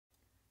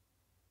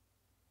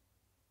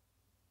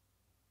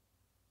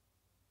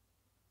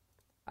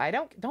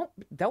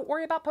Don't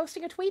worry about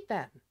posting a tweet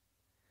then.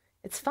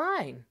 It's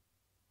fine.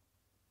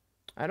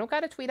 I don't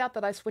gotta tweet out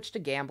that I switched to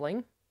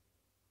gambling.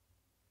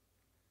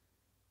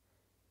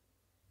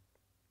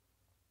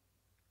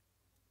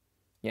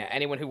 Yeah,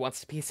 anyone who wants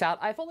to peace out,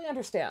 I fully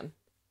understand.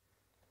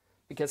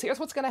 Because here's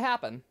what's gonna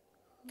happen.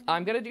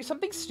 I'm gonna do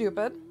something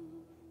stupid.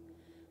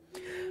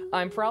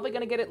 I'm probably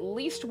gonna get at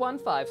least one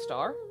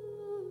 5-star.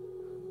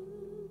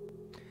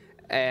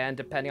 And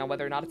depending on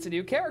whether or not it's a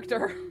new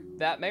character,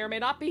 that may or may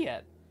not be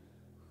it.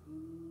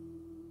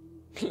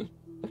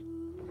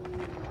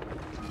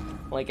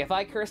 Like, if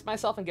I curse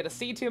myself and get a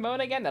C2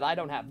 mode again, then I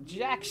don't have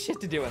jack shit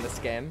to do in this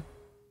game.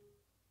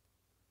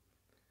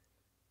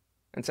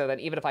 And so then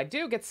even if I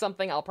do get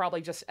something, I'll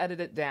probably just edit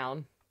it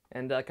down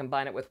and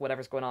combine it with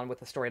whatever's going on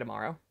with the story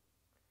tomorrow.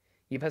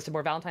 You posted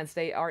more Valentine's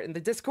Day art in the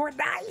Discord?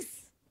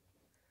 Nice!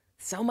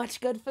 So much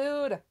good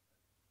food!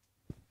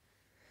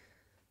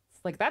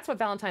 Like, that's what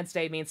Valentine's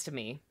Day means to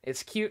me,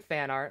 is cute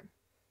fan art.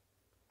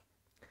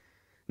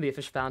 The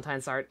official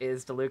Valentine's art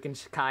is Diluc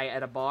and Kai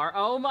at a bar.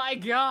 Oh my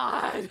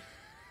god!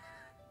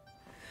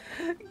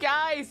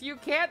 Guys, you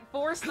can't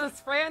force this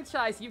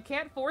franchise. You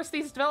can't force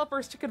these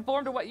developers to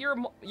conform to what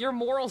your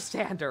moral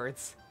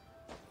standards.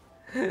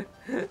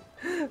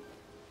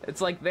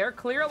 It's like, they're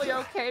clearly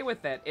okay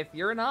with it. If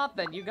you're not,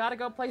 then you gotta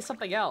go play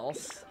something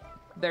else.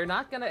 They're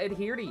not gonna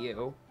adhere to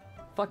you.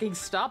 Fucking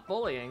stop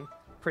bullying.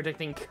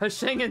 Predicting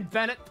Cushing and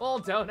Bennett pull,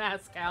 don't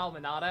ask Cal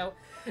Minato.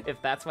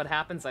 If that's what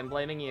happens, I'm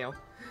blaming you.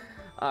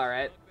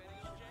 Alright.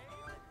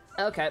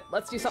 Okay,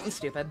 let's do something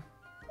stupid.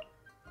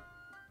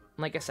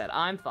 Like I said,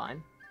 I'm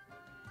fine.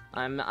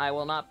 I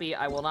will not be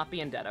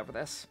in debt over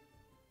this.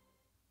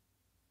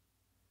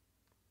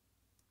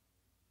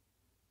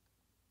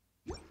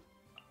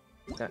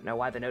 Don't know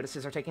why the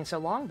notices are taking so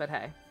long, but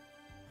hey.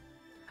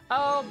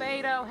 Oh,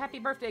 Beto, happy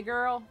birthday,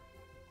 girl.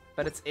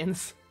 But it's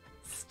incest.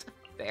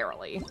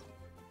 Barely.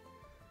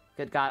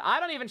 Good god, I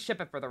don't even ship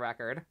it for the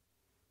record.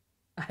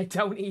 I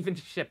don't even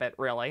ship it,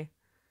 really.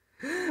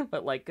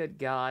 But like, good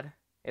god.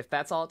 If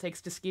that's all it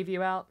takes to skeeve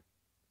you out,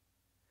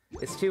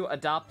 it's two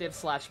adoptive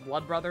 /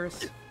 blood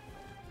brothers.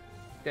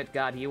 Good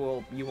god, you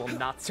will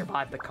not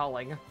survive the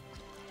culling.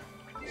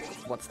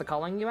 What's the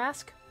culling, you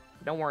ask?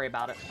 Don't worry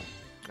about it.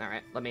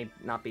 Alright, let me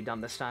not be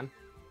dumb this time.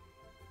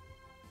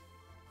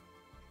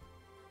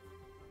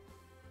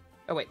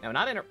 Oh wait, no,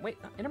 not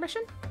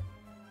intermission?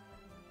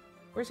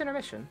 Where's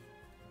intermission?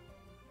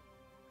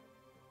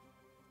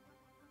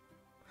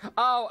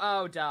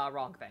 Oh, duh,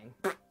 wrong thing.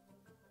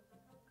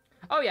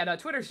 Oh yeah, no,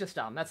 Twitter's just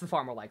dumb. That's the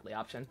far more likely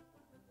option.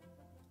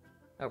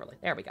 Oh really,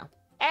 there we go.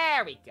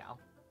 There we go.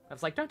 I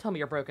was like, don't tell me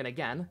you're broken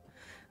again.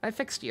 I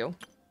fixed you.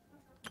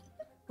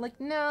 Like,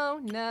 no,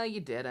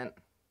 you didn't.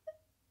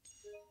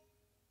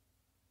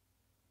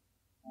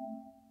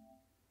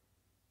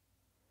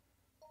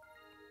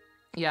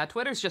 Yeah,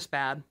 Twitter's just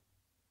bad.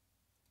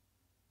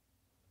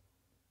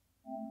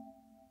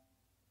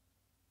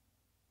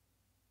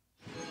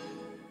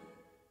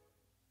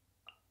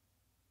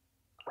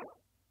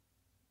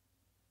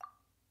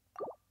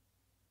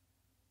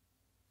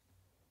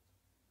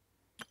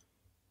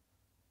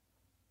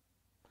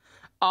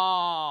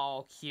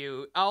 Oh,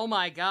 cute. Oh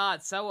my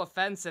god, so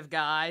offensive,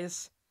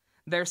 guys.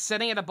 They're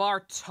sitting at a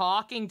bar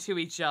talking to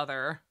each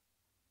other.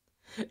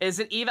 Is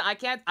it even,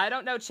 I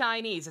don't know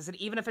Chinese. Is it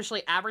even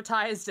officially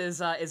advertised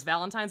as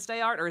Valentine's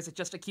Day art, or is it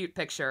just a cute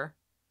picture?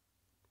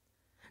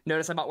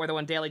 Notice about where the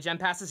one daily gem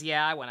passes?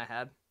 Yeah, I went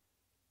ahead.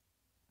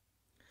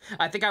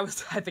 I think I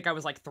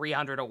was like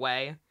 300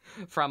 away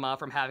from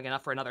having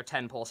enough for another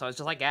 10 pull, so I was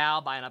just like, yeah,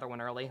 I'll buy another one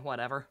early,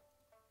 whatever.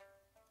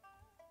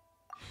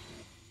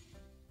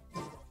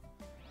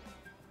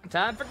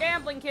 Time for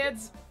gambling,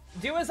 kids.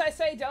 Do as I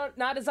say,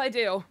 not as I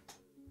do.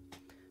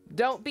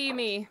 Don't be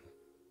me.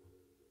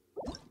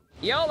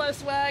 YOLO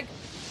swag.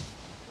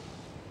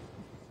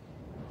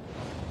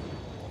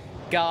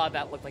 God,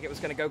 that looked like it was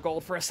gonna go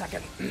gold for a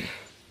second.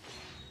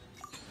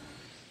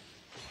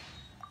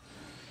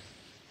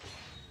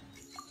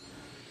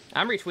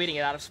 I'm retweeting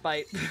it out of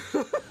spite.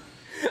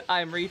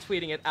 I'm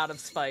retweeting it out of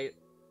spite.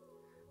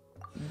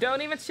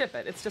 Don't even ship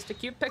it. It's just a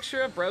cute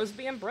picture of bros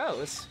being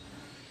bros.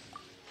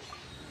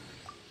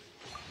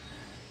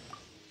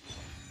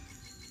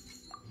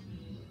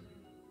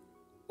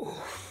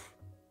 Oof.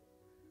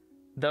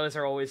 Those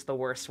are always the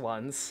worst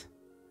ones.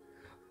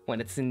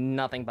 When it's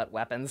nothing but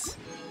weapons.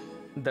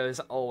 Those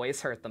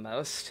always hurt the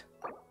most.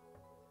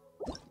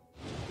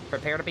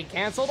 Prepare to be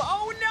cancelled.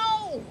 Oh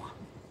no!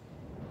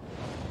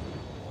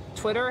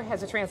 Twitter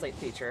has a translate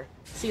feature.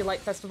 Sea Light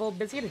Festival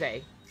busy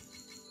today.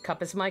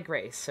 Cup is my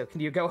grace, so can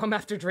you go home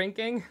after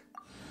drinking?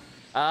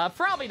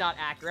 Probably not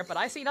accurate, but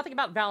I see nothing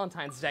about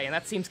Valentine's Day, and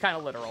that seems kind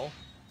of literal.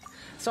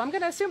 So I'm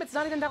gonna assume it's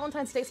not even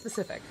Valentine's Day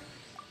specific.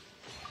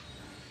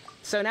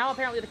 So now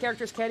apparently the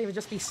characters can't even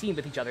just be seen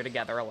with each other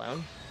together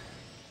alone.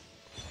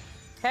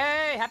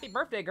 Hey, happy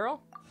birthday,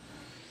 girl!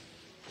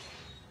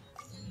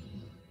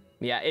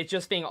 Yeah, it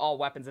just being all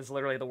weapons is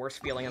literally the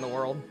worst feeling in the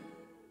world.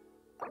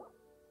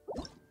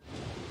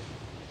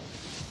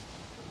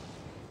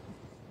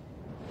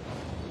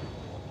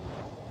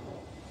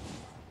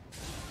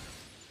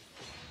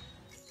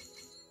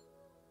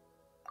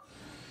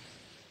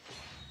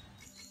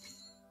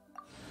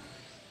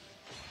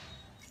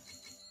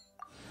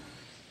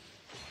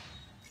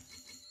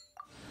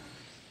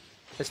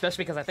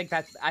 Especially because I think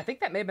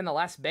that may have been the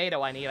last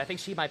Beto I need. I think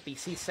she might be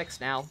C6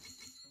 now.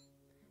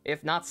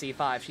 If not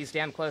C5. She's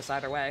damn close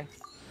either way.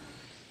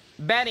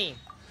 Benny!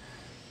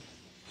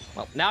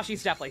 Well, now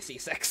she's definitely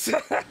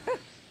C6.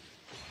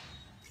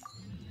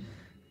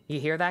 You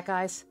hear that,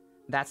 guys?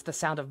 That's the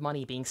sound of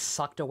money being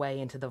sucked away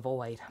into the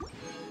void.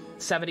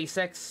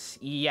 76?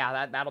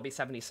 Yeah, that'll be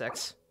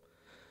 76.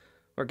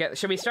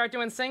 Should we start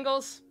doing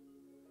singles?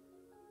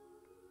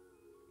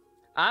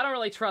 I don't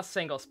really trust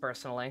singles,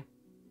 personally.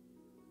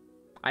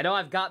 I know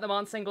I've got them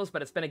on singles,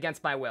 but it's been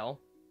against my will.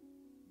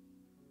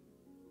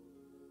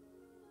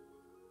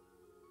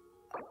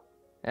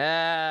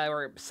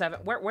 We're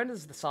 7. When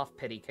does the soft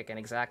pity kick in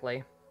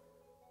exactly?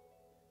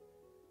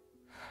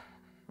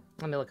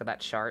 Let me look at that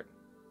chart.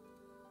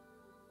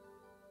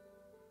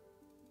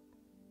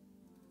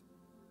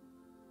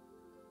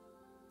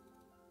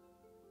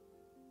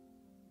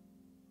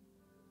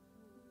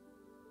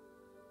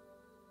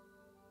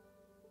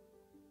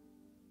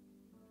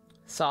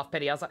 Soft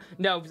pity.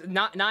 No,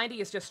 not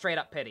 90 is just straight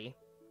up pity.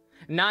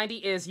 90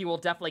 is you will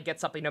definitely get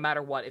something no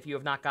matter what if you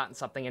have not gotten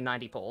something in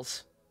 90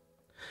 pulls.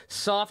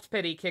 Soft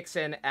pity kicks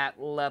in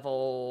at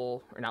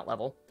level... Or not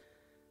level.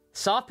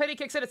 Soft pity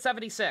kicks in at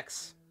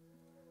 76.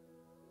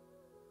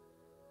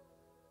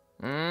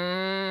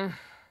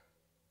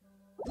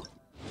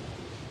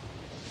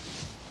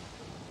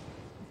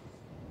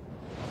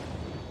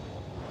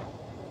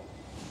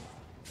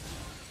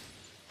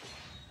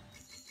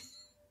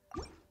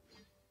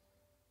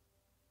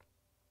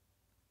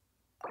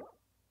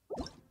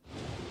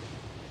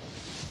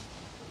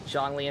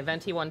 Zhongli and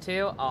Venti one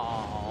too?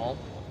 Aww.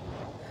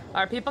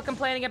 Are people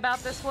complaining about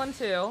this one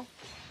too?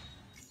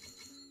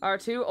 Are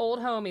two old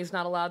homies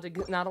not allowed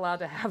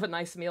to have a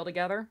nice meal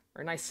together?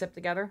 Or a nice sip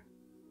together?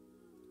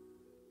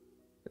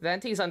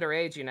 Venti's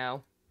underage, you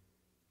know.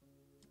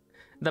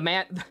 The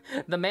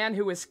man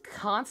who is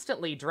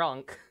constantly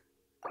drunk.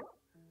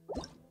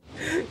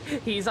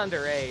 He's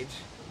underage.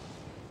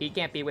 He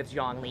can't be with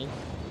Zhongli.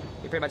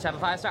 You pretty much have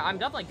a 5-star. I'm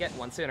definitely getting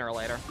one sooner or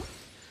later.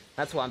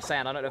 That's what I'm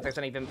saying. I don't know if there's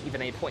even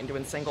any point in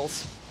doing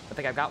singles. I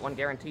think I've got one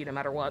guaranteed no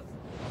matter what.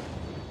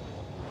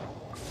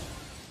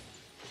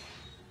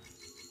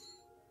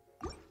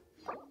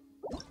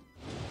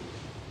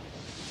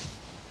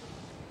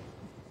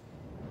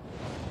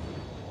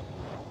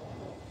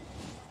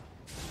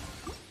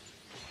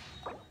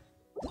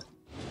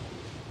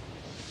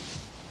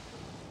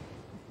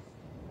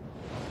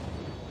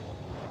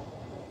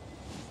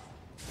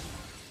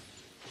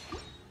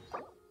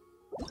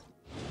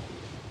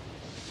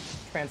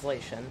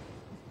 Translation.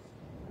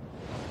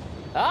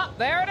 Ah,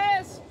 there it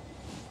is!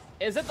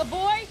 Is it the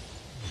boy?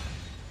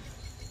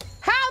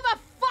 How the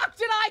fuck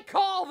did I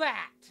call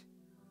that?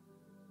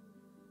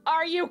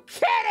 Are you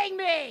kidding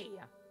me?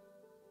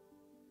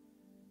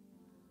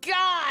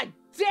 God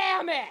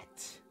damn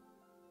it!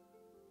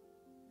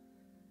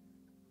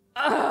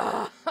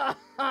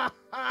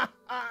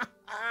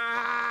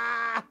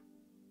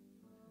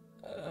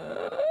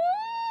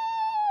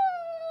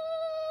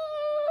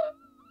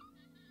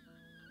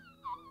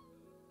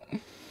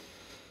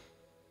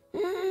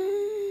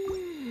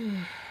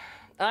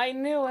 I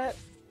knew it.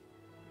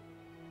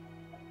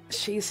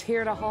 She's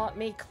here to haunt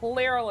me,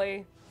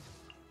 clearly.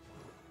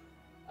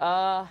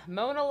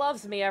 Mona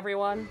loves me,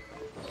 everyone.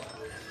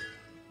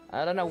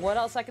 I don't know what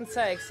else I can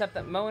say except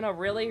that Mona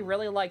really,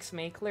 really likes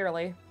me,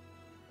 clearly.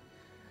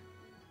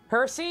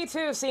 Her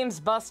C2 seems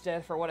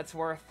busted, for what it's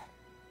worth.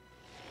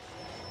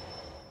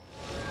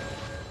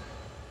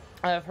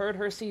 I've heard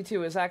her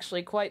C2 is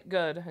actually quite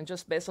good, and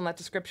just based on that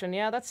description,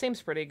 yeah, that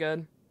seems pretty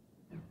good.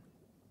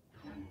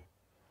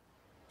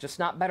 Just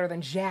not better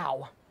than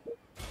Xiao.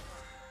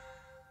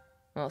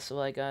 Also,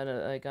 I got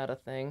a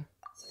thing.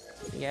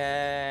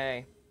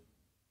 Yay.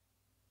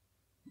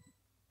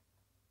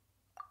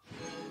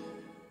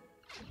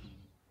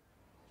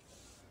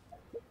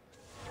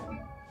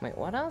 Wait,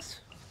 what else?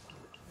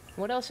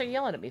 What else are you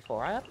yelling at me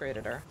for? I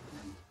upgraded her.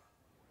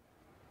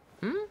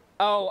 Hmm?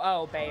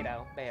 Oh,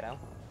 Beto.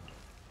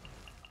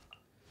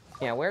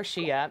 Yeah, where's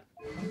she at?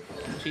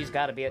 She's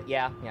gotta be at...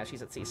 Yeah,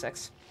 she's at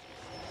C6.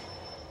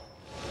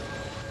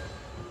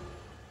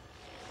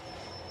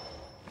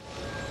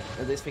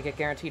 At least we get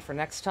guaranteed for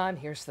next time.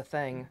 Here's the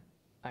thing.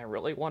 I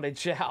really wanted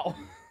Xiao.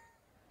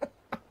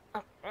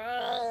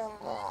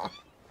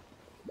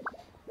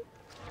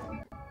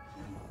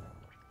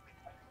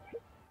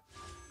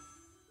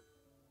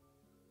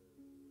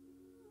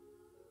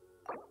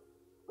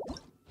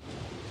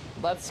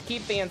 Let's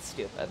keep being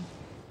stupid.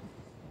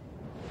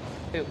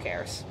 Who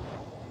cares?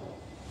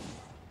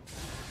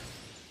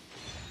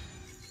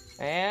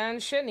 And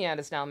Xinyan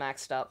is now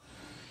maxed up.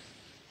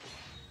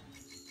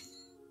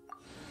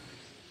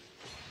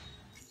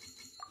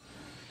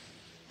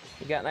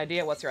 You got an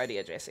idea? What's your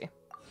idea, JC?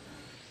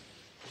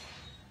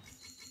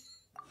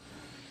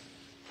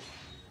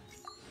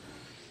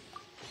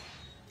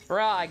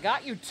 Bruh, I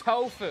got you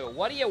tofu.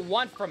 What do you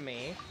want from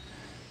me?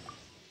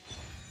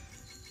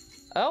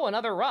 Oh,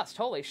 another rust.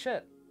 Holy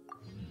shit.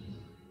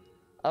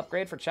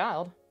 Upgrade for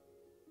child.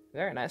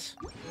 Very nice.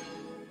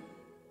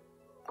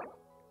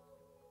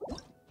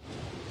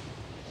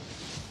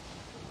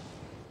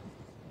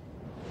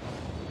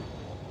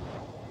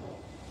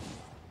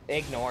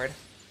 Ignored.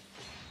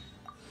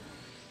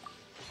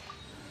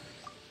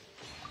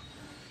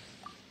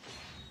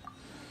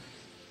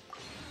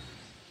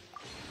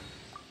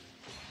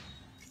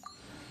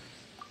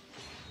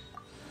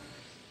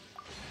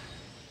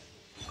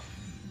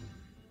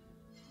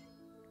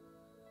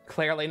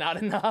 Clearly not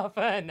enough.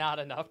 Not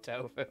enough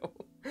tofu.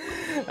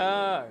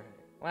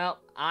 Well,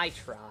 I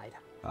tried.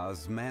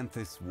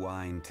 Osmanthus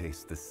wine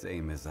tastes the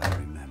same as I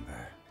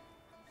remember.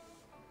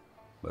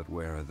 But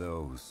where are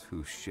those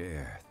who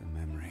share the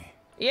memory?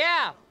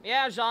 Yeah,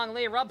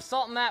 Zhongli, rub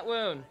salt in that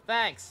wound.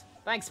 Thanks.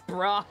 Thanks,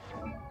 brah.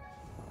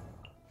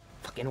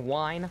 Fucking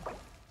wine.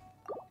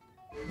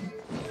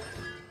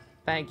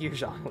 Thank you,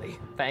 Zhongli.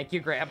 Thank you,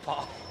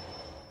 Grandpa.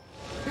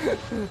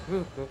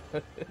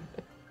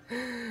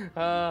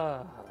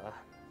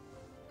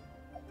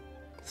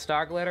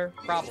 Star glitter?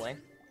 Probably.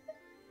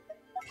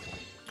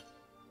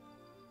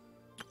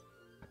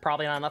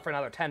 Probably not enough for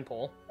another 10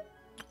 pull.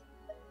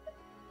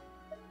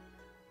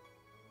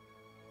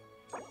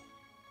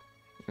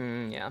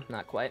 Yeah,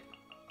 not quite.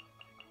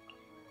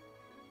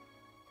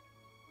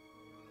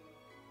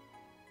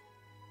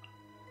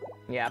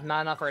 Yeah,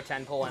 not enough for a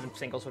 10 pull, and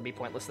singles would be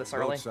pointless this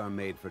early. Boats are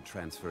made for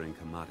transferring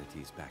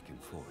commodities back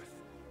and forth.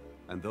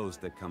 And those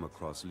that come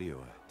across Liyue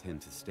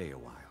tend to stay a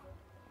while.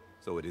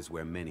 So it is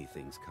where many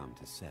things come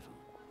to settle.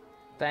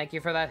 Thank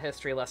you for that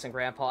history lesson,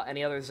 Grandpa.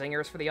 Any other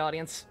zingers for the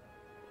audience?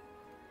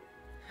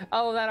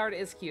 Oh, that art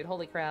is cute.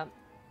 Holy crap.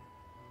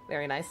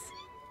 Very nice.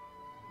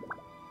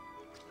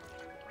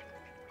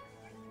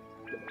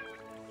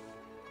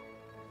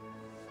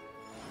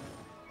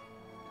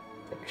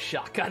 Take a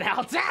shotgun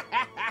out.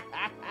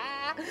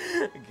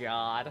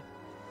 God.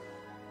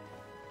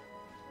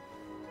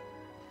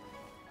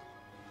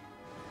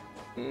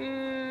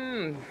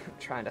 I'm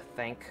trying to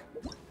think.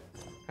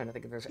 Trying to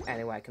think if there's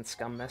any way I can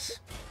scum this.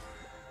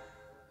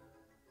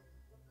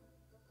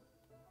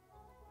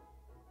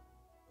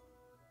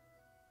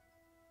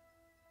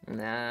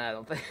 Nah, I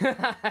don't think...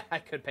 I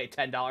could pay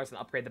 $10 and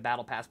upgrade the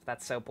battle pass, but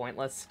that's so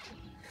pointless.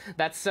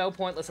 That's so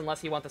pointless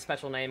unless you want the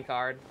special name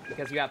card,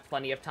 because you have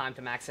plenty of time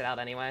to max it out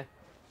anyway.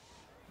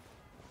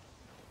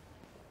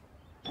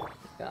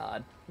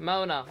 God.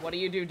 Mona, what do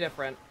you do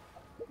different?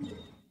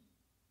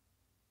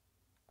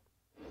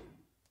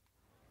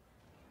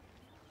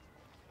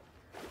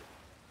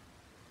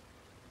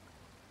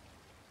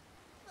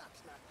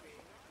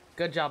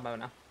 Good job,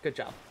 Mona. Good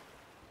job.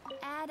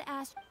 Add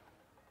Ash.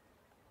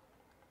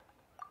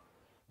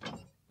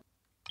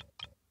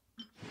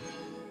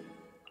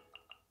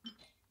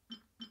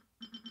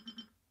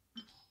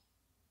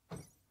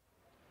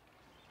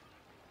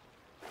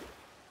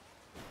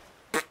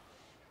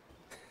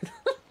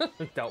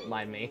 Don't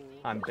mind me.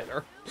 I'm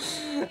bitter.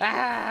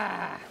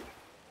 Ah!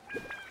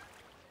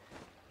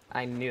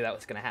 I knew that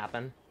was gonna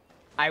happen.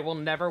 I will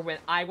never win.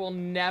 I will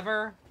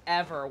never,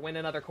 ever win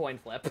another coin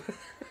flip.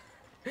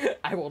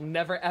 I will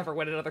never, ever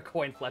win another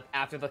coin flip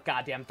after the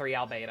goddamn 3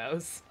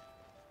 albedos.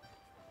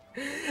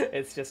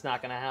 It's just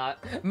not gonna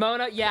happen.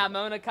 Mona, yeah,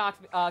 Mona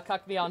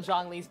cucked me on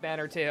Zhongli's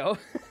banner, too.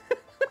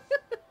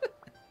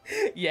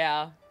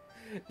 Yeah.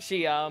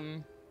 She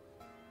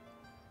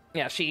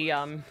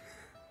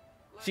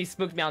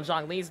spooked me on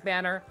Zhongli's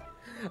banner.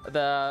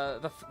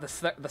 The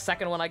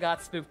second one I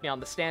got spooked me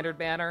on the standard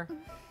banner.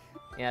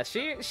 Yeah,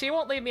 she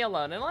won't leave me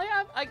alone. And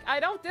I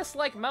don't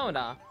dislike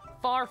Mona.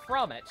 Far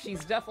from it.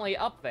 She's definitely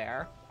up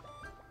there.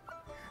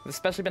 I've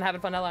especially been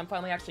having fun now that I'm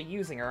finally actually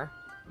using her.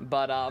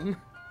 But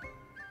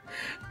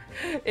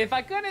if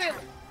I couldn't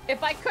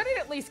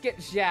at least get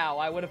Xiao,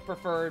 I would have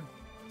preferred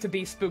to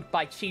be spooked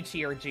by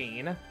Chi-Chi or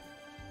Jean.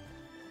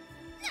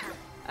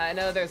 I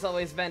know there's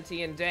always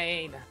Venti and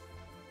Dane.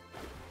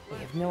 We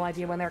have no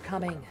idea when they're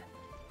coming.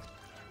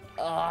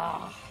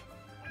 Ugh.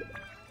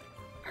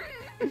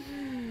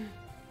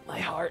 My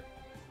heart.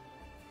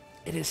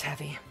 It is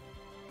heavy.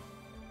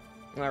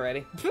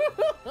 Alrighty.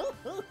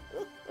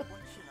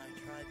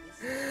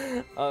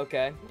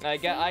 Okay.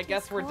 I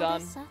guess we're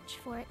done.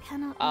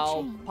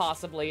 I'll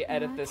possibly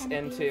edit this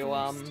into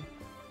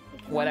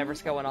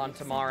whatever's going on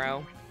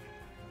tomorrow.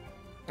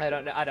 I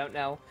don't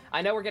know.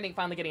 I know we're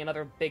finally getting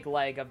another big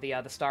leg of the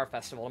Star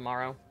Festival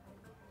tomorrow.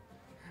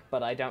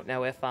 But I don't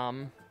know if,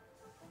 fucking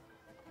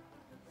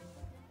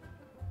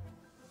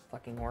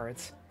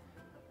words.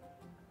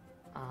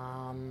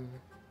 I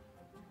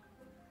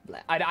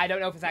don't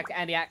know if it's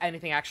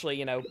anything actually,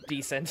 you know,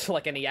 decent,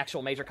 like any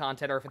actual major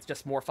content, or if it's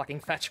just more fucking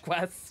fetch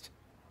quest.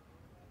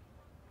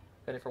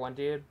 Good for one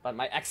dude, but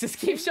my exes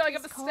keep showing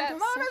up as stat.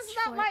 Mona's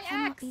not my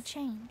ex!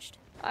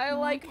 I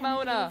like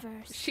Mona.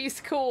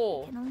 She's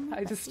cool.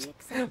 I just,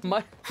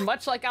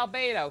 much like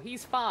Albedo,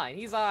 he's fine.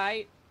 He's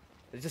alright.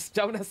 I just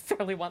don't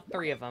necessarily want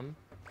 3 of them.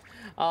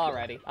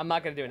 Alrighty. I'm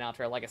not going to do an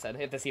outro, like I said.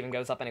 If this even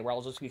goes up anywhere,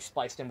 I'll just be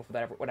spliced in with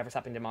whatever's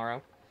happening tomorrow.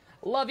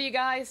 Love you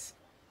guys.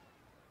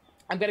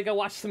 I'm going to go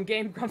watch some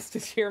Game Grumps to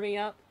cheer me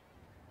up.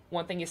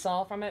 One thing you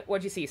saw from it?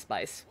 What'd you see,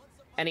 Spice?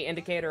 Any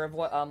indicator of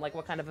what, like,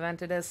 what kind of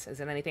event it is? Is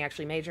it anything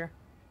actually major?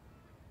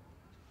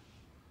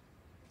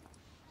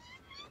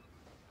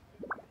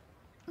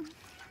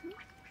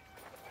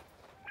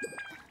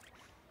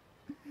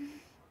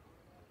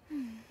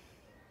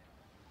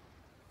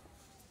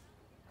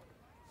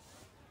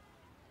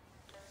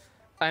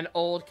 An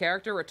old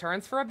character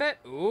returns for a bit?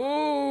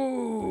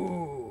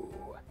 Ooh.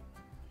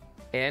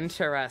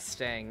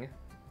 Interesting.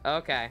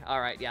 Okay,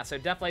 alright, yeah, so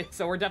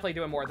we're definitely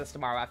doing more of this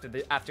tomorrow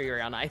after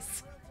Yuri on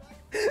Ice.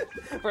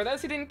 For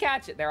those who didn't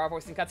catch it, there are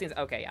voicing cutscenes.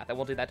 Okay, yeah, then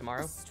we'll do that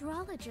tomorrow.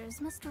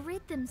 Astrologers must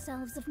rid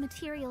themselves of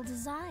material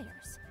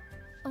desires.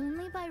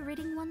 Only by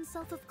ridding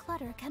oneself of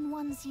clutter can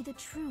one see the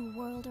true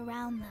world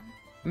around them.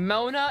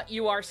 Mona,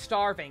 you are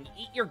starving.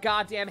 Eat your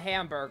goddamn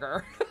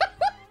hamburger.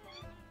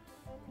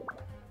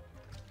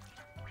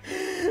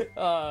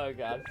 Oh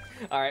god.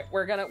 All right,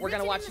 we're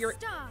gonna watch your.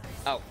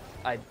 Oh,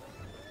 I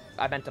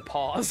meant to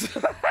pause.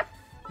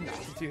 Not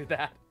to do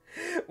that.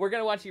 We're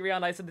gonna watch Yuri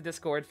on Ice in the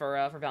Discord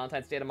for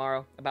Valentine's Day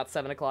tomorrow, about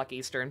 7 o'clock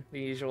Eastern, the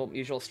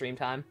usual stream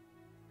time.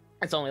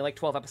 It's only like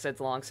 12 episodes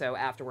long, so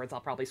afterwards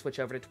I'll probably switch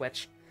over to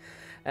Twitch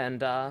and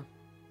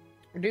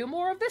do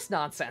more of this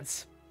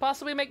nonsense.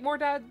 Possibly make more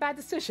bad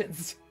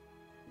decisions.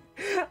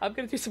 I'm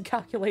gonna do some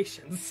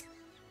calculations.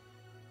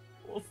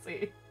 We'll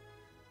see.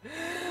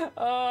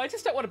 I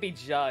just don't want to be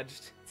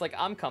judged. It's like,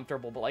 I'm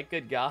comfortable, but like,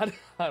 good God.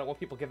 I don't want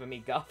people giving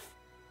me guff.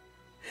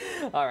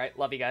 Alright,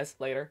 love you guys.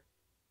 Later.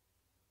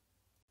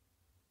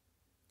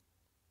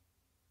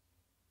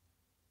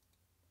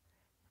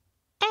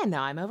 And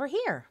now I'm over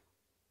here.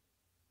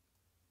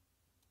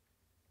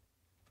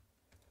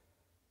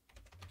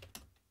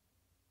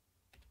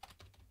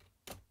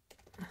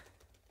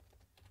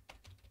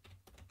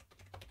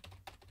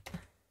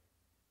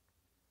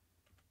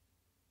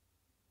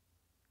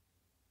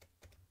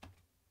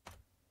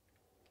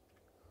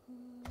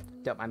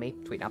 Don't mind me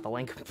tweeting out the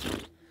link.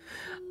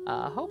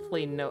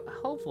 Hopefully no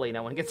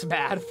one gets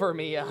mad for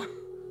me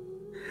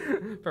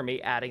for me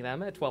adding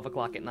them at 12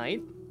 o'clock at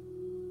night.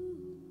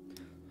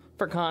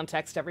 For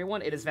context,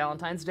 everyone, it is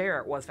Valentine's Day, or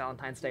it was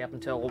Valentine's Day up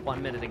until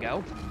 1 minute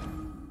ago.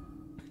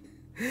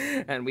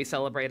 And we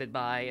celebrated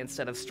by,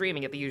 instead of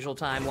streaming at the usual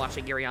time,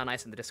 watching Yuri on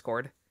Ice in the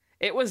Discord.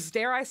 It was,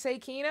 dare I say,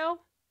 Kino?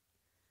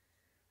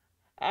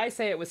 I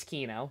say it was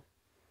Kino.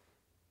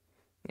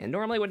 And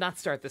normally would not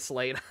start this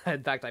late.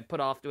 In fact, I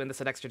put off doing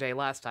this an extra day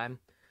last time,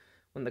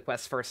 when the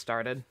quest first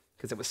started,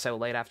 because it was so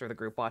late after the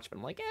group watch, but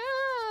I'm like,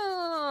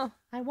 I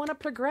want to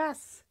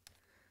progress.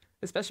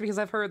 Especially because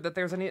I've heard that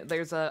there's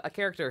a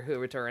character who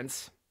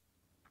returns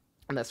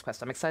in this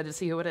quest. I'm excited to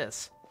see who it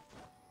is.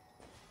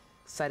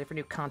 Excited for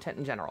new content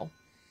in general.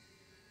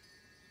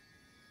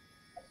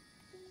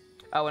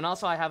 Oh, and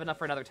also I have enough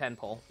for another 10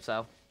 pull,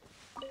 so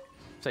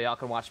y'all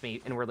can watch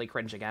me inwardly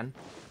cringe again.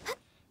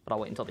 But I'll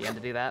wait until the end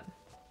to do that.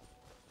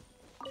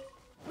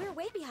 We're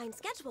way behind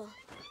schedule.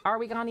 Are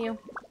we, Ganyu?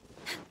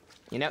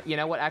 You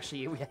know what?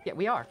 Actually, yeah,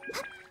 we are.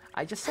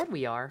 I just said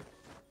we are.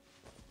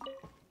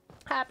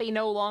 Happy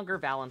no longer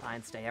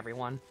Valentine's Day,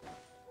 everyone.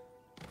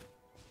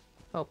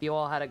 Hope you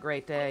all had a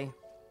great day.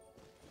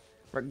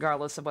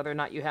 Regardless of whether or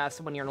not you have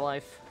someone in your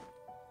life.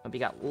 Hope you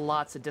got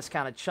lots of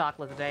discounted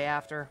chocolate the day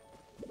after.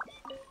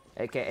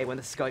 AKA when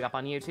this is going up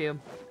on YouTube.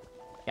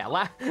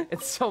 Yeah,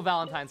 it's so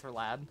Valentine's for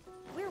Lad.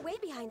 We're way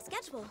behind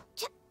schedule.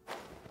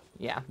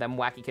 Yeah, them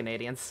wacky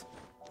Canadians.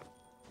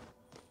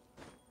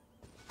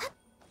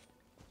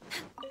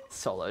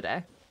 Solo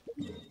day.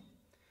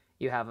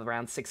 You have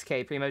around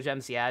 6k Primo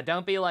Gems? Yeah,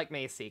 don't be like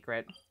me,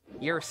 Secret.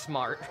 You're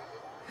smart.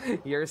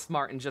 You're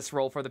smart and just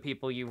roll for the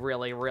people you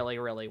really, really,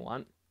 really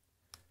want.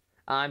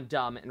 I'm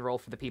dumb and roll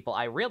for the people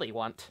I really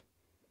want.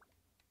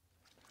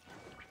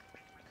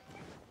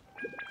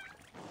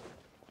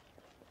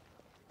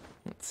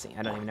 Let's see,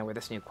 I don't even know where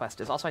this new quest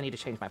is. Also, I need to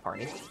change my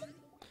party.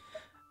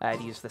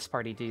 I'd use this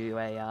party to do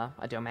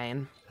a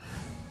domain.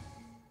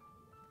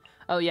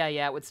 Oh yeah,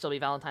 it would still be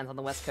Valentine's on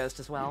the West Coast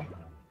as well.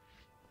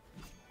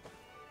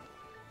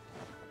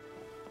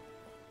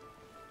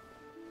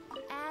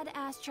 Ad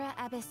Astra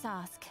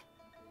Abyssosk.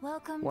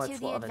 Welcome What's to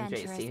the love and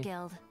Adventurers JC?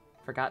 Guild.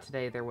 Forgot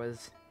today there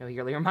was no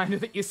yearly reminder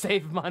that you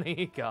save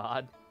money.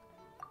 God.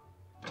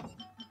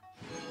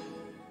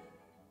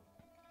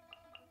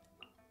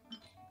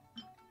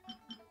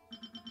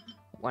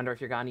 Wonder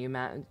if you're Ganyu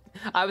mad.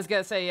 I was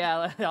gonna say,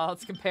 yeah,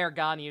 let's compare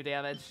Ganyu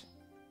damage.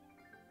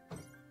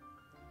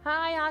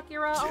 Hi,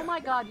 Akira. Oh my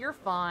god, you're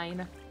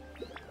fine.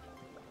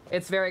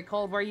 It's very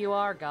cold where you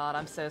are? God,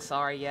 I'm so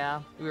sorry,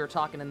 yeah. We were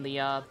talking in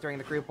the, during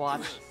the group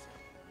watch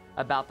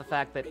about the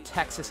fact that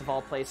Texas, of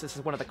all places,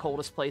 is one of the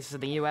coldest places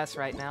in the US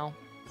right now.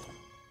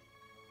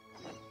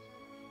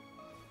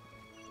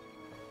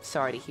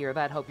 Sorry to hear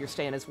that. Hope you're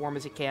staying as warm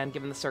as you can,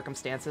 given the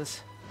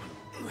circumstances.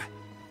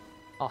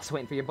 Also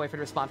waiting for your boyfriend to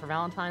respond for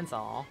Valentine's.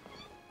 Aw.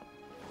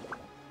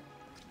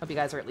 Hope you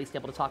guys are at least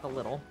able to talk a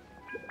little.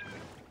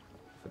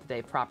 Before the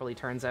day properly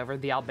turns over.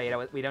 The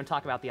Albedo. We don't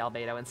talk about the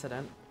Albedo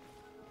incident.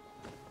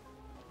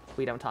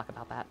 We don't talk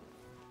about that.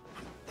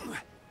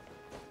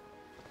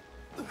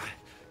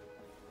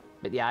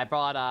 But yeah, I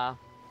brought,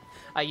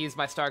 I used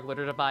my Star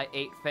Glitter to buy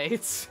 8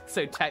 Fates,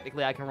 so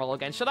technically I can roll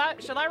again. Should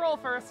I roll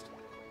first?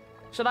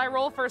 Should I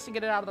roll first and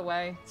get it out of the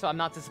way, so I'm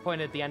not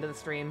disappointed at the end of the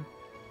stream?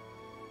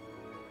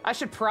 I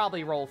should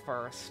probably roll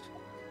first.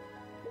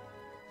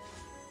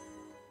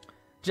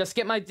 Just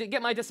get my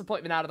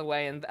disappointment out of the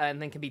way,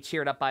 and then can be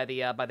cheered up by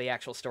the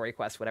actual story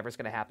quest, whatever's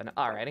gonna happen.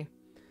 Alrighty.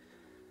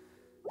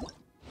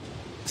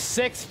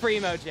 6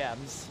 Primo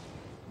Gems.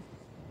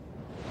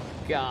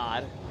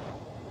 God.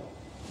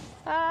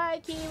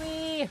 Hi,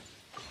 Kiwi!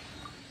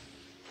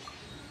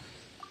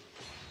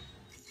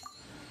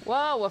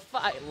 Whoa, a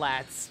fight.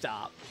 Lads,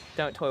 stop.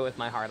 Don't toy with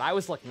my heart. I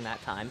was looking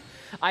that time.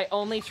 I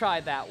only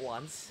tried that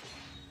once.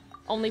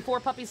 Only 4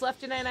 puppies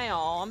left in NA.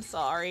 Oh, I'm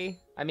sorry.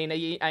 I mean,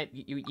 you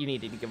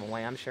needed to give them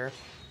away, I'm sure.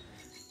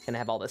 Gonna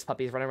have all those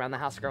puppies running around the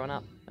house growing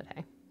up, but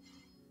hey.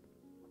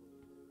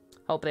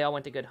 Hope they all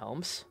went to good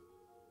homes.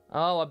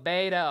 Oh, a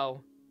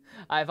Beto.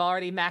 I've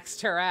already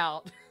maxed her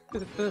out.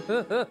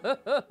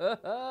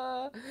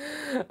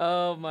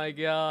 Oh my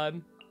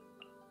god.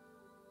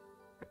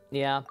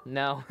 Yeah,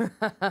 no.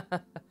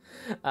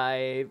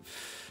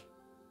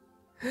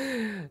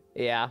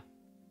 Yeah.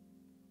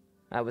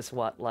 I was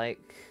what,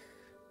 like...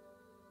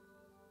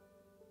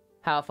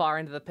 How far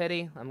into the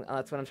pity?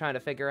 That's what I'm trying to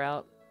figure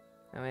out.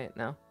 Oh wait,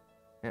 no.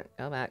 Yeah,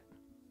 go back.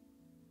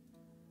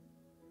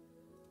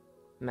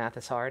 Math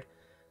is hard.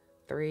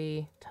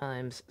 3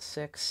 times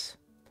 6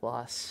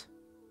 plus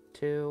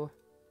 2...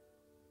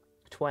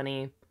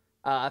 20...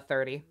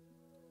 30.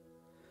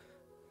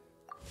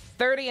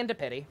 30 into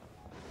pity.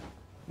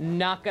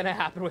 Not gonna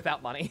happen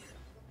without money.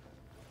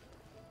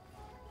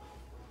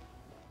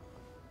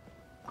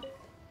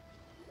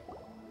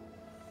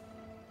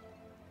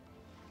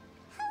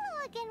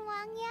 Hello again,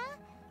 Wangya.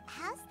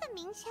 How's the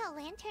Mingxiao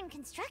lantern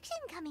construction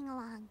coming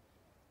along?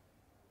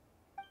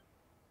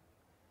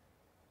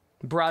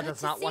 Bra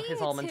does not want his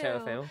almond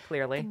tofu,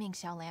 clearly. The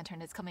Mingxiao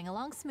lantern is coming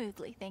along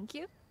smoothly, thank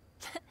you.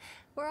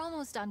 We're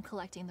almost done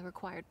collecting the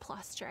required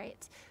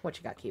plastrite. What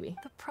you got, Kiwi?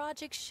 The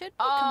project should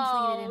be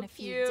completed in a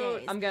few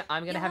days. I'm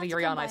gonna have a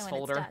Yuri on Ice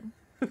folder.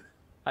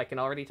 I can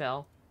already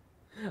tell.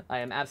 I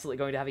am absolutely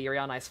going to have a Yuri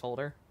on Ice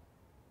folder.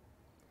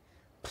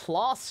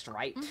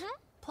 Plastrite.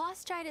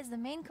 Plastrite is the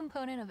main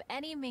component of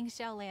any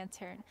Mingxiao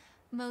lantern.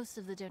 Most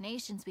of the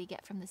donations we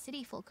get from the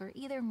city folk are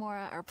either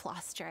Mora or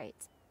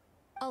plastrite.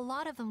 A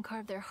lot of them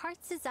carve their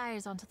heart's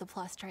desires onto the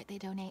plastrite they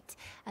donate,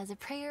 as a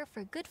prayer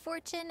for good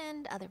fortune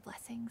and other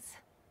blessings.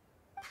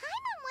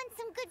 Paimon wants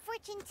some good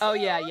fortune too. Oh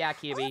yeah,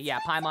 Kiwi. Yeah,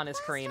 Paimon is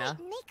Karina.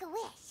 Make a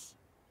wish.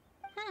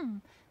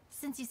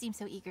 Since you seem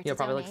so eager You'll to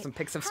probably donate, look at some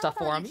pics of how stuff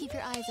for about him. you keep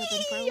your eyes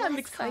open for I'm less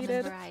excited.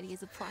 common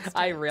varieties of plastrite.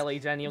 I really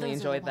genuinely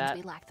Those are the enjoyed ones that.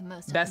 we lack the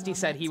most at the Bestie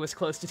said moment. he was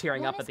close to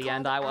tearing One up at is the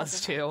end. called I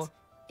was too. azurite.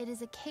 It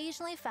is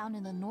occasionally found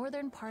in the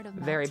northern part of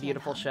Mount Very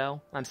beautiful Tianheng.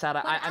 show. I'm sad.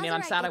 When I mean,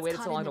 I'm azurite sad I gets waited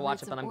caught so in long the to watch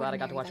roots it, but of I'm glad I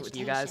got to watch it with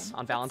you guys vegetation,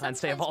 on it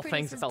Valentine's Day of all sometimes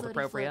things. It felt produces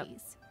bloody appropriate.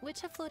 floaties,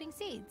 which have floating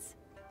seeds.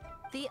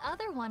 The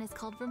other one is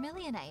called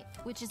vermilionite,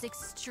 which is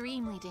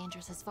extremely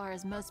dangerous as far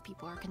as most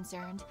people are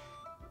concerned.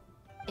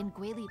 In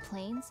Guili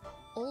Plains,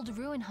 old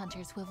ruin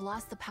hunters who have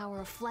lost the power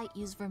of flight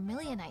use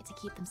vermilionite to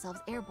keep themselves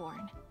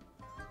airborne.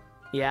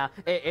 Yeah,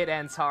 it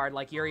ends hard.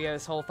 Like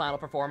Yurio's whole final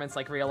performance,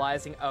 like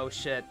realizing, oh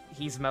shit,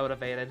 he's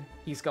motivated.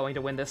 He's going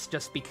to win this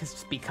just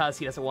because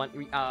he doesn't want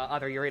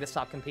other Yuri to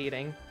stop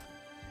competing.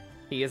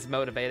 He is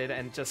motivated,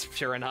 and just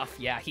sure enough,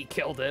 yeah, he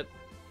killed it.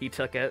 He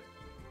took it.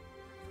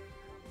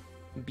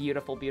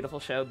 Beautiful, beautiful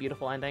show,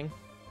 beautiful ending.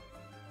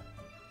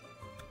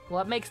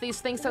 What makes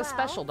these things so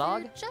special,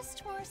 dog? They're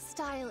just more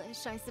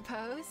stylish, I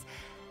suppose.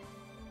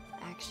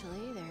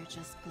 Actually, they're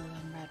just blue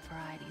and red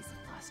varieties of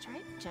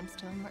plastrite.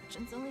 Gemstone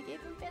merchants only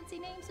gave them fancy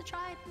names to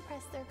try and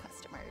impress their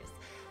customers.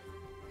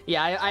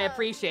 Yeah, I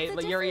appreciate the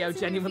that Yurio difference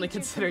in genuinely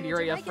features considered compared to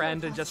Yuri a regular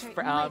friend and just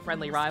plastrite might be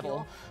friendly minuscule,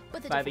 rival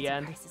but the by the difference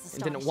in end. price is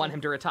And didn't want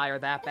him to retire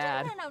that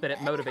bad, but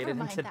it motivated him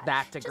never to mind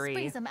that Just degree.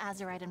 bring some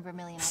azurite and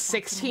vermilionite back to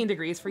 16 me.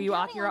 degrees for you,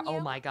 I'm counting Akira? on Oh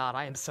you. my god,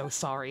 I am so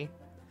sorry.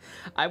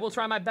 I will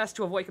try my best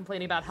to avoid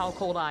complaining about how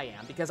cold I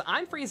am, because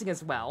I'm freezing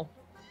as well.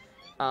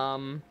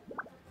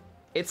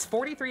 It's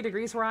 43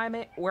 degrees where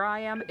I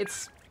am.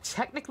 It's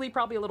technically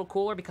probably a little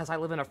cooler because I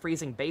live in a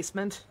freezing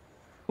basement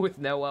with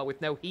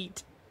no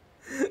heat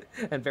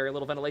and very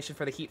little ventilation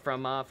for the heat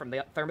from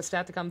the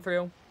thermostat to come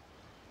through.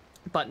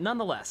 But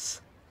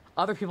nonetheless,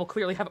 other people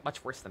clearly have it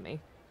much worse than me.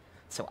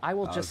 So I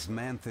will just...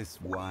 Osmanthus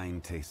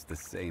wine tastes the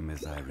same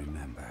as I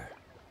remember.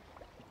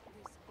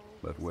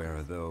 But where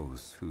are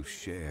those who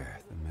share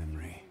the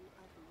memory?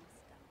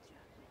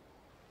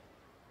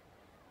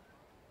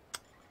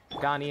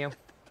 Ganyu,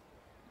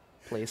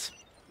 please.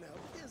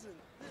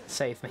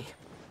 Save me.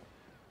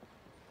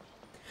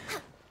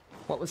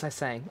 What was I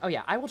saying? Oh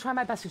yeah, I will try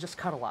my best to just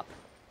cuddle up.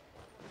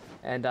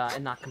 And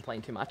not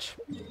complain too much.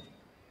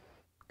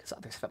 Because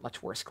others have it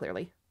much worse,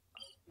 clearly.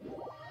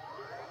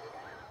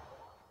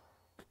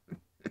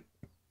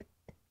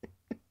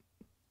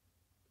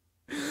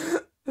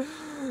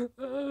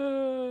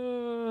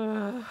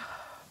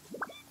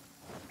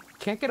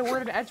 Can't get a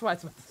word in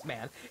edgewise with this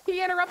man.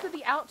 He interrupted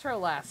the outro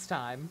last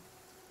time.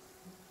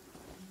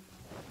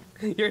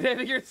 You're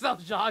naming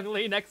yourself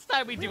Zhongli next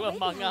time we do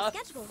Among Us.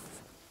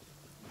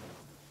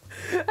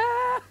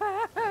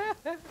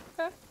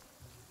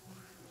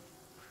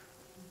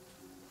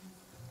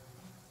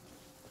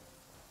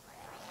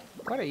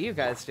 What are you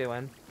guys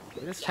doing?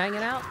 You're just hanging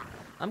out?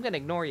 I'm gonna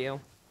ignore you.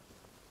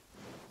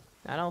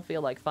 I don't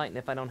feel like fighting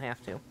if I don't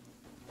have to.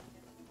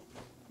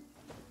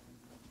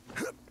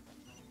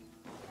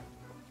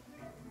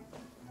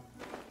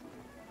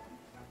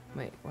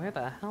 Wait, where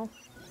the hell?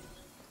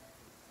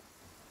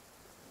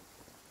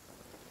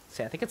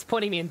 See, I think it's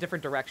pointing me in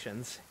different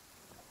directions.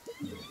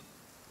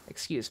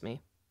 Excuse me.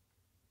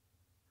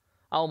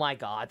 Oh my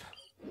god.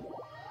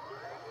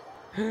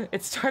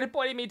 It started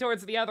pointing me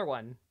towards the other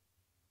one.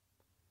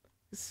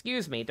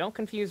 Excuse me, don't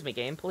confuse me,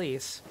 game,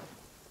 please.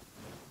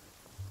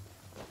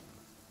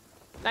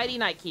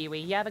 Nighty-night, Kiwi.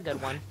 You have a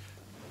good one.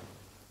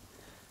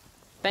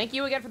 Thank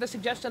you again for the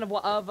suggestion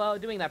of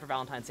doing that for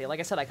Valentine's Day. Like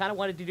I said, I kind of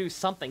wanted to do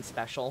something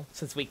special,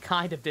 since we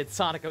kind of did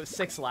Sonic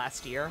 06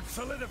 last year.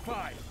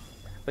 Solidify.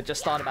 But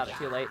just thought about it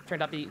too late.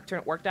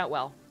 Worked out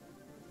well.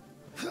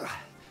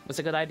 Was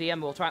a good idea,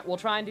 and we'll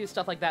try and do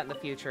stuff like that in the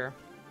future.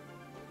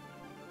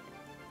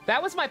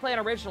 That was my plan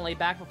originally,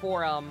 back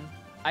before,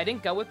 I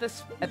didn't go with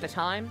this at the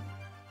time.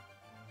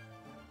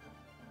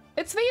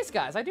 It's these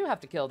guys. I do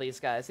have to kill these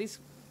guys.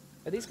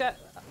 Are these guys...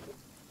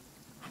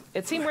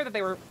 It seemed weird that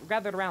they were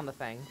gathered around the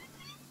thing.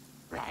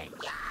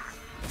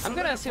 I'm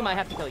gonna assume I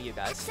have to kill you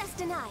guys. Access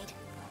denied.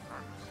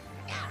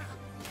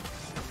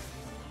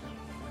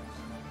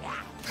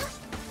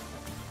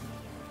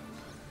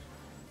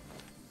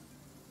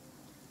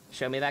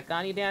 Show me that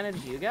Ganyu damage.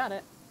 You got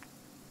it.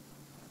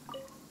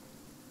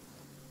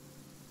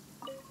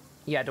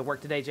 You had to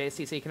work today,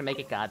 JC, so you couldn't make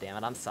it. God damn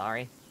it, I'm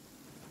sorry.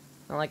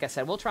 Well, like I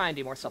said, we'll try and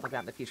do more stuff like that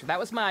in the future. That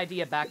was my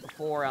idea back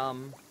before,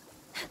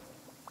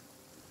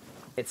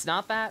 It's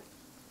not that?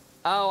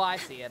 Oh, I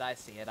see it, I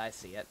see it, I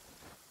see it.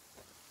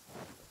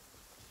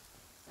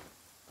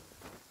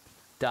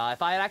 Duh,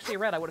 if I had actually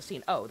read, I would have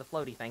seen, oh, the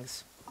floaty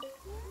things.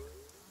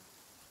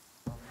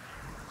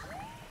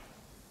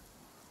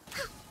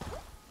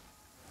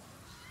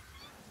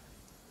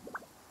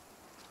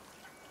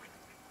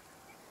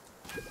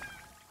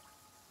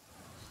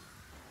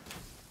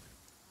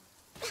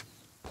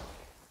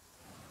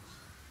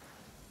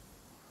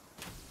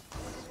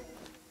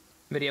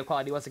 Video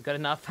quality wasn't good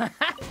enough.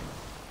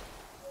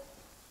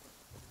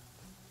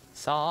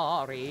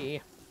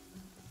 Sorry.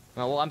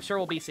 Well, I'm sure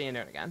we'll be seeing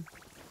it again.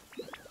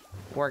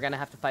 We're gonna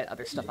have to fight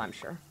other stuff, I'm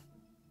sure.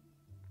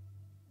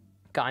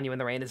 Ganyu in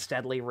the Rain is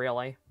deadly,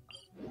 really.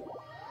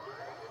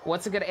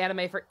 What's a good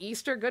anime for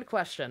Easter? Good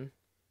question.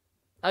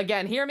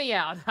 Again, hear me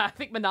out. I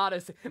think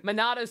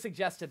Minato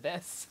suggested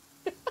this.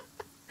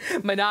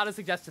 Minato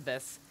suggested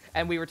this,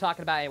 and we were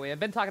talking about it anyway. I've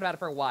been talking about it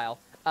for a while.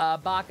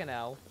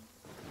 Bakano.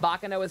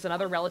 Bakano is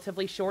another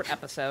relatively short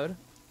episode.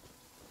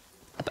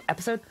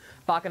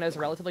 Bakano is a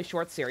relatively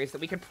short series that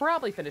we could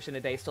probably finish in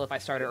a day still if I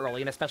started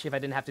early, and especially if I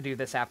didn't have to do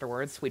this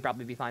afterwards. We'd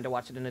probably be fine to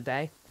watch it in a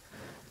day.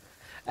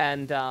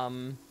 And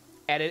one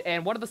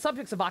of the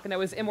subjects of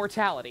Bakano is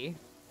immortality.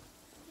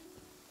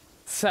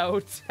 So,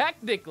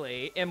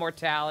 technically,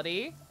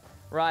 immortality,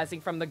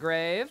 rising from the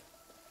grave.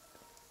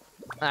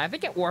 I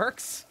think it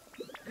works.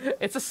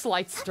 It's a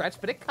slight stretch,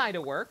 but it kind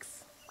of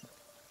works.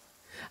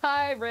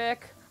 Hi,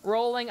 Rick.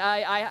 Rolling,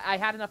 I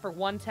had enough for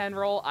 110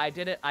 roll. I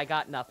did it. I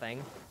got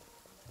nothing.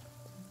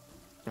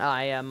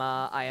 I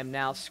am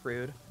now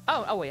screwed.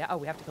 Oh wait. Oh,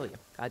 we have to kill you.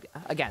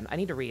 Again, I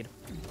need to read.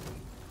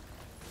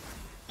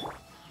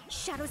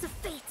 Shadows of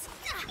fate.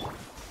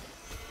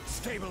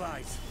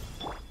 Stabilize.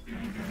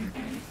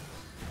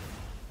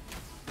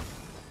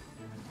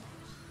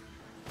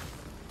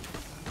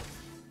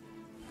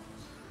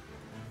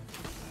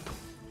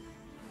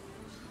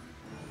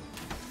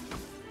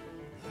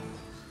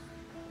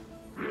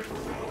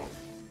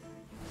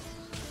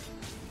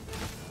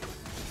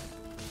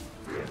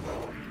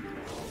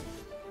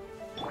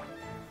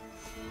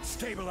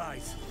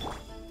 Stabilize.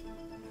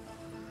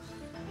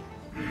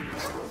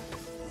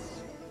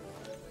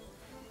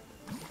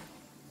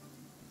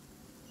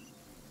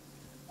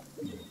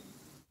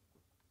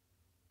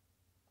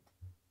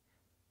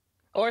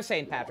 Or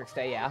St. Patrick's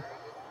Day, yeah.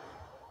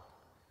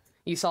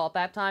 You saw it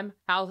that time?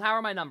 How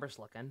are my numbers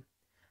looking?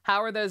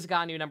 How are those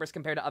Ganyu numbers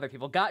compared to other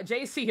people?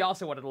 JC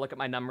also wanted to look at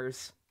my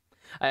numbers.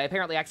 I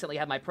apparently accidentally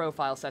had my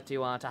profile set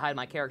to hide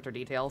my character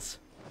details,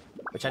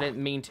 which I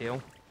didn't mean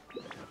to.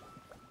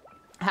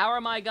 How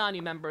are my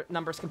Ganyu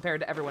numbers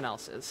compared to everyone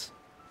else's?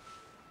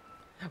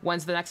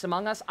 When's the next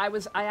Among Us? I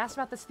asked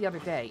about this the other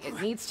day.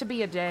 It needs to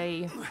be a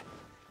day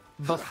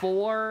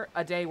before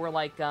a day where,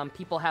 like,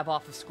 people have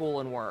off of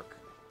school and work.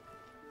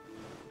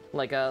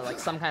 Like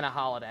some kind of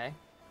holiday.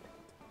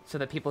 So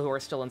that people who are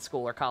still in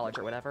school or college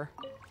or whatever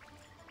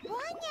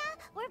Wanya,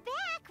 we're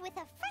back with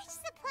a fresh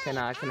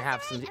supply. can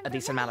have a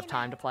decent amount of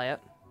time to play it.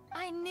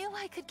 I knew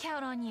I could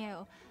count on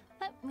you.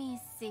 Let me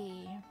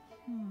see.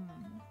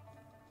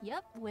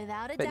 Yep,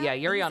 without a doubt. But yeah,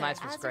 Yuri on these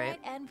Ice are was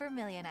great. Azurite and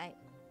Vermilionite.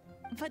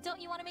 But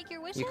don't you want to make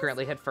your wishes? You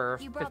currently hit for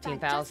You brought back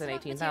 15,000, just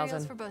enough 18,000.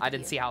 materials for both I of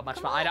didn't you. see how much.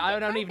 Come I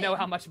on, don't even know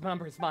perfect. how much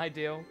numbers mine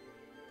do.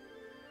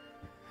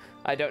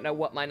 I don't know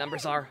what my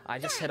numbers are. I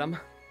just hit them.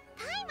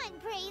 Paimon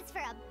prays for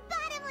a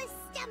bottomless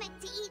stomach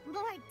to eat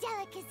more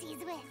delicacies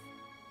with.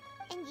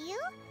 And you?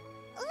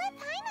 Let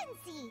Paimon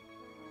see.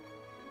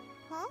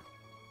 Huh?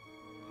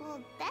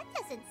 Well, that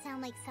doesn't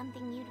sound like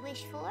something you'd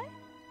wish for.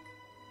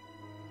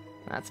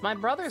 That's my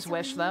brother's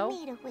wish, though.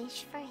 You made a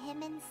wish for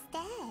him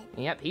instead.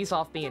 Yep, he's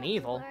off being Don't you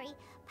evil. worry.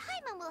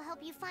 Paimon will help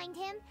you find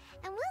him,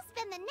 and we'll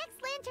spend the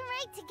next lantern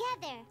ride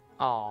together.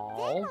 Then Aww.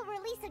 we'll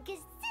release a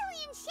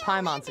gazillion Xiao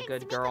Paimon's a lanterns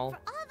good to make up girl. for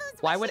all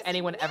those Why would wishes you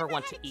anyone ever never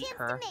want had to a eat chance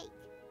her? make.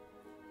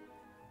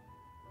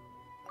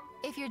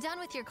 If you're done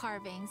with your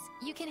carvings,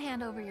 you can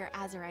hand over your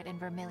azurite and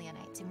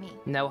vermilionite to me.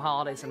 No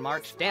holidays in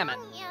March. Damn it.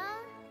 Yeah.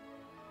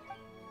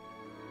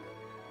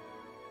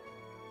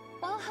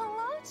 Well,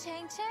 hello,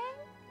 Chang Chang.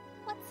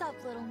 What's up,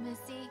 little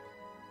missy?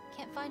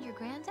 Can't find your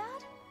granddad?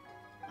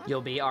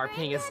 You'll be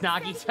RPing as Granddad said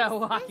Nagito he's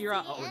while you're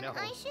busy oh and no.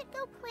 I should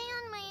go play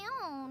on my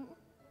own.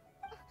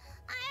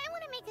 I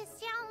want to make a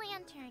Xiao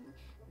lantern,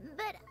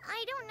 but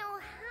I don't know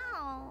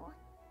how.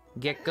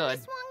 Get good.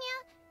 Miss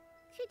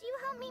Wangya, could you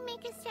help me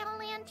make a Xiao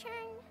lantern?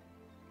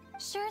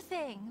 Sure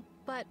thing,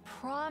 but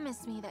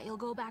promise me that you'll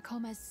go back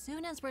home as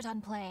soon as we're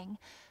done playing.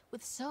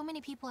 With so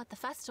many people at the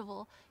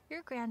festival,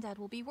 your granddad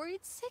will be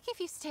worried sick if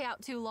you stay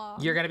out too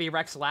long. You're gonna be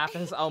Rex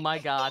Lapis? Oh my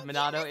god, Thank you,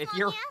 Minato, Miss if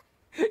you're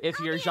Wangya. if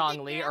I'll you're be a good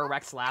Zhongli girl. or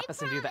Rex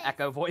Lapis I and do the promise.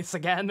 echo voice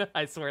again,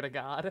 I swear to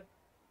god.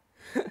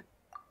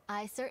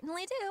 I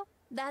certainly do.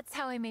 That's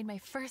how I made my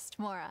first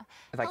Mora.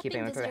 If I keep helping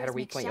aiming for the head or visitors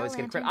weak make point, you always shell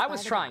get a crit. lanterns I was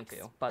by the trying docks.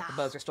 to, but the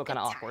bows are still Good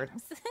kinda awkward.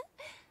 times.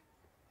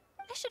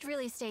 I should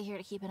really stay here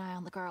to keep an eye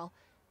on the girl.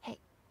 Hey,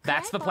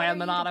 That's could the I plan,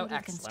 borrow you to Minato. go to the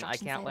Excellent. I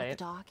construction can't site at wait.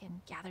 the dock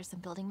and gather some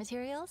building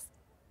materials?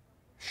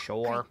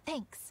 Sure. Great,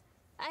 thanks.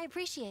 I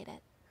appreciate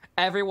it.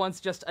 Everyone's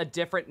just a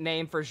different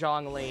name for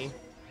Zhongli.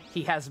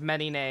 He has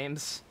many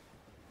names.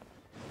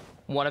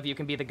 One of you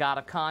can be the god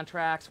of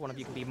contracts, one of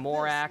you can be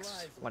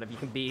Morax, one of you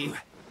can be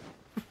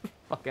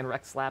fucking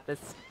Rex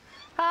Lapis.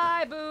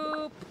 Hi,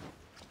 Boop!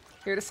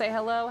 Here to say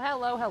hello,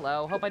 hello,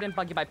 hello. Hope I didn't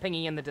bug you by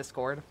pinging in the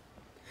Discord.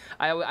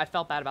 I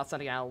felt bad about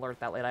sending out an alert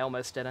that late. I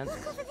almost didn't.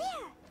 Look over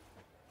there.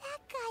 That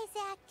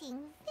guy's acting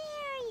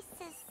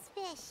very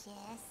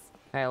suspicious.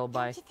 Hey, little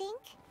buddy. Don't you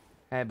think?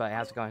 Hey, buddy,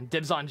 how's it going?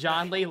 Dibs on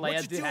John Lee. What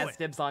Leia you has doing?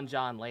 dibs on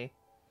John Lee.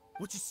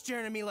 What you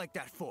staring at me like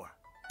that for?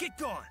 Get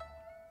gone!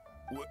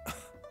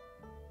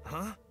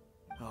 Huh?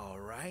 All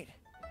right.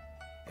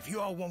 If you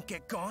all won't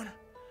get gone,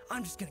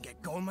 I'm just gonna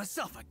get going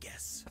myself, I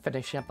guess.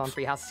 Finishing up on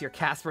Three Houses here.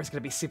 Casper is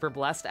gonna be super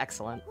blessed.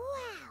 Excellent. Wow.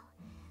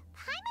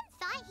 Paimon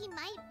thought he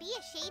might be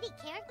a shady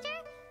character.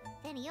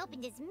 Then he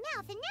opened his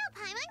mouth, and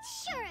now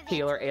Paimon's sure of it.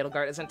 Healer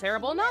Edelgard isn't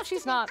terrible. No,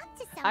 she's not.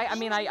 I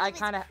mean, I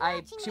kind of,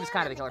 she was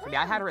kind of a killer for me.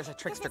 I had her as a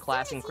trickster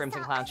class in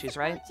Crimson Clown Shoes,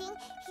 right?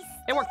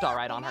 It worked all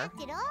right on her.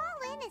 Acted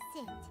all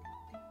innocent.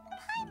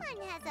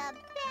 Paimon has a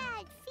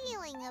bad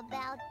feeling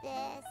about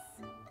this.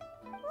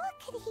 What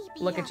could he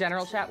be Look at up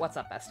general to? chat. What's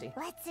up, bestie?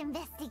 Let's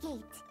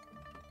investigate.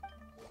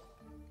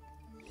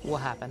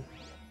 What happened?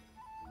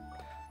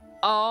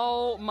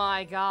 Oh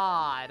my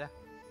god.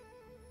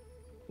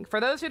 For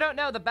those who don't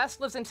know, the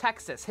best lives in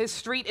Texas. His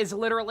street is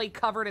literally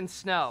covered in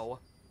snow.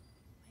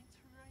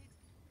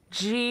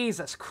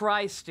 Jesus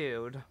Christ,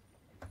 dude.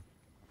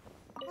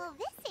 Well,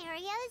 this area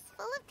is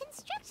full of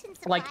construction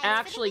supplies. Like, for the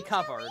actually King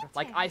covered. Lantern.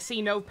 Like, I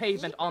see no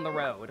pavement on the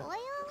road.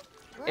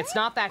 Oil, It's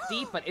not that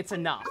deep, but it's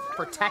enough.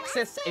 For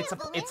Texas,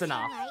 it's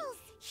enough.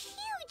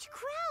 Huge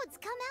crowds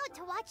come out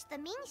to watch the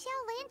Ming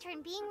Xiao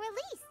Lantern being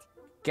released.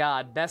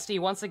 God, bestie,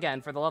 once again,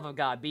 for the love of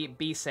God,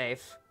 be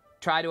safe.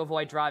 Try to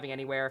avoid driving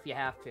anywhere if you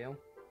have to.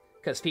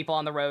 Because people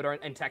on the road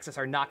in Texas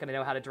are not going to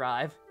know how to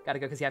drive. Gotta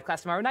go because you have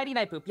class tomorrow.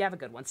 Nighty-night, Boop. You have a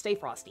good one. Stay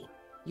frosty.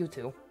 You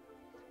too.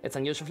 It's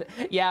unusual.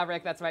 Yeah,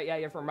 Rick, that's right. Yeah,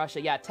 you're from Russia.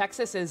 Yeah,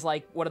 Texas is,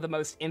 like, one of the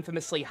most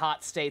infamously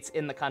hot states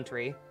in the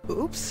country.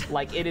 Oops.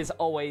 Like, it is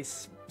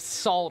always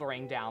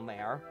soldering down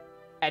there.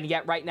 And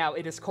yet, right now,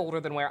 it is colder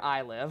than where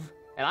I live.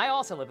 And I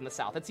also live in the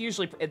South.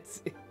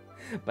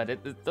 But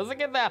it doesn't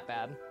get that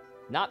bad.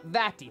 Not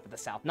that deep in the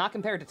South. Not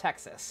compared to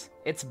Texas.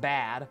 It's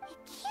bad.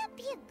 It can't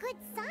be a good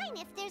sign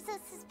if there's a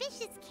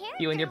suspicious character.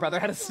 You and your brother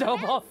had a lurking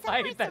snowball around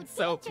somewhere fight? That's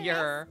so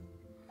dangerous.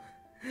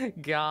 pure.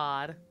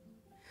 God.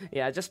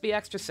 Yeah, just be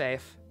extra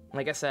safe.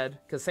 Like I said,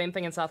 because same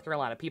thing in South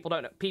Carolina.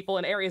 People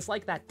in areas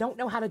like that don't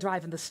know how to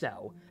drive in the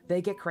snow.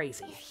 They get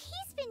crazy. If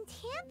he's been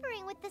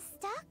tampering with the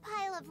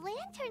stockpile of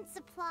lantern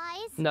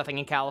supplies, Nothing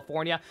in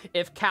California.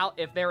 If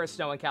there is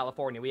snow in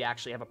California, we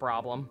actually have a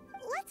problem.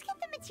 let's get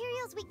the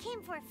materials we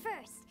came for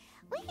first.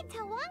 We can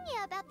tell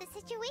Wangya about the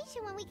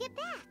situation when we get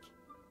back.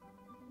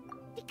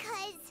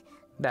 Because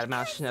That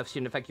amount of snow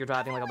shouldn't affect your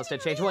driving like almost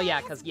did change. Well, yeah,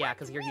 because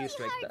you're used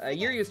to it.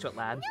 You're used to it,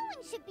 lad. no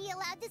one should be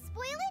allowed to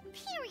spoil it,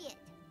 period.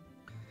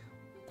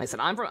 Like I said,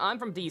 I'm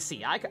from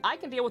DC. I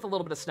can deal with a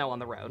little bit of snow on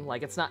the road.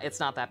 Like it's not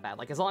that bad.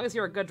 Like as long as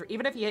you're a good,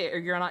 even if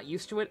you're not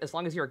used to it, as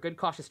long as you're a good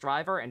cautious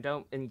driver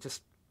and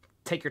just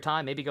take your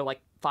time, maybe go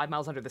like 5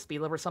 miles under the speed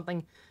limit or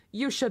something,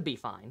 you should be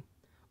fine.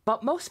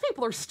 But most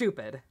people are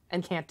stupid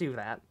and can't do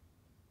that.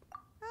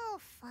 Oh,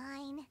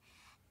 fine.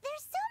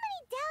 There's so many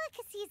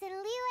delicacies at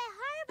Liyue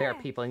Harbor. There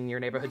are people in your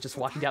neighborhood just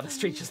walking down the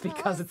street just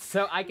because it's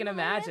so. I can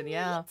imagine,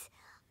 yeah.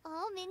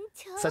 Almond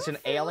tofu. Such an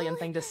alien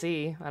thing to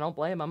see. I don't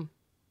blame them.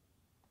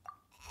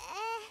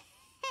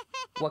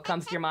 What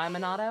comes to your mind,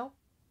 Minato?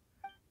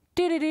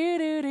 Do do do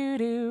do do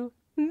do.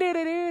 Do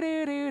do do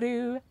do do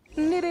do.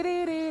 Do do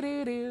do do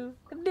do do.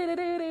 Do do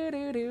do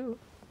do do do.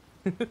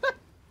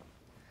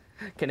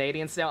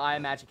 Canadian snow? I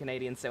imagine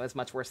Canadian snow is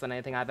much worse than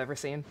anything I've ever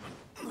seen.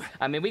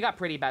 I mean, we got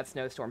pretty bad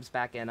snowstorms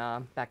back in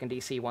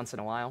DC once in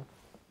a while.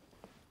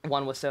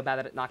 One was so bad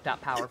that it knocked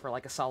out power for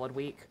like a solid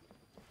week.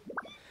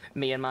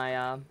 Me and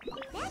my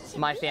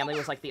family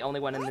was like the only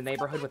one in the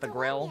neighborhood with a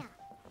grill.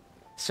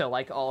 So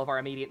like all of our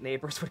immediate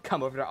neighbors would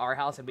come over to our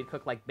house and we'd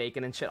cook like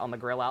bacon and shit on the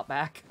grill out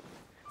back.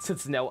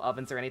 Since no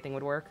ovens or anything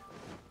would work.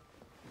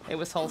 It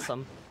was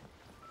wholesome.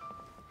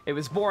 It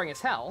was boring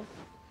as hell,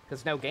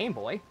 because no Game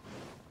Boy.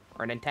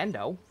 Or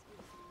Nintendo.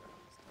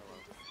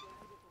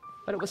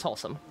 But it was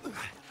wholesome.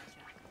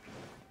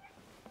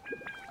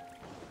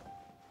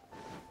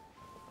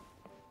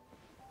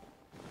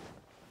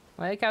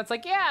 Like, it's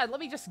like, yeah, let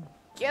me just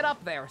get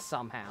up there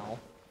somehow.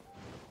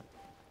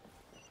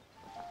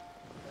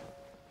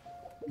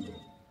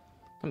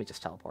 Let me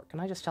just teleport. Can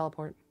I just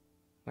teleport?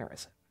 Where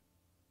is it?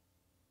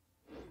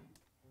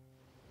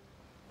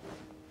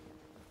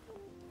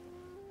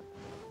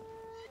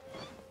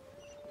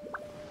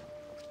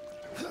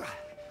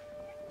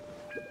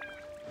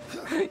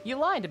 You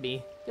lied to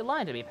me. You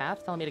lied to me,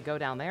 Pat, telling me to go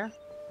down there.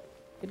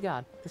 Good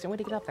God. There's no way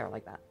to get up there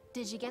like that.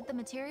 Did you get the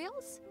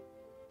materials?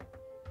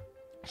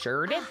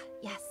 Sure did.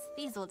 Yes,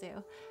 these will do. Your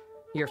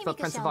Let me make a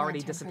footprints have shell already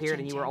lantern for disappeared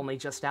and you were Ching-Chang. only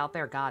just out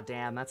there? God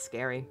damn, that's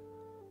scary.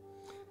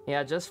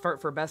 Yeah, just for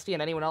Bestie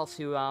and anyone else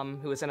who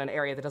is in an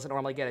area that doesn't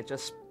normally get it,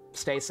 just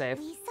stay safe.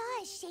 We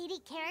saw a shady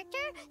character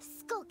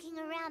skulking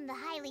around the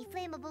highly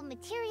flammable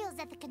materials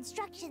at the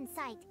construction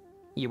site.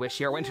 You wish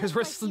your winters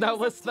were Like he was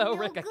snowless up to though, no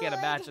Rick. I can't good.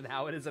 imagine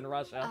how it is in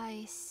Russia.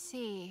 I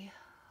see.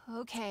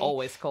 Okay.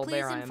 Always cold Please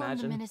there, I inform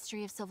imagine. the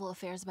Ministry of Civil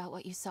Affairs about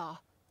what you saw.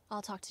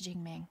 I'll talk to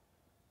Jingming.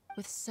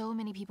 With so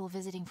many people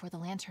visiting for the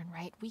lantern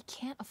rite, we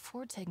can't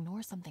afford to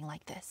ignore something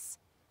like this.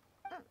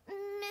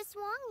 Miss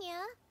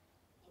Wangya,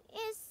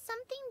 is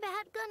something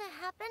bad gonna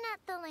happen at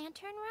the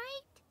lantern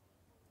rite?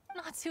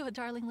 Not to a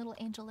darling little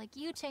angel like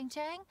you,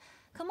 Chang-Chang.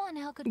 Come on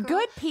now, good girl.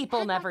 Good people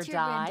Head back never to your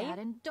die. granddad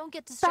and don't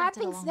get Bad distracted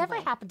things along never the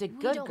way. happen to We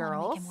good don't wanna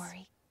girls. make him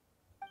worry.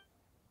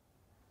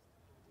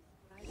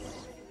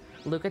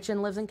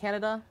 Lukachin lives in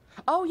Canada?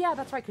 Oh yeah,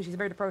 that's right, because she's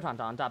married to Proton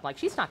Don. Like,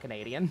 she's not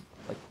Canadian.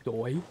 Like,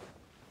 doy.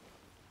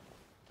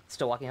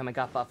 Still walking home and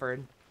got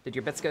buffered. Did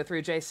your bits go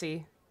through,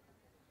 JC?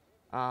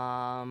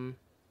 The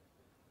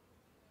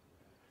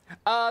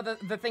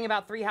thing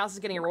about 3 houses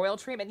getting a royal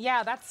treatment?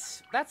 Yeah,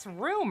 that's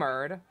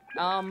rumored.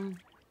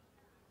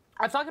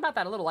 I've talked about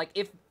that a little. Like,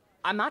 if...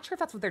 I'm not sure if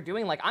that's what they're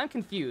doing. Like, I'm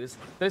confused.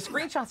 Those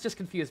screenshots just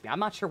confused me. I'm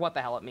not sure what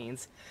the hell it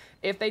means.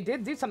 If they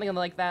did do something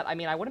like that, I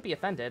mean, I wouldn't be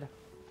offended.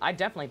 I'd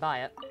definitely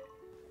buy it.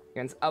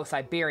 You're in... Oh,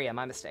 Siberia.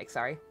 My mistake.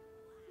 Sorry.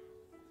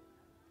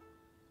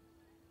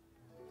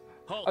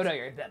 Halt. Oh, no,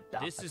 you're...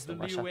 This is the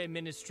Russia. Liyue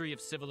Ministry of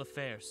Civil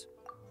Affairs.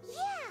 Yeah,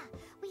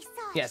 we saw.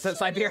 Yeah, so shady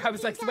Siberia, I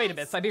was like, looking wait a guy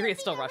minute, Siberia's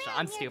still snooping Russia. I'm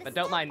around near stupid,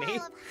 the don't mind me.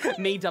 stockpile of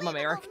Me, dumb highly flammable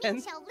American.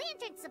 Ming-Xiao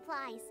lantern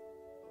supplies.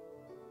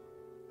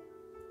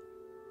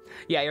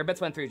 Yeah, your bits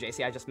went through,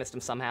 JC, I just missed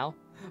him somehow.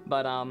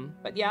 But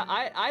yeah,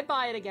 I'd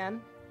buy it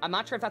again. I'm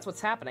not sure if that's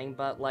what's happening,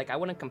 but, like, I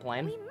wouldn't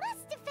complain. We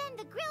must defend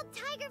the grilled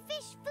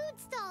tigerfish food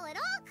stall at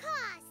all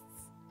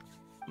costs.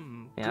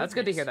 Yeah, that's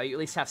good to hear, though. You at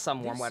least have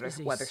some warm This is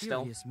a weather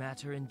still. serious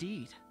matter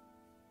indeed.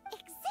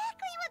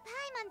 Exactly what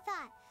Paimon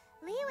thought.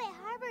 Liyue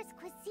Harbor's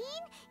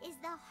cuisine is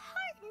the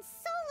heart and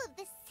soul of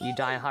the city. You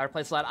die in a hard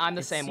place a lot. I'm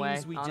the It same way,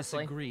 seems we honestly.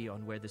 disagree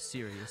on where the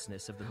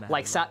seriousness of the matter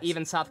Like, lies.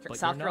 even South But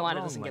South you're not Carolina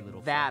wrong, doesn't my get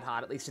little that friend.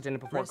 hot. At least it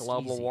didn't before Rest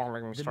global easy.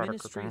 warming The started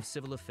Ministry cooking. of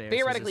Civil Affairs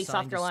Theoretically, has South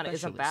assigned a Carolina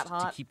isn't that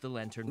specialist hot, to keep the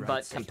lantern but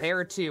right safe.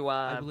 compared to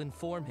I will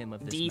inform him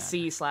of this DC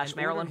matter slash and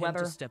Maryland order him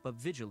weather, to step up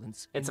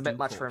vigilance it's a in bit due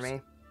much for course.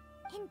 me.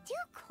 In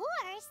due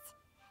course?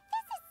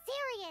 This is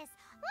serious.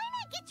 Why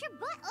not get your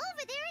butt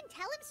over there and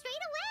tell him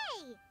straight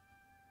away?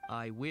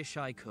 I wish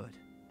I could,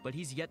 but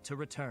he's yet to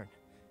return.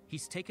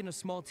 He's taken a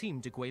small team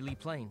to Guili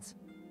Plains.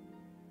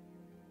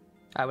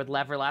 I would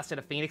never last in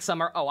a Phoenix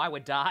summer. Oh, I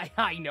would die.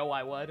 I know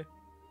I would.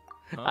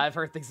 Huh? I've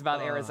heard things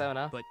about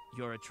Arizona. But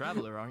you're a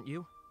traveler, aren't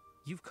you?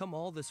 You've come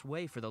all this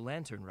way for the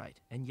lantern rite,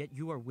 and yet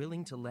you are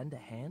willing to lend a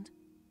hand?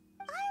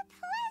 Our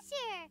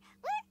pleasure.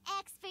 We're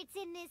experts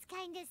in this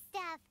kind of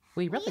stuff.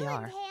 We really lend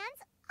are.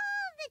 hands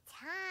all the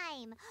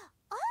time.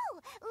 Oh,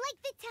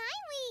 like the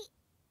time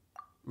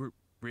we...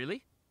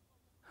 Really?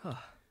 Huh.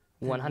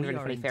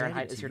 120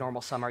 Fahrenheit is your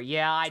normal summer.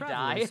 Yeah, I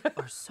die. Travelers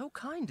are so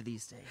kind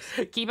these days.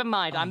 Keep in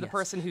mind, I'm the yes.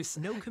 person who's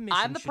No commission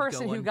I'm the should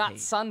person go who got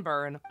unpaid.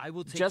 sunburn I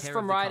will take just care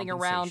from of the riding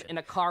around compensation. in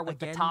a car with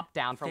Again, the top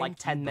down for like thank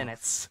you 10 both.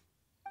 minutes.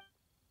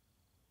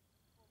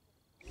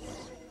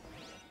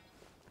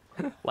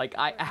 Like,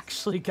 I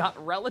actually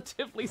got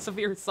relatively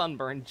severe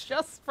sunburn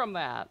just from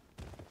that.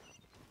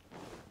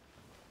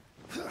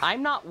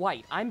 I'm not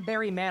white. I'm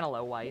Barry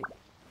Manilow white.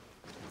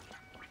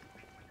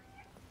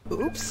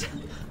 Oops.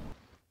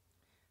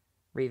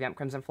 Revamp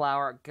Crimson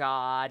Flower.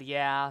 God,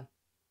 yeah.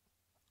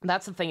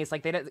 That's the thing, is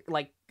like, they don't,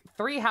 like,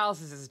 3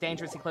 houses is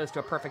dangerously close to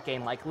a perfect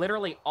game. Like,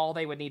 literally all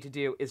they would need to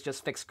do is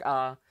just fix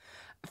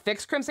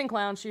Crimson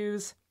Clown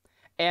Shoes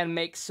and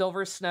make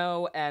Silver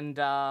Snow and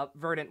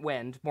Verdant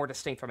Wind more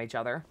distinct from each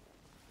other.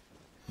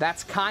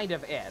 That's kind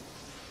of it.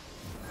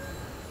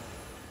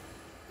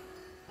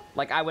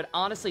 Like, I would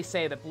honestly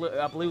say that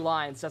Blue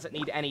Lines doesn't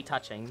need any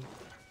touching.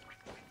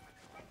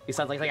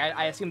 Besides, like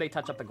I assume they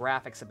touch up the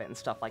graphics a bit and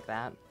stuff like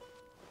that.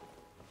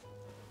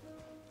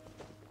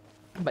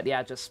 But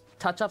yeah, just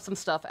touch up some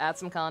stuff, add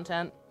some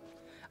content,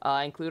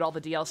 include all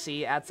the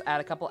DLC, add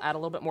a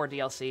little bit more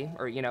DLC,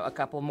 or, you know, a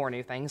couple more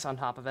new things on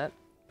top of it.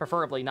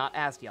 Preferably not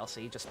as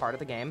DLC, just part of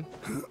the game.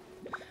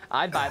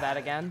 I'd buy that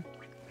again.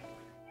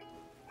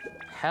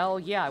 Hell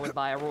yeah, I would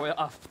buy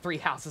a Three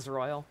Houses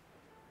Royal.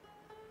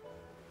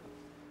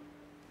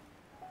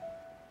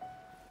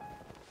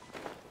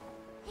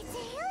 It's a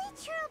hilly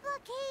churro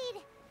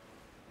blockade.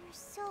 There's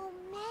so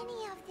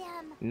many of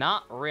them.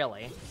 Not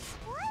really.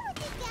 Why would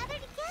they gather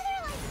together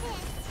like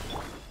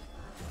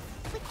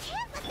this? We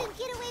can't let them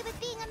get away with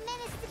being a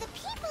menace to the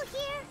people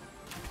here.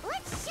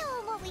 Let's show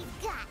them what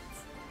we've got.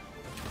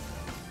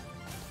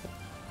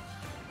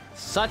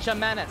 Such a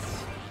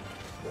menace.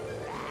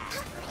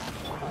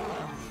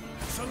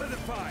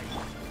 Solidify.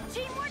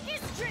 Teamwork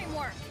is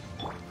dreamwork.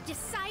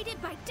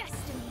 Decided by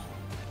destiny.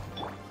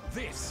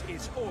 This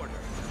is order.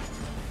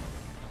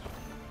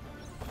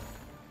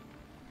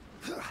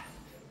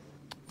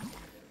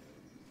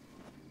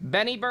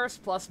 Benny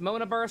Burst plus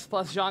Mona Burst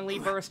plus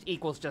Zhongli Burst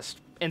equals just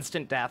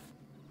instant death.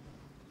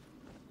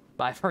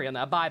 Bye for real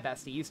now. Bye,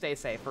 bestie. You stay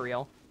safe, for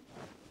real.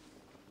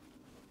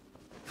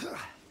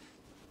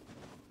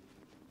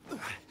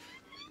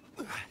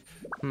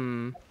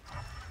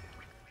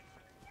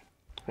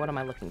 What am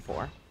I looking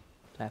for?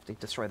 Do I have to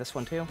destroy this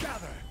one too?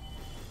 Gather.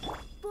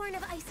 Born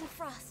of ice and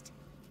frost.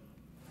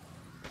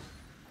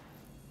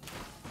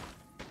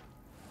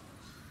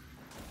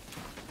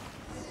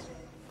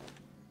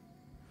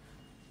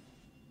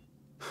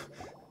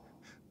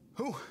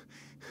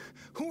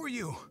 Who are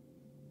you?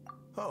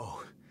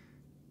 Oh,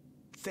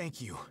 thank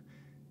you.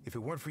 If it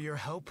weren't for your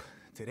help,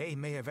 today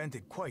may have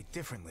ended quite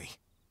differently.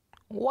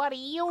 What are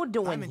you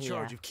doing here? I'm in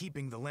charge of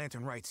keeping the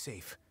Lantern Rite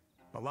safe.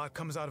 A lot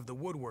comes out of the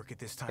woodwork at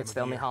this time of year. It's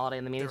the only holiday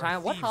in the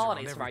meantime. What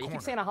holidays tomorrow? You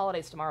keep saying a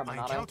holiday's tomorrow, but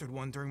I encountered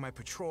one during my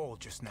patrol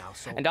just now,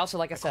 so... And also,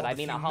 like I said, I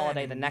mean a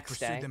holiday the next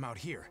day. Them out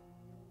here.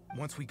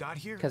 Once we got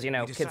here, because, you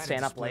know, kids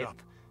staying up late.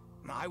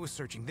 I was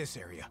searching this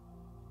area.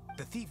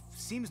 The thief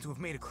seems to have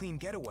made a clean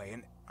getaway,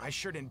 and I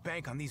sure didn't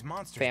bank on these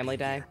monsters. Family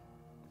day. Here.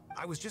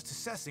 I was just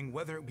assessing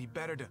whether it would be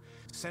better to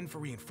send for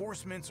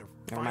reinforcements or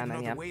find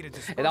another way to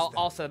dispose them. It's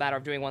also a matter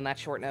of doing one that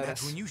short notice.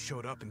 That's when you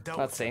showed up and dealt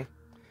Let's see.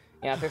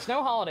 Yeah, if there's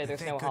no holiday,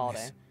 there's no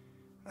holiday.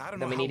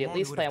 Then we need to at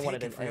least plan what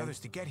it is.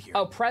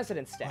 Oh,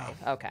 President's Day.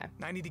 Okay.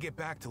 I need to get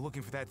back to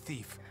looking for that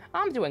thief.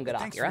 I'm doing good,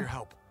 Akira. Thanks for your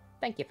help.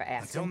 Thank you for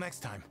asking. Until next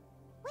time.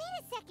 Wait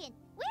a second.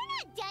 We're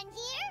not done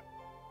here.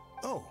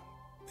 Oh,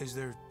 is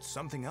there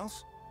something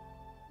else?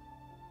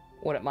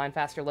 Wouldn't mind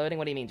faster loading?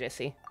 What do you mean,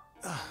 JC?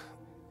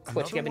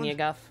 Twitch giving one? you a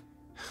guff?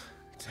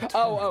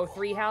 Oh,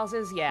 Three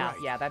Houses? Yeah, right.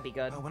 Yeah, that'd be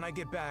good. When I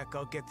get back,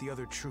 I'll get the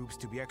other troops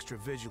to be extra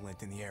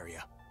vigilant in the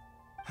area.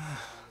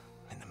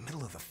 In the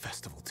middle of the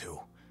festival, too.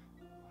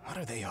 What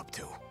are they up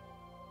to?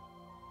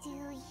 Do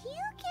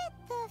you get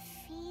the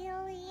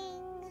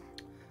feeling?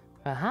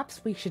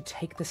 Perhaps we should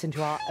take this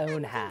into our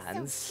own I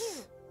hands. think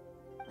so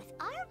too. With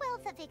our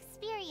wealth of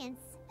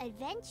experience,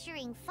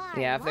 adventuring far.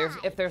 Yeah,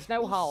 if there's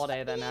no we holiday,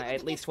 should be then I able at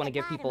to least get want to to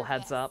give the people bottom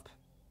of heads up.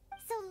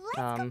 So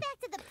let's go back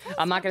to the place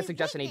I'm not where going to we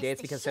suggest any witnessed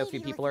dates because the so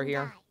few people are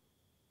shady-looking here.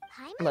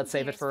 guy. Let's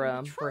save it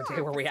Paimon for hears a from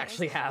day where we patrol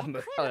actually officers have that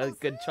a criminals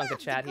good chunk of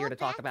love chat to here go to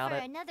talk back about for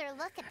it. another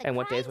look at the And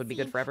what days crime would be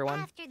good scene for everyone.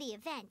 after the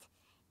event.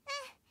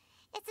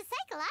 It's a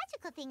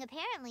psychological thing,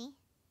 apparently.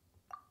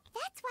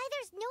 That's why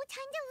there's no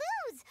time to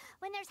lose.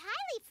 When there's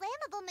highly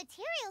flammable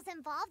materials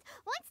involved,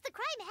 once the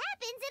crime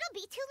happens, it'll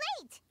be too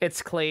late.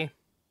 It's Klee.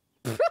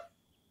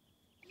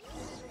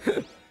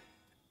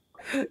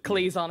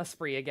 Klee's on a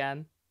spree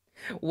again.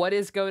 What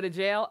is go to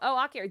jail? Oh,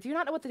 Akira, do you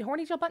not know what the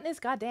horny jail button is?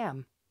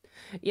 Goddamn.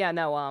 Yeah,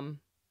 no,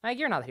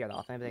 you're not here that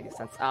often. That makes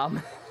sense.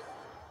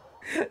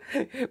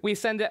 We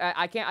send it.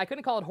 I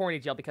couldn't call it horny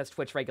jail because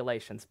Twitch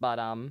regulations, but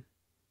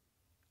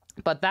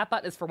that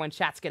button is for when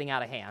chat's getting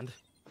out of hand.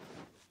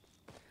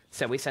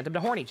 So we sent him to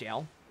horny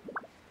jail,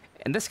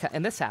 and this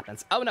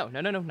happens. Oh no,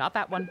 not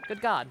that one.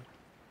 Good God.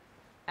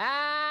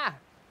 Ah!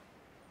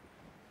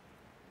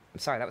 I'm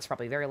sorry, that was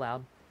probably very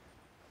loud.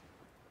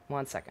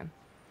 1 second.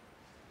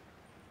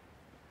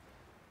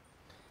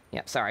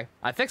 Yeah, sorry.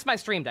 I fixed my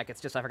stream deck,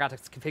 it's just I forgot to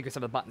configure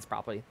some of the buttons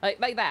properly.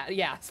 Like that,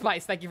 yeah.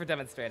 Spice, thank you for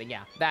demonstrating.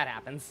 Yeah, that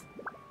happens.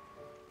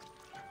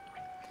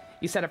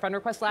 You sent a friend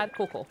request, lad?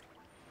 Cool.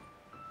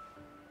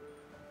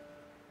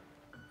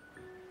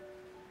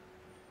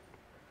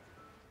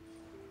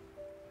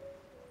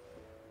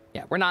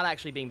 Yeah, we're not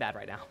actually being bad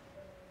right now.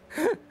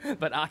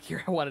 But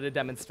Akira wanted a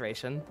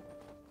demonstration.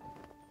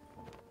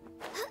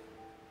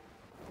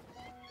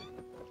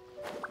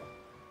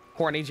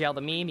 Horny jail the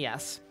meme,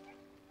 yes.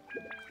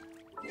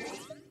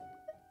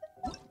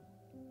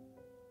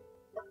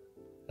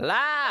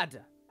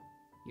 Lad!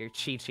 Your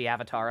Chi-Chi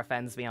avatar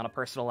offends me on a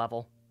personal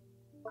level.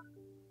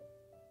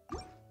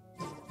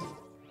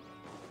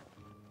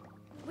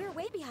 We're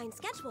way behind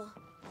schedule.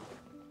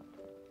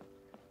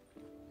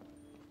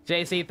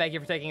 JC, thank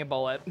you for taking a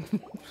bullet.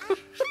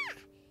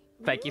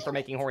 Thank you for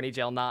making horny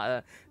jail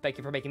not. Thank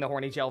you for making the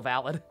horny jail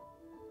valid.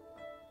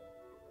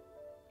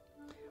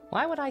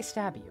 Why would I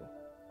stab you?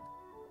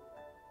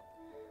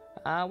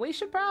 We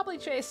should probably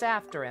chase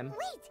after him.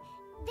 Wait,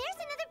 there's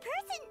another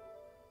person.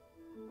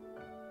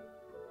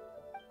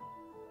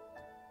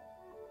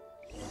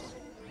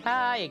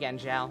 Hi again,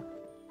 Xiao.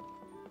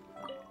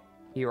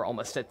 You're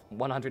almost at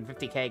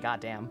 150k,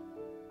 goddamn.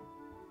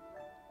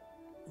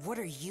 What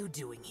are you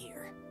doing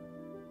here?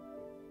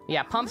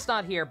 Yeah, Pump's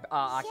not here,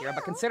 Akira,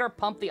 but consider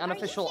Pump the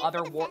unofficial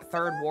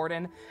third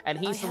warden, and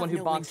he's the one who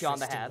bonks you on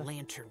the head.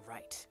 Lantern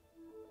Rite.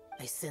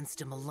 I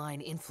sensed a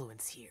malign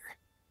influence here.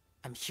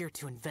 I'm here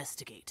to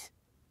investigate.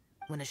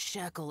 When a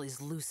shackle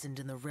is loosened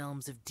in the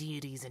realms of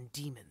deities and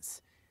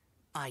demons,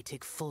 I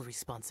take full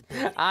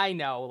responsibility. I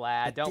know,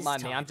 lad. Don't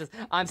mind me.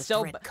 I'm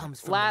still,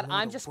 lad.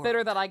 I'm just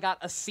bitter that I got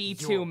a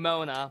C2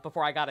 Mona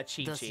before I got a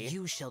Chi-Chi. Thus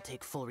you shall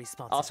take full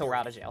responsibility. Also, we're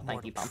out of jail.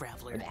 Thank you, Pump.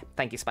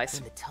 Thank you, Spice.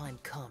 When the time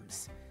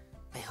comes,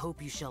 I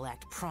hope you shall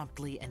act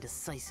promptly and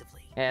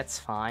decisively. It's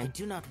fine. I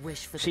do not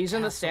wish for She's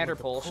in the standard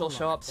pool. She'll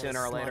show up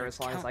sooner or later as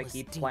long as I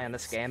keep playing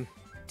this game.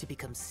 To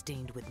become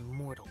stained with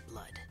mortal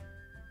blood.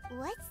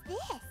 What's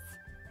this?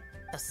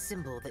 A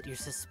symbol that your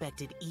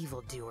suspected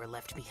evildoer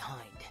left behind.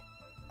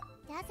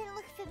 Doesn't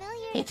look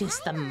familiar. It is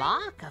the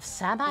mark of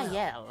Samael.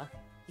 Well,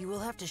 you will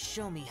have to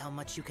show me how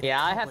much you can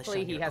Yeah, accomplish I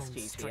have he has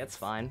Chi-Chi. It's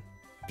fine.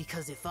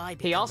 Because if I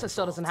he also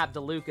still doesn't have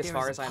Diluc as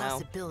far as I know. There's a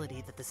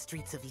possibility that the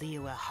streets of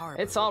Liyue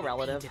Harbor it's all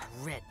relative.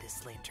 Red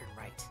this Lantern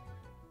Rite.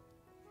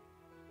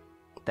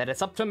 That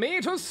it's up to me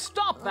to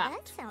stop that.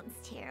 That sounds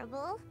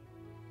terrible.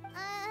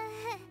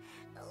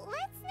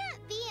 Let's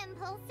not be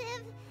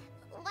impulsive.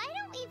 Why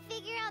don't we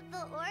figure out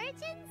the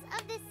origins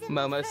of this symbol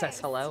Momo first? says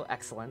hello.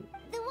 Excellent.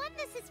 The one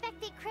the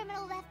suspected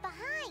criminal left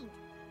behind.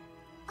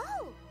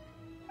 Oh,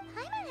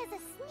 Paimon has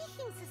a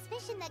sneaking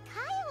suspicion that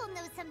Kaya will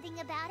know something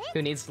about it.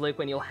 Who needs Luke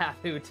when you'll have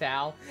Hu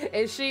Tao?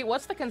 Is she?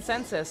 What's the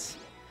consensus?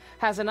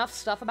 Has enough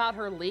stuff about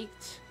her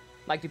leaked?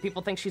 Like, do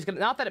people think she's gonna?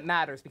 Not that it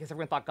matters because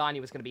everyone thought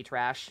Ganyu was gonna be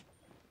trash.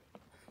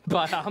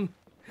 But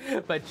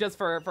but just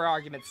for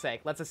argument's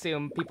sake, let's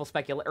assume people's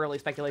early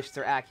speculations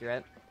are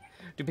accurate.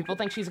 Do people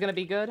think she's gonna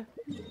be good?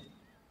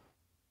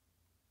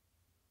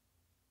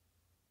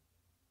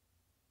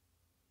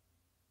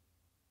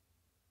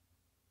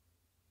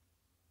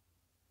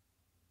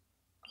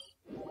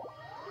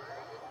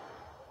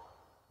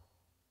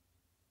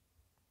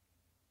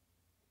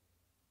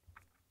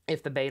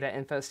 If the beta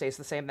info stays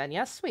the same, then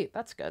yes, sweet,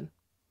 that's good.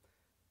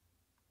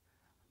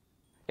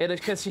 It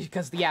is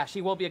because yeah,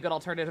 she will be a good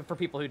alternative for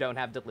people who don't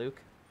have Diluc.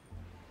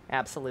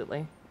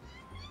 Absolutely.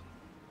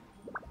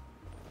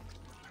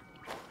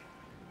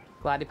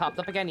 Glad he popped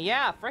up again.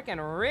 Yeah,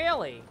 frickin'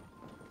 really.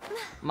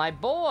 My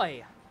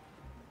boy.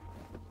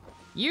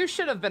 You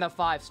should have been a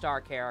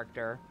 5-star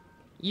character.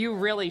 You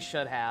really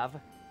should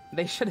have.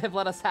 They should have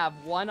let us have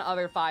one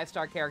other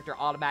 5-star character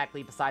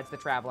automatically besides the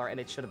Traveler, and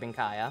it should have been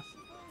Kaya.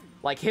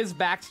 Like, his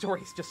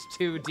backstory's just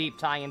too deep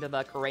tying into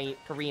the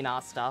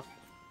Karina stuff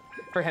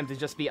for him to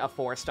just be a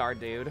 4-star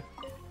dude.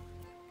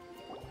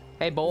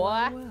 Hey,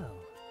 boy. Well,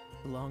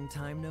 long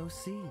time no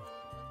see.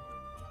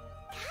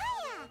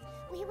 Kaya!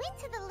 We went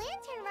to the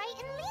Lantern Rite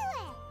in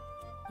Liyue.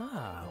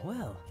 Ah,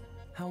 well,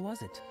 how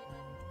was it?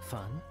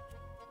 Fun?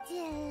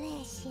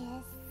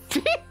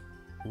 Delicious.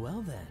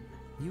 Well then,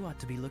 you ought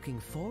to be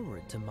looking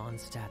forward to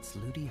Mondstadt's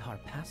Ludi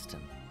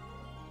Harpastum.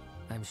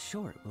 I'm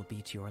sure it will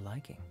be to your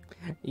liking.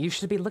 You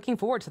should be looking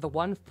forward to the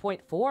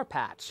 1.4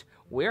 patch.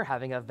 We're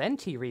having a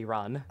Venti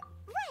rerun.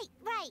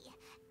 Right.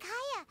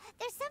 Kaya,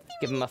 there's something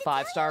Give him a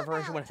 5-star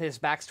version when his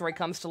backstory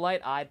comes to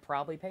light. I'd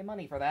probably pay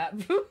money for that.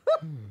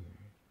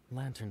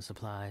 Lantern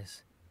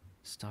supplies.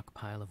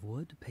 Stockpile of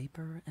wood,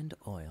 paper, and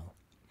oil.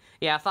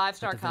 Yeah,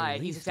 5-star Kaya.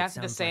 He's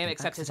exactly the same,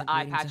 except his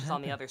eye patch is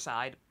on the other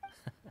side.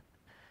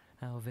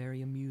 How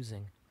very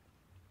amusing.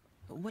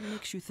 What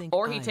makes you think?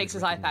 Or he takes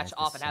his eye patch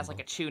off and has like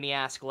a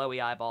chuny-ass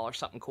glowy eyeball or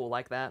something cool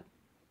like that.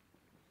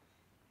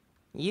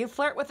 You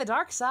flirt with the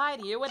dark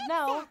side, you would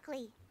know.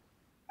 Exactly.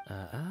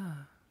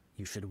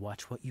 You should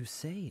watch what you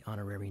say,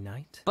 honorary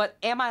knight. But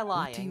am I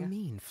lying? What do you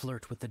mean,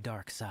 flirt with the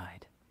dark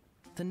side?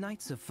 The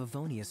Knights of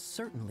Favonius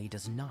certainly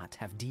does not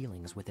have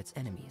dealings with its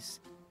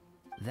enemies.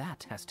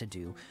 That has to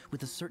do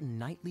with a certain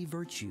knightly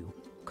virtue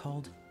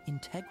called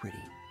integrity.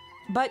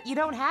 But you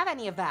don't have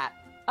any of that.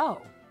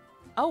 Oh,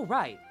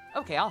 right.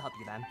 Okay, I'll help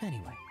you then.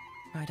 Anyway,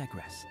 I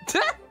digress.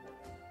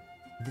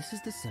 This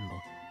is the symbol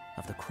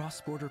of the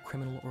cross-border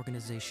criminal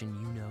organization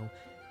you know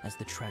as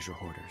the Treasure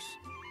Hoarders.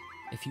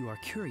 If you are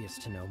curious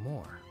to know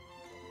more,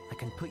 I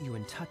can put you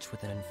in touch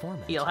with an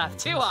informant. He'll have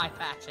 2 eye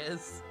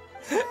patches,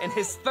 and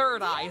his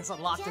third eye is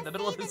unlocked in the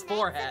middle of his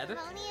forehead. The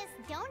Knights of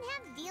Favonius don't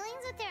have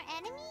dealings with their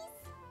enemies?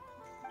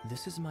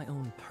 This is my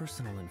own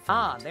personal informant.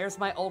 Ah, there's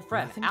my old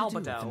friend, Nothing to do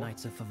with the Albedo.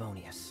 Knights of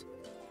Favonius.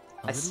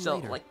 I still,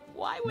 later, like,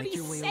 why would make he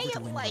your way say over to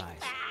it Wind like Rise.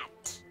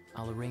 that?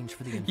 I'll arrange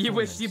for the informant. You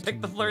wish you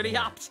picked the flirty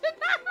option.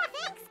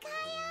 Thanks,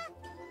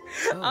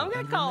 Kaya. I'm gonna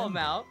and call him remember,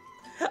 out.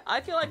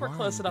 I feel like we're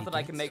close wine enough that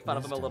I can make fun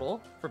of him a begets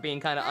little for being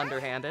kind of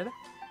underhanded.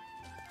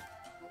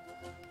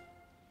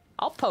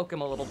 I'll poke him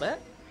a little bit.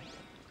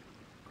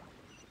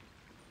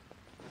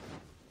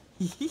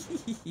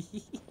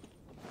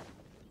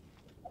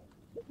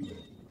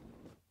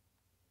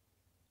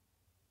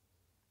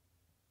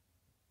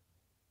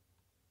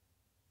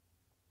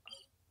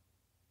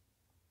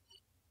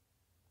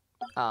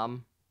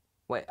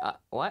 Wait,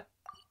 what?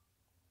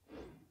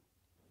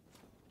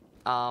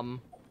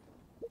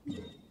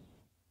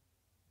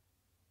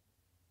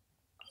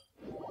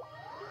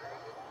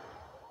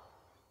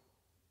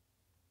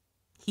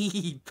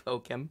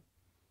 Poke him.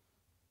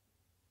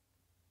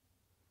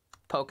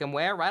 Poke him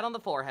where? Right on the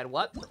forehead.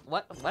 What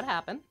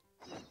happened?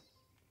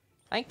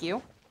 Thank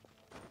you.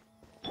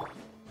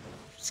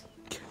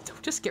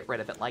 Just get rid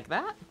of it like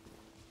that.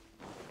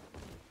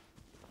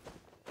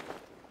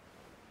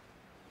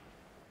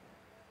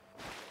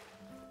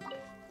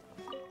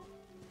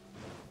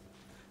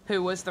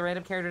 Who was the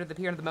random character to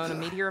appear in the Mona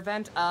Meteor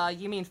event?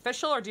 You mean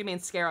Fischl or do you mean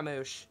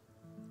Scaramouche?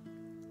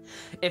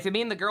 If you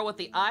mean the girl with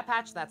the eye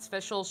patch, that's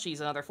Fischl. She's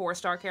another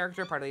 4-star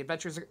character, part of the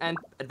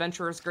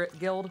Adventurers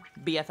Guild,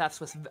 BFFs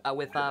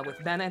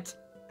with Bennett.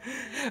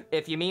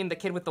 If you mean the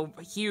kid with the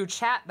huge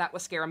hat, that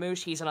was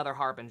Scaramouche. He's another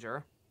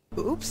Harbinger.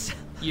 Oops.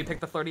 You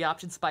picked the flirty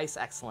option, Spice.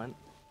 Excellent.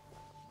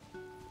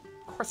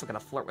 Of course I'm gonna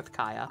flirt with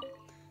Kaya.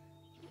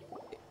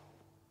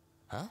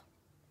 Huh?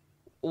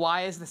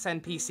 Why is this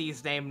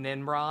NPC's name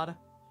Nimrod?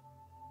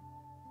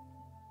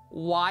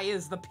 Why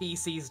is the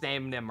PC's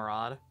name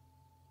Nimrod?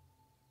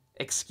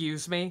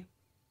 Excuse me?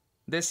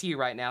 This you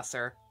right now,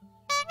 sir.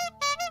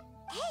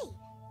 Hey,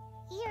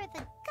 you're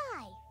the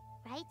guy,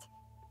 right?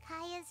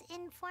 Kaya's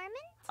informant?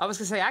 I was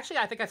gonna say, actually,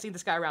 I think I've seen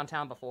this guy around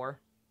town before.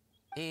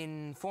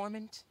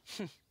 Informant?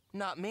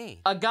 Not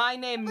me. A guy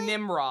named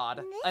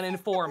Nimrod, an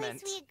informant.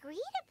 This is the place we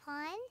agreed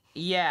upon.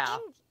 Yeah.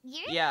 And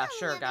you're Yeah, the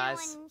sure, only guys.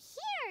 other one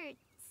here,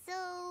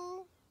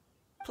 so...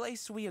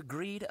 Place we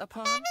agreed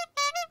upon?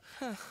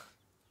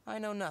 I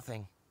know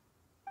nothing.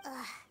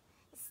 Ugh,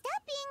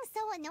 stop being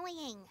so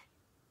annoying.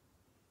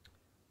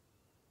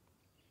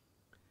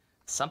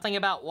 Something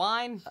about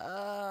wine?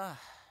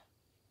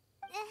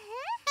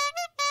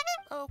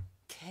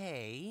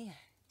 Okay.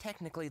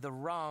 Technically the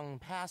wrong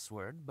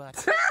password,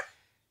 but...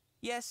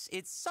 Yes,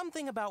 it's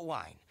something about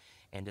wine.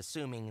 And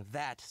assuming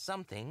that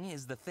something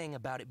is the thing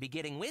about it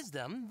begetting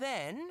wisdom,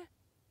 then...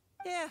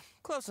 Yeah,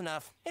 close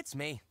enough. It's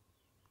me.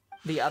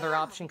 The other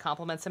option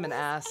compliments him and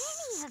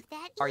asks,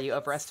 "Are you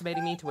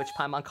overestimating me?" To which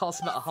Paimon calls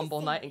him a humble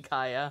knight, and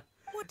Kaya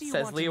What do you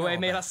says want to Liyue know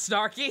made about? us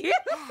snarky. Here's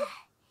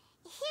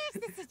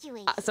the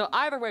situation. So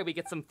either way, we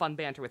get some fun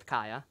banter with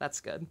Kaya. That's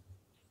good.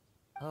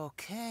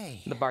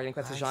 Okay. The bargaining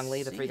quest with I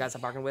Zhongli, the 3 guys I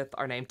see. bargained with,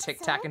 are named Tic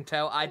Tac and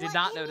Toe. I did what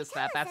not can you notice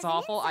tell that. us That's as an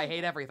awful. I insider?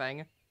 hate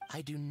everything.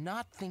 I do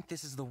not think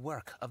this is the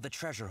work of the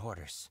treasure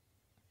hoarders.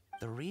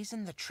 The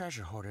reason the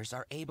treasure hoarders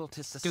are able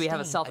to sustain we have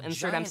a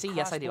self-insert giant MC?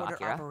 Yes, I do, cross-border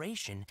Akira.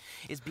 operation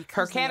is because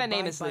Her they canon name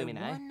abide is by Lumine.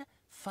 one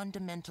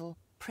fundamental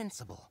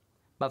principle.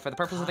 But for the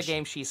purpose of the Caution.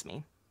 game, she's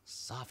me.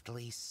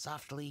 Softly,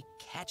 softly,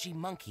 catchy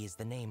monkey is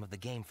the name of the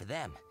game for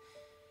them.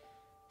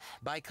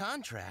 By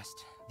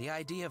contrast, the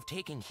idea of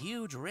taking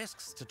huge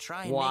risks to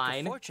try and make a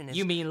Wine? fortune is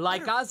You mean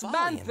like utter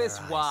folly in their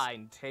Osmanthus eyes.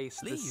 wine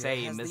tastes the Liyue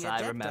same has as the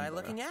I Adepti remember.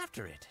 looking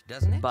after it,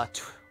 doesn't it?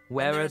 But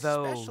where they're are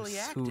those especially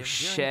active who during the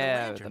share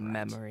the lantern rite.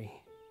 memory?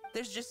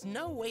 There's just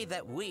no way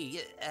that we,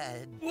 sorry, they,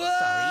 slip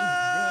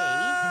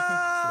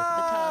of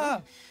the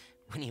tongue,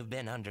 when you've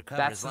been undercover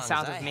That's as the long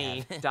sound as of I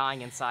me have.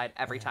 dying inside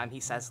every time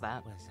he says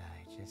that. Was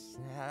I just,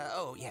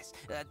 oh yes,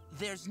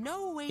 there's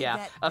no way Yeah,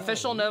 that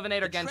official they,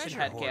 Novinator the Genshin treasure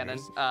headcanon.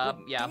 hoarders,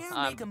 would Yeah,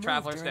 dare make a move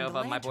Traveler's during the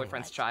Nova, my lantern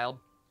boyfriend's rite. child.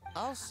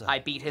 Also, I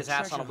beat his the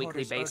ass on a Treasure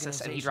weekly Hoarders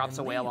basis, and he organization drops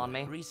a in whale Liyue on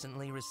me.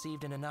 Recently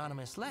received an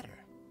anonymous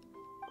letter.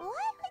 Why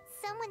would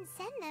someone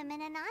send them an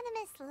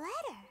anonymous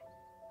letter?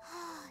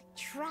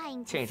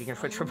 Trying to Changing your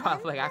Twitch frame profile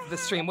them, like after the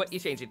stream. What you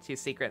changed it to?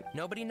 Secret.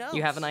 Nobody knows.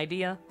 You have an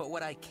idea? But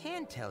what I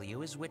can tell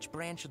you is which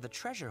branch of the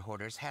treasure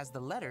hoarders has the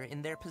letter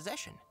in their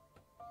possession.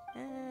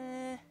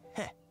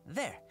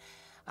 There.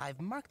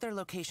 I've marked their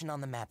location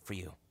on the map for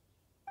you.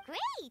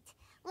 Great!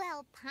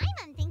 Well,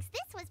 Paimon thinks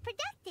this was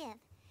productive.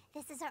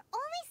 This is our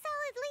only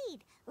solid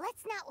lead.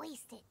 Let's not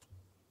waste it.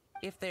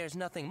 If there's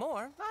nothing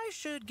more, I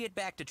should get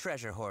back to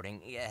treasure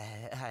hoarding.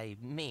 I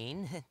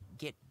mean,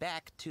 get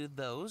back to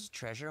those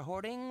treasure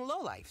hoarding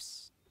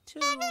lowlifes. To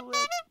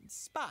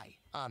spy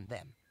on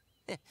them.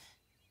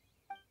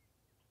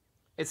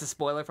 It's a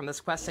spoiler from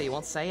this quest, so you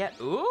won't say it?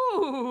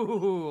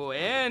 Ooh,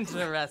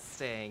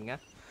 interesting.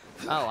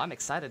 Oh, I'm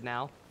excited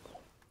now.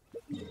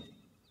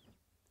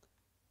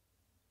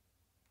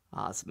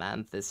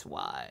 Osmanthus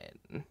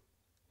wine.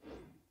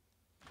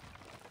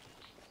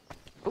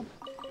 Ooh.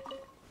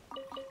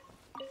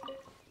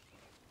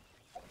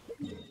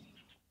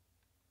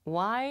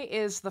 Why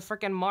is the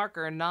frickin'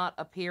 marker not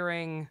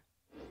appearing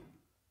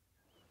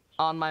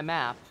on my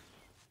map?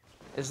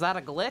 Is that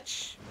a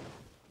glitch?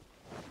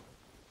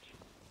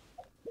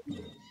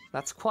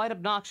 That's quite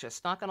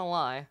obnoxious, not gonna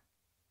lie.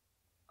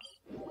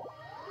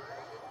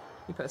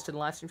 You posted a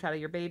live stream chat of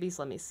your babies?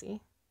 Let me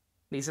see.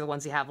 These are the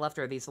ones you have left,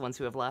 or are these the ones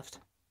who have left?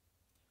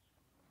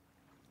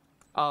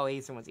 Oh,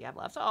 these are the ones you have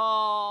left.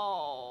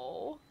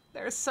 Oh,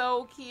 they're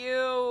so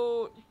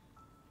cute.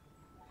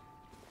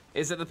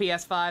 Is it the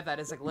PS5? That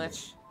is a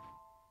glitch.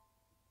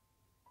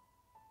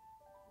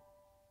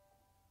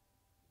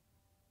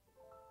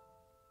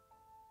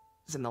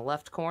 It's in the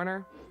left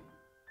corner.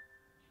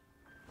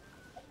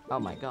 Oh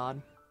my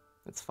god.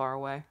 It's far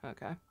away.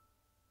 Okay.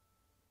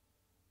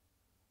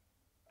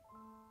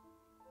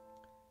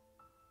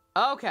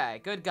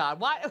 Okay, good god.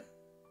 What?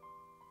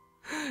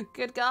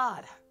 Good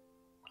god.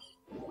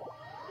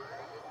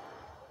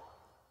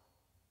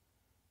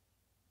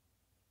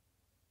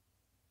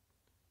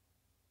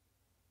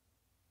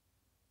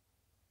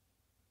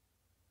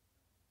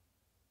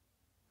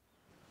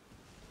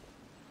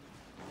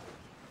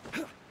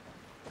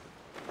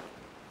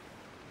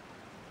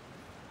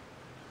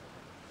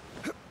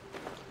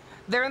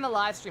 They're in the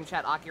live stream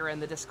chat, Akira, in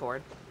the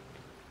Discord.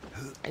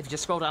 If you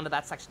just scroll down to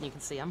that section, you can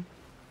see them.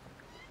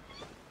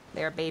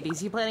 They're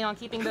babies. You planning on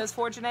keeping those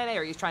for Janae, or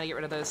are you trying to get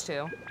rid of those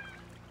too?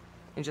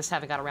 And just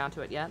haven't got around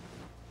to it yet?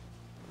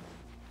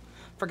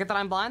 Forget that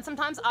I'm blind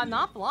sometimes? I'm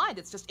not blind,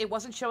 it's just, it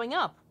wasn't showing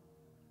up.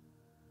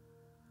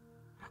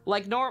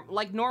 Like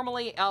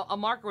normally, a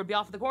marker would be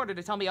off in the corner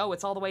to tell me, oh,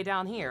 it's all the way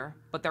down here.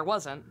 But there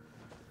wasn't.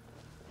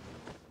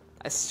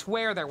 I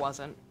swear there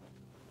wasn't.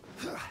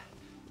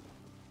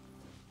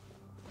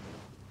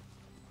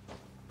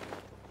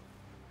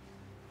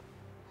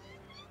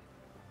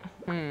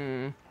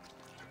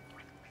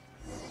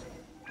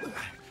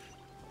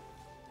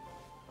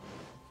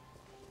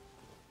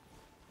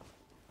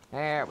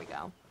 There we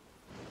go.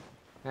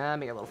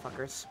 Me little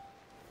fuckers.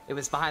 It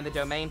was behind the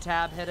domain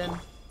tab hidden.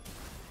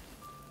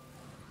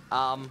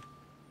 Oh,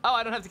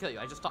 I don't have to kill you.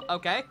 I just talk.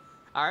 Okay.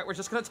 Alright, we're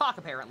just gonna talk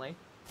apparently.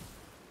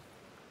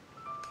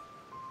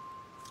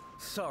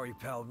 Sorry,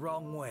 pal,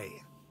 wrong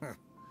way.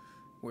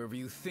 Wherever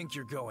you think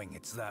you're going,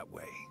 it's that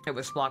way. It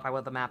was blocked by one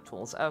of the map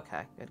tools.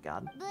 Okay, good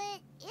god. But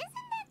isn't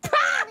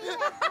that the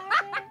Liyue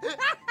Harbor?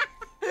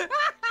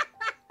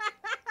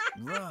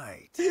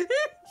 Right.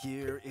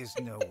 Here is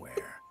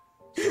nowhere.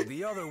 So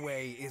the other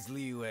way is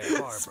Liyue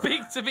Harbor.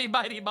 Speak to me,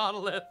 mighty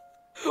monolith.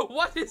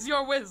 What is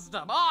your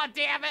wisdom? Aw, oh,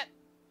 damn it!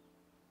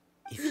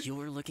 If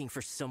you're looking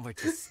for somewhere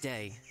to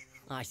stay,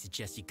 I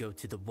suggest you go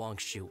to the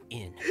Wangshu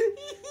Inn.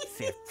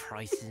 Fair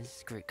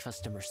prices, great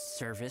customer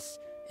service,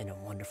 and a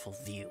wonderful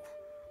view.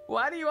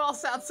 Why do you all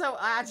sound so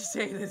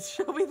agitated?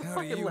 Show me the How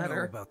fucking do you letter.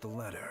 know about the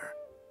letter?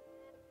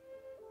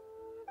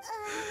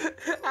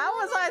 How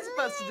was I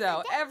supposed to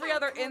know? Every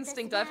other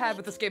instinct I've had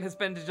with this game has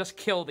been to just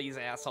kill these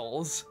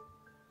assholes.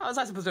 How was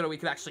I supposed to know we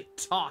could actually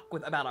talk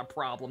about our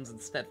problems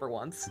instead for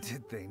once?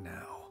 Did they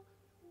now?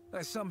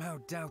 I somehow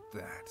doubt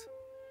that.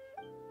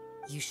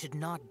 You should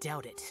not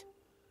doubt it.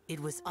 It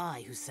was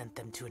I who sent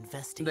them to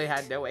investigate. They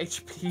had no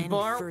HP Any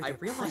bar? further I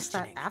realized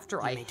that questioning after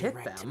you I may hit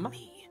direct to them.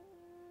 me.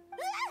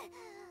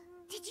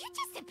 Did you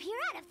just appear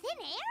out of thin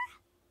air?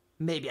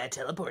 Maybe I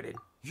teleported.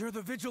 You're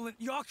the vigilant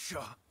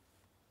Yaksha!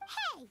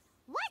 Hey,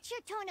 watch your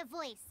tone of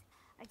voice.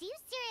 Or do you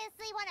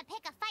seriously want to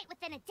pick a fight with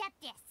an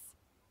Adeptus?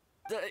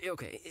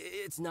 Okay,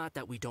 it's not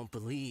that we don't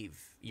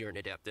believe you're an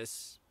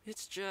Adeptus.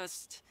 It's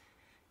just...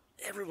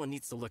 everyone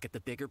needs to look at the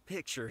bigger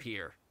picture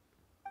here.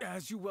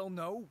 As you well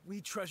know, we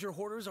treasure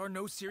hoarders are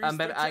no serious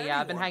But threat to yeah,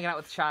 I've been anyone. hanging out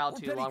with Child We're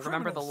too petty long.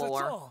 Remember the criminals,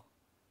 that's lore. all.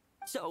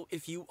 So,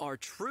 if you are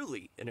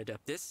truly an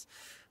Adeptus,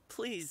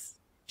 please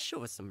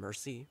show us some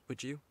mercy,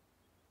 would you?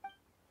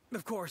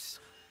 Of course.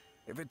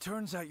 If it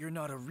turns out you're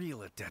not a real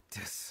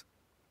Adeptus.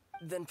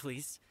 Then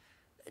please,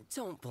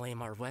 don't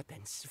blame our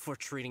weapons for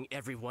treating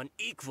everyone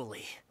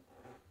equally.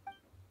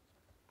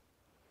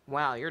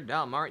 Wow, you're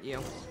dumb, aren't you?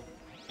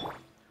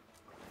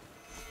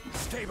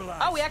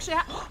 Stabilize. Oh, we actually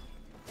have...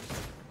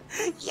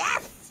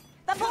 Yes!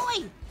 The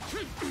boy!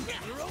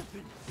 You're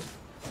open.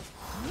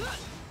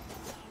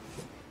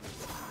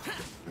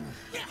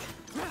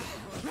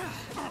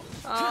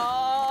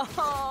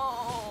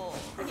 Oh,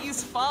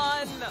 he's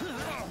fun.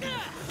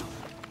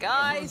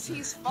 Guys,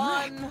 he's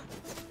fun.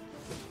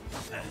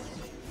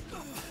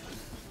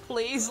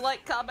 Please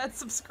like, comment,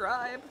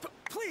 subscribe.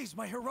 Please,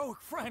 my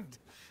heroic friend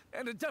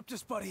and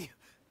Adeptus buddy,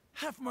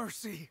 have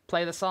mercy.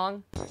 Play the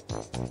song.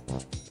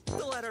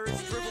 The letter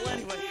is drivel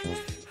anyway.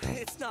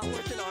 It's not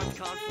worth an armed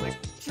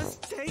conflict.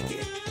 Just take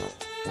it.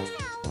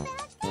 How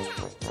about that?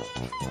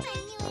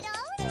 Paimon knew it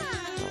all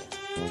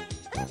along.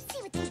 Let's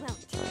see what they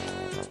wrote.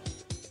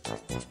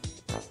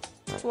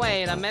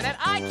 Wait a minute,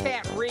 I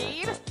can't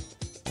read.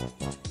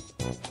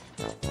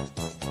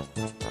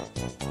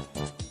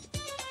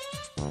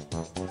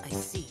 I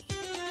see.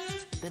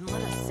 Then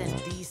let us send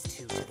these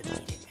two to the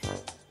meeting.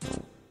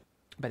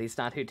 But he's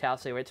not Hu Tao,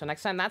 so wait till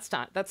next time.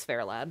 That's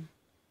fair, lad.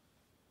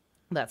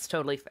 That's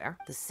totally fair.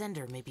 The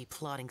sender may be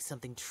plotting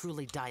something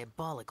truly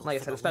diabolical. Like I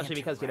for said, the especially Lantern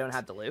because you don't Route.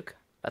 have the Luke.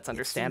 That's It seems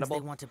understandable.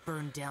 They want to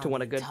burn down To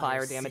want a the good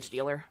entire fire damage city.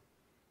 dealer.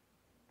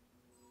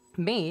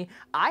 Me,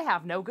 I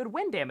have no good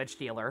wind damage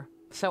dealer.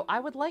 So I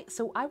would like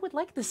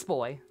this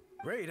boy.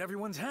 Great,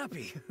 everyone's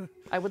happy.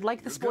 I would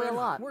like this You're boy a good,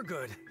 lot. We're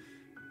good.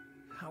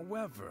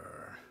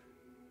 However...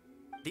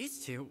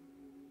 These two,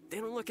 they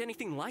don't look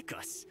anything like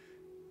us.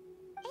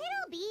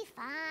 It'll be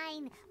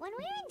fine. When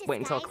we're in disguise, Wait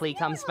until no Klee one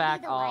comes will be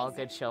back. the Oh, wiser.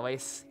 good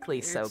choice.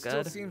 Klee's so It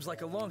still good. seems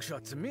like a long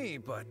shot to me,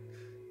 but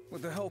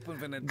With the help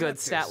of an good adeptus,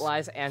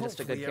 stat-wise and just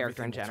a good hopefully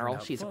character in everything will general.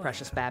 turn out She's a fine.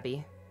 precious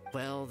babby.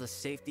 Well, the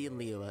safety of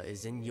Liyue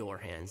is in your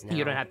hands now.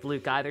 You don't have to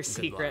loot either. Good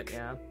Secret, luck.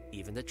 yeah.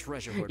 Even the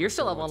treasure hoarders You're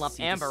still don't want leveling to up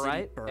see the Amber, city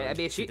right? burned I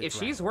mean, to the if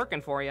she's ground.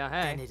 working for you, hey.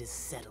 Then it is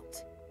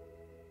settled.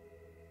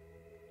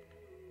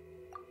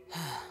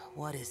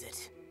 What is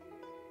it?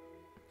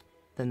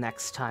 The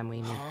next time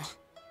we meet. Huh?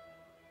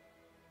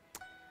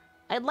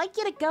 I'd like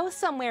you to go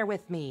somewhere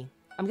with me.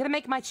 I'm gonna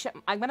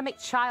make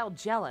Child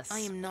jealous. I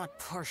am not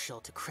partial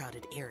to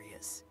crowded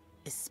areas,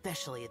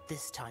 especially at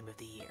this time of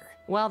the year.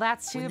 Well,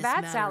 that's too When this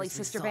bad, matter Sally, is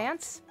Sister resolved,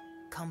 Vance.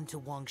 Come to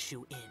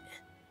Wangshu Inn.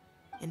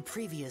 In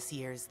previous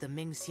years, the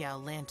Ming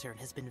Xiao lantern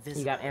has been visible.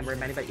 You got Amber and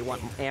many, but you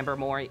want Amber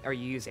more, or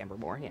you use Amber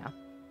more, yeah.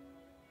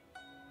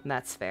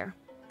 That's fair.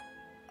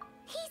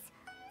 He's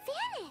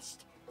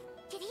vanished.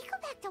 Did he go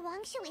back to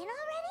Wangshu Inn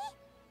already?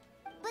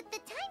 But the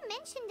time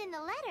mentioned in the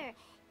letter,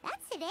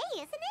 that's today,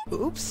 isn't it?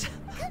 Oops.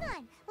 Come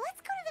on,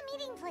 let's go to the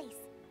meeting place.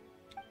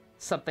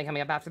 Something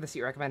coming up after this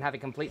you recommend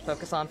having complete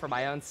focus on for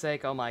my own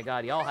sake. Oh my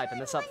god, y'all hyping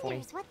this up for me.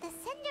 Wonders what the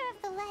sender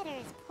of the letter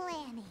is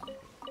planning.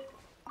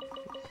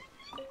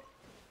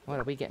 What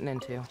are we getting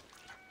into?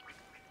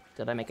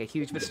 Did I make a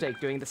huge mistake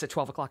doing this at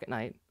 12 o'clock at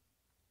night?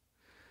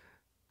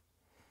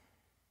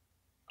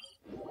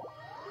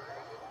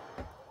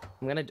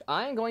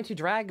 I'm going to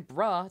drag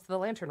Bruh to the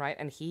lantern, right?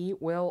 And he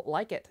will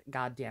like it.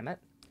 God damn it.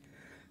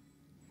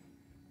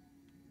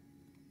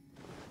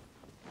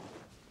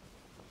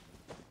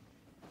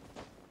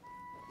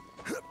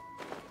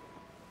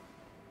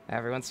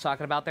 Everyone's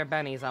talking about their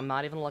bennies. I'm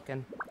not even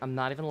looking. I'm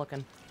not even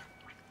looking.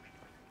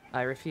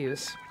 I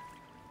refuse.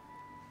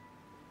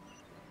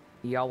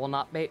 Y'all will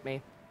not bait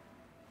me.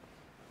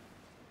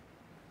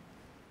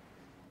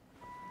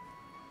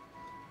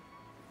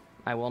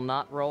 I will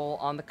not roll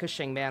on the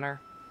Cushing banner.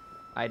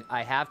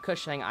 I have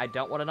Cushing. I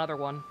don't want another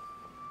one.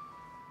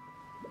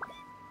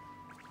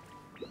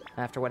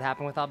 After what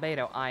happened with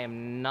Albedo, I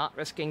am not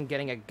risking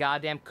getting a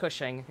goddamn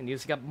Cushing and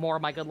using up more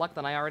of my good luck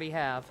than I already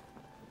have.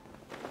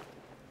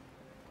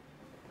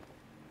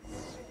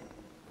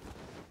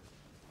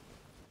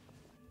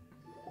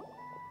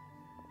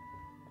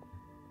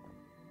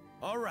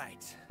 All right.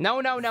 No,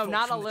 Folks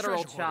not a from the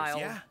literal treasure hoarders, child.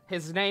 yeah?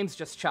 His name's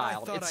just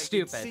Child. I thought It's I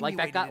stupid. Like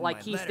that guy, insinuated in like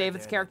my Keith letter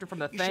David's there character that from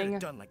The you should've Thing.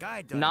 done like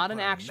I done, Not put an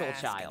on a actual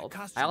mask and a child.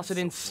 costume I also and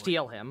didn't so forth.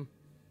 steal him.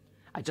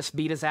 I just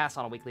beat his ass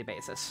on a weekly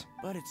basis.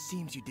 But it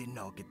seems you didn't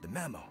all get the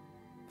memo.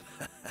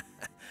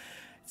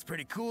 It's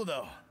pretty cool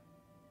though.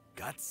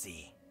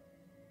 Gutsy.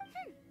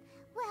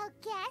 Well,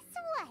 guess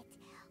what?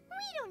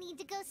 We don't need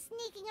to go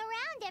sneaking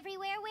around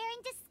everywhere wearing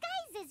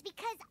disguises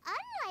because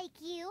unlike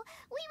you,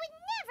 we would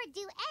never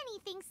do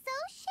anything so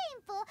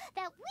shameful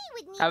that we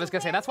would need I was to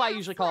gonna say, wear that's why I masks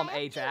usually call him while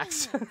doing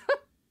Ajax. it. Really?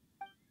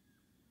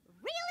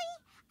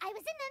 I was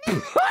in the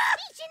middle of a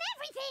speech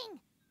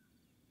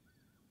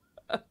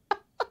and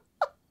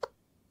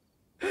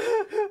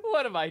everything!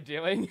 What am I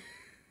doing?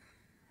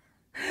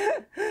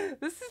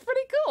 This is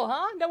pretty cool,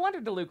 huh? No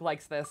wonder DeLuke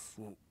likes this.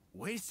 Well,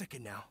 wait a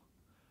second now.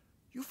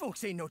 You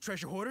folks ain't no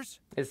treasure hoarders.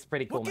 It's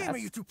pretty cool, What game man. are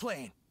you two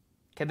playing?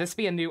 Can this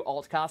be a new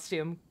alt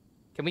costume?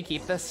 Can we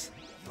keep this?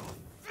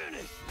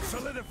 Finish!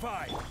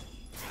 Solidify!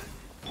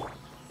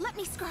 Let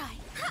me scry.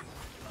 Ha!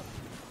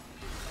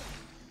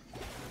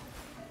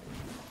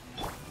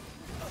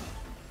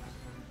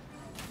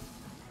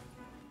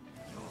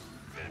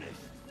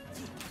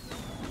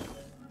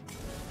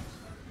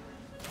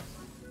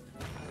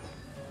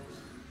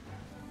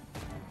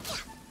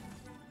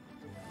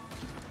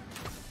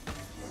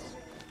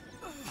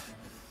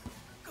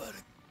 Tell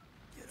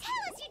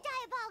us your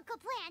diabolical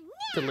plan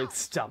now!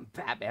 DeLuke's dumb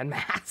Batman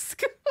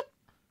mask.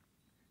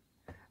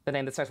 The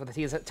name that starts with a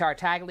T is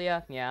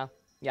Tartaglia? Yeah.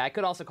 Yeah, I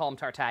could also call him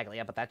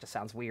Tartaglia, but that just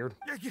sounds weird.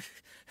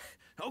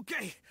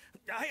 Okay,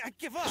 I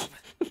give up.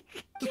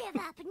 Give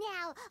up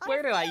now! or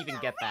Where did I feel even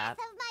the get that? wrath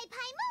of my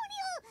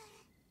Paimonial...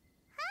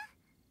 Huh?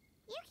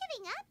 You're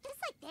giving up just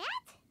like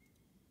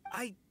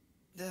that?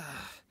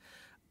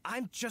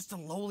 I'm just a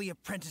lowly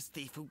apprentice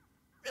thief who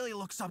really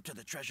looks up to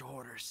the treasure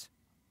hoarders.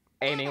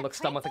 Amy looks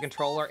dumb with the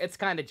controller. It's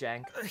kind of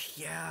jank.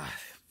 Yeah,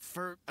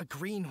 for a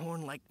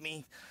greenhorn like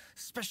me,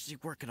 especially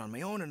working on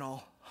my own and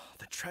all,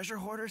 the treasure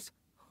hoarders?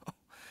 Oh,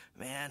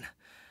 man,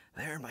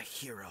 they're my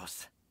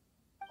heroes.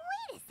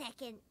 Wait a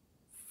second.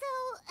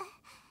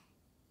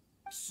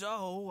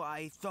 So,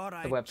 I thought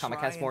I'd The webcomic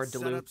try has more and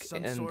set up DeLuke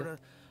some and sort of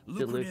DeLuke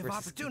lucrative versus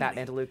opportunity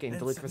Batman DeLuke and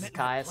and DeLuke versus submit my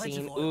Kaya pledge of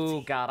scene. loyalty.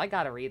 Ooh, God, I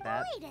gotta read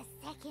that. Wait a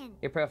second.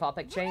 Your profile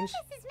pic changed?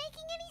 This is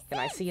making any sense. Can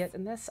I see it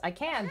in this? I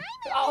can. I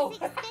Oh! was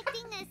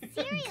expecting the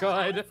serial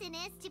Good.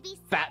 arsonist to be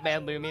Batman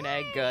something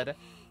Lumine, more good.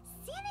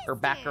 sinister, Or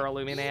Batgirl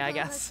Lumine, I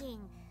guess.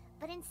 evil-looking.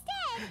 But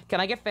instead, Can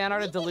I get fan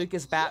art of DeLuke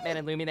as Batman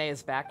and Lumine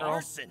as Batgirl?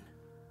 Arson?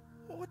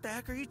 What the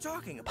heck are you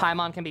talking about?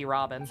 Paimon can be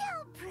Robin.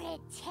 don't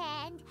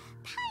pretend.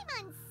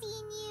 Paimon's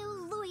seen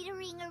you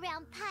loitering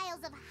around piles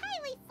of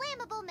highly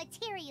flammable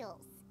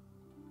materials.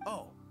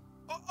 Oh,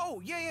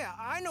 yeah,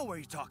 I know what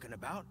you're talking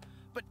about.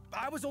 But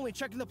I was only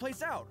checking the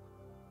place out.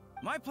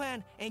 My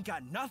plan ain't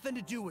got nothing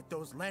to do with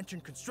those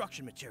lantern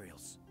construction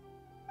materials.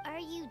 Are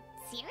you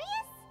serious?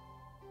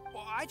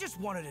 Well, I just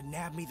wanted to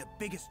nab me the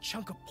biggest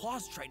chunk of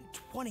plastrite in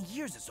 20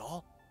 years is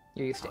all.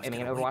 You're used to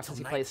aiming in Overwatch since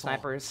you played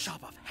snipers.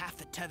 Chop off half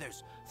the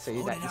tethers. So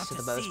you got used to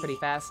the bows pretty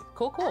fast.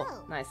 Cool, cool.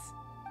 Oh. Nice.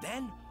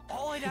 Then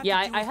all I'd have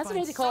Yeah, to do I is hesitate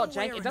find to call it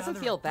some way jank. or It doesn't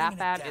another feel of that bringing it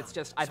bad. down, It's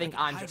just so I think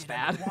can I'm hide just it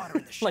under bad. water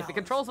in the Like the shallows.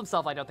 controls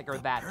themselves, I don't think are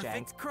The that jank.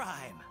 perfect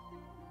crime.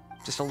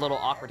 Just a little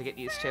awkward to get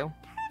used to.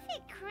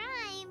 Perfect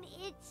crime.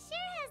 It sure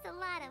has a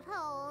lot of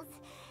holes.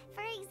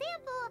 For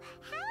example,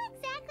 how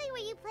exactly were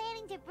you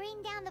planning to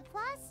bring down the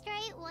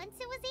plastrite once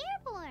it was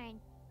airborne?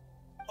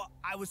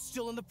 I was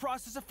still in the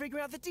process of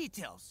figuring out the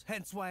details,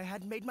 hence why I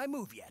hadn't made my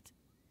move yet.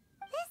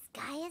 This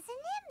guy is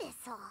an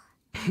imbecile.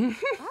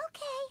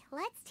 Okay,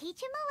 let's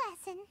teach him a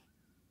lesson.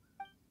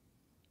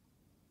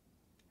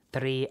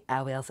 3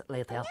 hours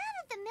later. Now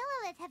that the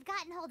Millilith have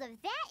gotten hold of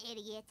that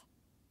idiot,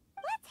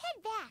 let's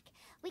head back.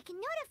 We can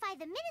notify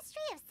the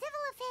Ministry of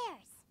Civil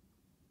Affairs.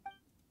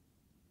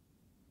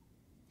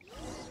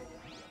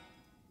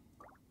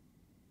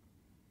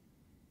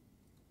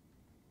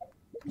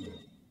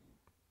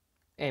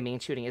 Aiming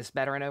and shooting is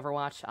better in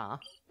Overwatch.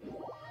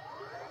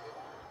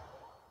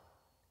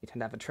 You tend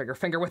to have a trigger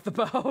finger with the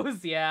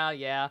bows. Yeah.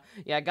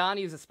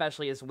 Ganyu's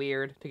especially is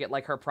weird to get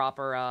like her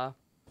proper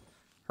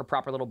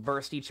little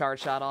bursty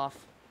charge shot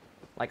off.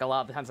 Like a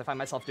lot of the times I find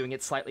myself doing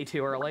it slightly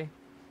too early,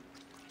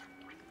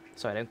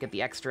 so I don't get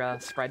the extra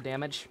spread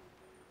damage.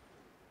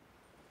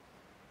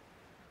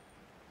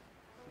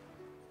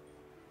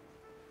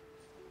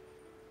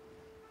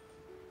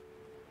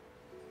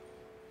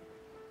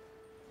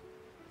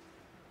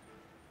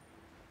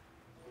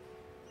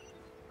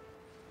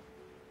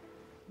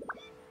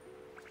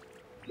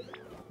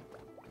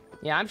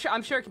 Yeah,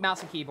 I'm sure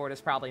mouse and keyboard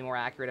is probably more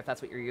accurate if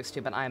that's what you're used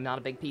to, but I am not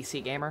a big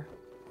PC gamer.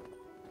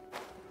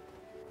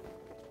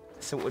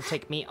 So it would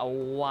take me a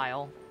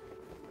while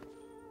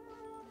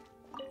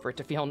for it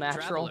to feel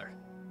natural. Traveler,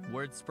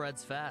 word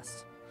spreads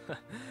fast.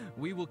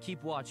 We will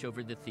keep watch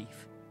over the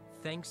thief.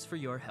 Thanks for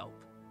your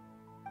help.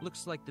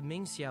 Looks like the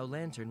Mingxiao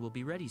lantern will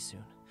be ready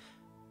soon.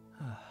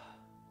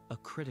 A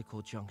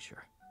critical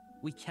juncture.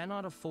 We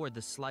cannot afford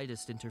the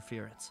slightest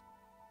interference.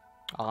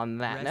 On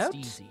that Rest note,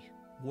 easy.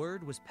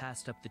 Word was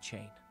passed up the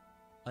chain.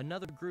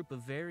 Another group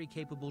of very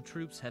capable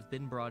troops have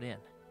been brought in.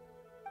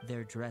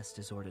 They're dressed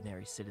as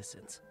ordinary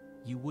citizens.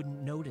 You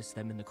wouldn't notice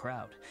them in the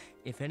crowd.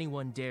 If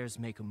anyone dares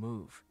make a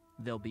move,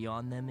 they'll be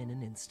on them in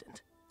an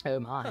instant. oh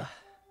my.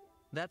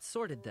 That's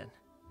sorted then.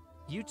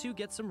 You two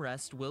get some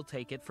rest, we'll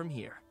take it from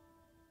here.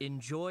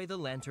 Enjoy the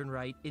lantern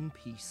rite in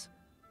peace.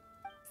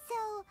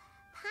 So,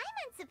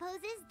 Paimon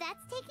supposes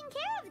that's taken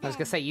care of then. I was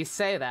gonna say, you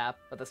say that,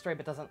 but the straight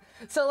bit doesn't.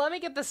 So let me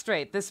get this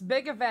straight. This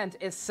big event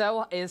is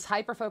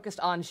hyper-focused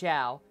on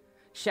Xiao.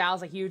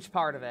 Xiao's a huge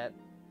part of it.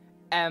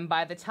 And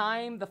by the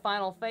time the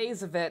final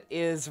phase of it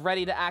is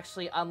ready to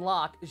actually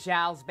unlock,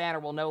 Xiao's banner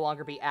will no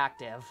longer be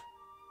active.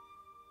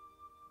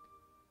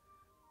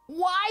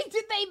 Why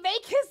did they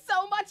make his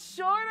so much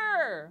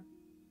shorter?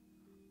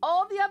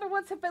 All the other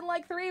ones have been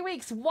like 3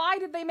 weeks. Why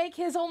did they make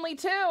his only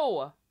 2?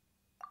 Paimon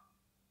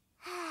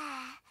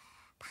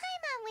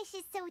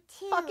wishes so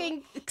too.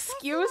 Fucking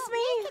excuse Guess we won't me?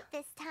 make it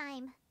this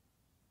time.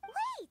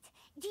 Wait,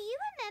 do you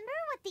remember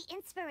what the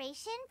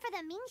inspiration for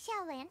the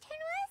Mingxiao lantern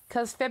was?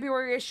 Because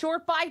February is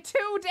short by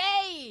 2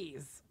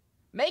 days!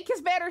 Make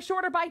his banner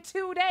shorter by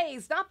 2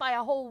 days, not by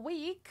a whole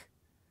week.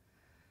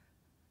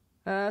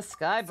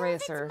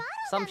 Skybracer,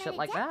 some shit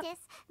like that.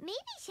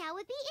 Maybe Xiao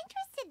would be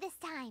interested this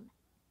time.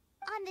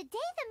 On the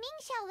day the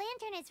Mingxiao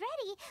lantern is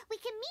ready, we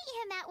can meet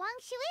him at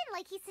Wangshuin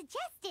like he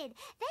suggested,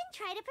 then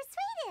try to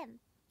persuade him.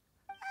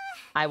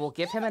 I will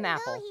give him an Even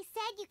apple. though he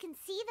said you can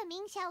see the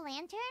Mingxiao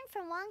lantern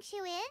from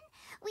Wangshuin,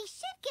 we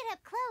should get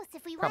up close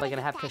if we Probably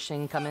want gonna have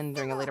Kushing come in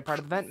during a later part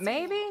of the event.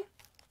 Maybe?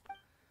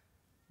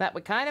 That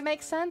would kind of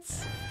make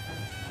sense.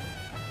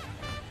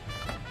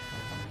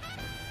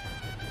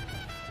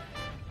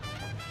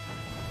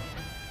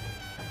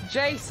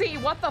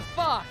 JC, what the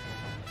fuck?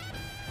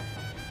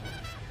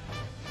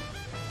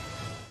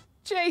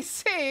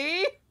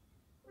 JC?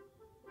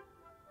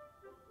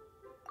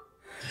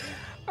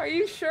 Are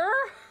you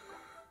sure?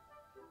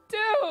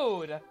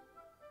 Dude!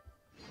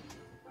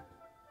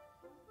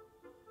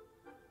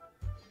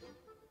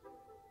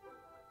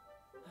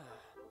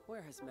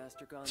 Where has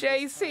Master gone?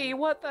 JC,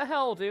 what the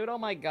hell, dude? Oh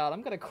my god,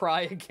 I'm gonna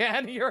cry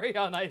again. Yuri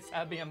on Ice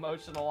had me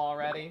emotional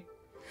already.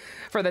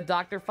 For the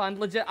doctor fund,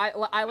 legit,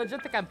 I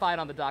legit think I'm fine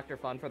on the doctor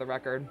fund, for the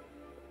record.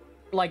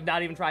 Like,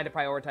 not even trying to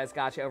prioritize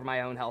gacha over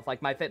my own health.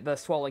 Like, the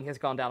swelling has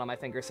gone down on my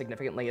finger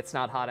significantly. It's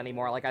not hot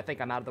anymore. Like, I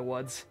think I'm out of the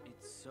woods.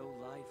 It's so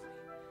lively.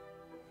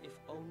 If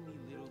only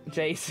little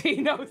JC,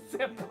 no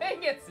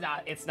simping. It's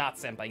not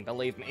simping,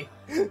 believe me.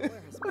 Where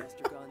has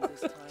Master gone this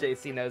time?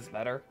 JC knows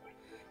better.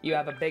 You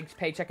have a big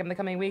paycheck in the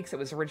coming weeks. It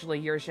was originally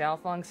your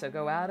Xiaofeng, so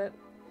go at it.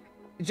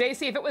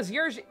 JC, if it was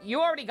yours,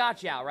 you already got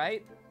Xiao,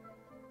 right?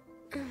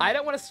 I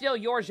don't want to steal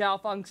your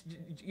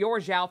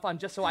Xiaofeng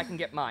just so I can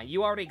get mine.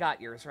 You already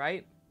got yours,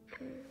 right?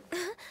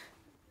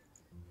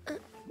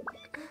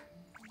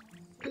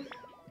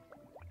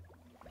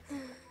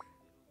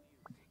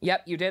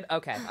 Yep, you did?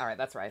 Okay, alright,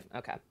 that's right.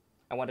 Okay.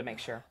 I wanted to make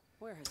sure.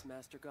 Where has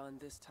Master gone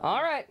this time?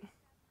 Alright.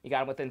 You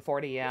got him within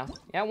 40, yeah.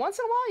 Yeah, once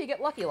in a while you get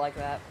lucky like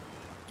that.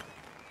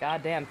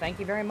 God damn, thank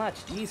you very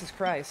much. Jesus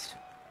Christ.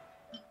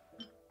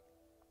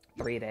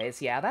 3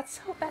 days. Yeah,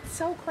 that's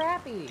so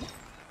crappy.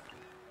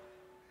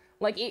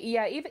 Like,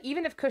 yeah,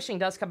 even if Cushing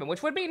does come in,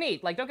 which would be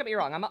neat. Like, don't get me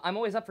wrong, I'm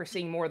always up for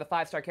seeing more of the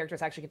 5-star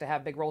characters actually get to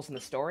have big roles in the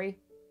story.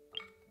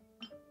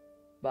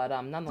 But,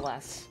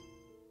 nonetheless.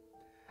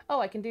 Oh,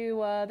 I can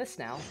do, this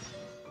now.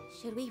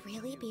 Should we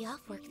really be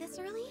off work this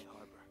early?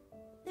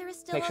 There is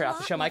still Make sure I have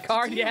to show my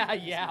card. Yeah.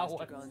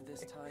 Gone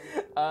this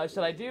time?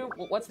 Should I do...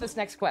 What's this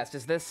next quest?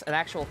 Is this an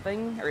actual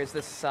thing? Or is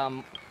this, Are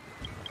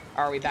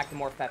we back to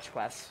more fetch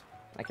quests?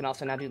 I can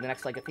also now do the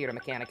next leg of Theater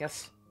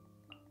Mechanicus.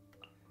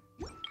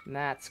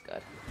 That's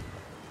good.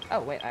 Oh,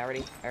 wait, I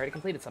already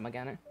completed some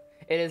again.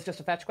 It is just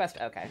a fetch quest?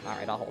 Okay,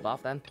 alright, I'll hold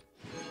off then.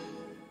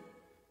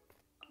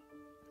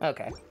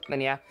 Okay,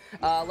 then yeah.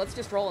 Let's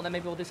just roll and then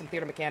maybe we'll do some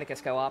Theater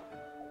Mechanicus co-op.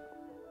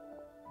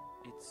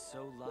 It's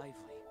so lively.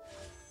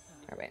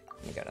 Alright, wait,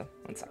 let me go to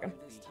 1 second.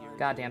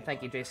 Goddamn,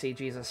 thank you, JC,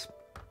 Jesus.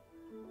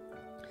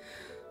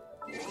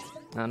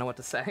 I don't know what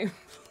to say.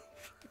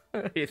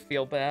 I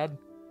feel bad.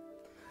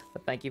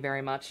 But thank you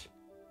very much.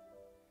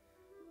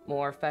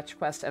 More fetch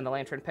quest and the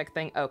lantern pick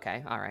thing?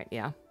 Okay, alright,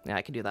 yeah. Yeah,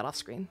 I can do that off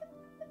screen.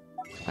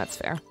 That's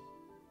fair.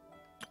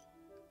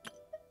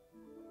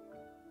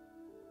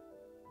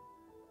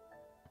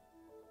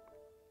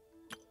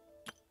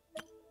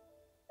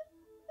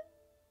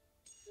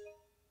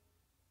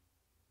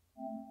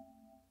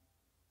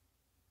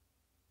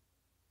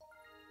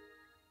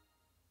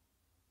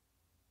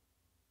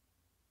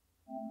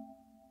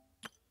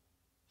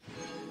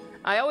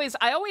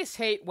 I always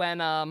hate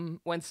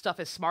when stuff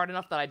is smart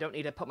enough that I don't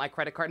need to put my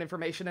credit card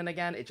information in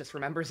again. It just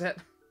remembers it.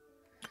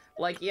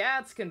 Like, yeah,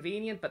 it's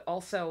convenient, but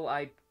also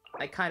I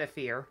kind of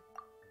fear.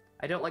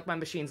 I don't like my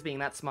machines being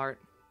that smart.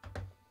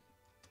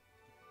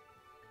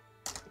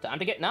 Time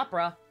to get up,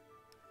 bruh.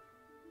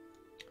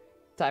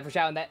 Time for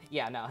Xiao and that.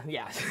 Yeah, no,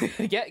 yeah.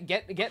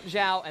 get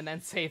Xiao and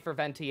then save for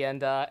Venti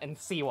and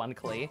C1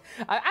 Klee.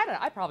 I don't know.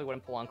 I probably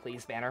wouldn't pull on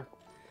Klee's banner,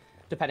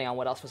 depending on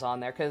what else was on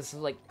there, because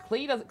like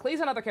Klee's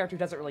another character who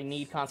doesn't really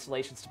need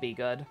constellations to be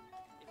good.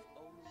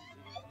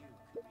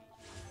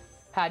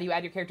 How do you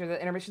add your character to the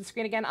intermission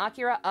screen again,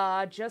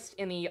 Akira? Just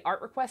in the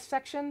art request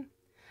section.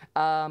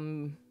 At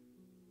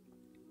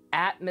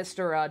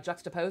Mr.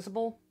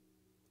 Juxtaposable.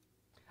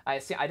 I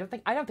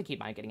don't think he'd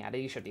mind getting added.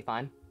 He should be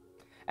fine.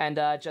 And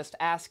just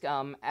ask,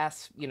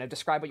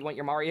 describe what you want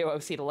your Mario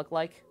OC to look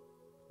like,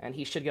 and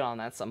he should get on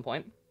that at some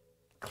point.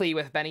 Klee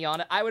with Benny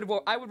on it. I would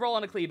roll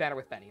on a Klee banner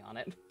with Benny on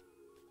it.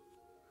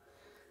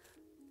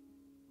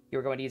 You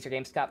were going to use your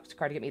GameStop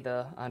card to get me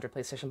the 100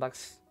 PlayStation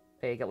bucks.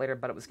 Pay get later,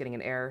 but it was getting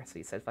an error, so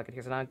you said, fuck it,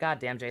 here's an God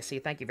damn,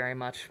 JC, thank you very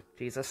much.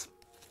 Jesus.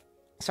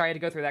 Sorry I had to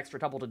go through the extra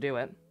trouble to do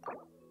it.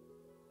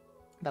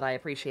 But I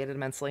appreciate it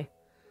immensely.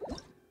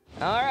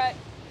 Alright.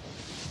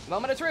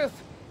 Moment of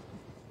truth.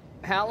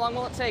 How long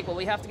will it take? Will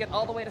we have to get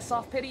all the way to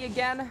Soft Pity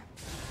again?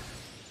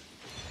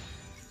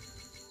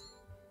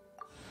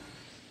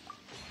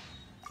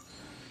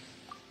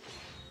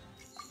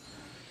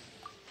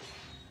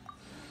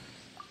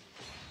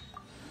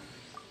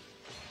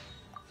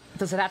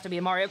 Does it have to be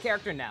a Mario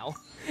character? No.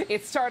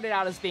 It started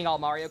out as being all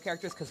Mario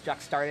characters because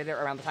Jux started it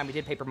around the time we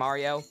did Paper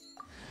Mario.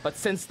 But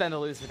since then, the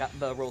rules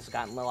have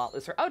gotten a lot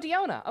looser. Oh,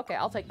 Diona! Okay,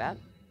 I'll take that.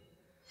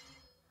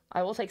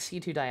 I will take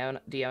C2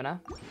 Diona.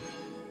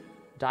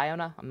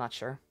 Diona? I'm not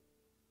sure.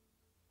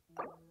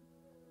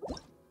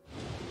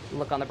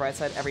 Look on the bright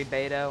side, every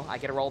Beto, I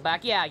get a roll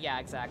back. Yeah,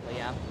 exactly,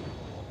 yeah.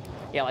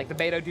 Yeah, like, the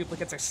Beto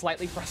duplicates are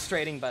slightly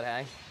frustrating, but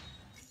hey.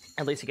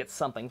 At least you get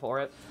something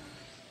for it.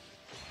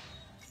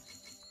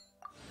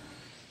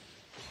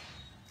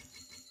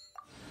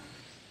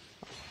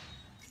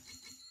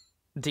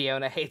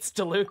 Diona hates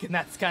Diluc, and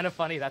that's kind of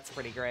funny. That's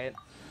pretty great.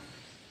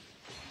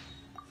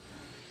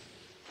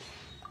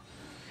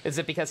 Is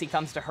it because he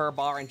comes to her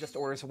bar and just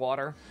orders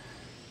water?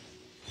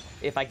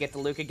 If I get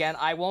Diluc again,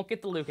 I won't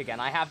get Diluc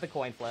again. I have the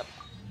coin flip.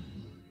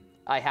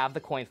 I have the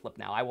coin flip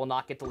now. I will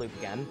not get Diluc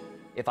again.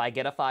 If I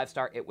get a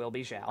 5-star, it will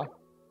be Xiao.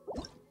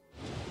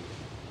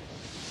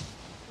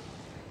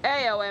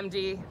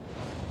 AOMD.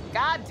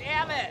 God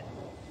damn it!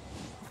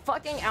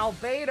 Fucking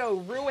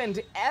Albedo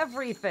ruined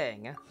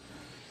everything.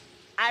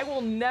 I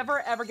will never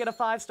ever get a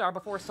 5-star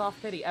before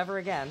Soft Pity ever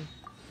again.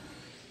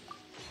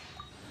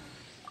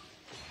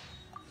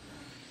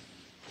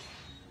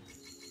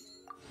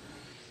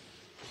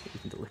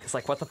 It's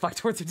like, what the fuck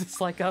towards a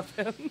dislike of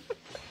him?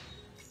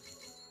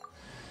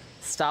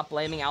 Stop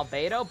blaming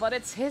Albedo, but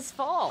it's his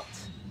fault.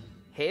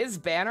 His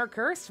banner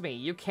cursed me.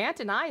 You can't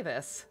deny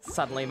this.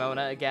 Suddenly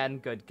Mona again.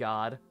 Good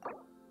God.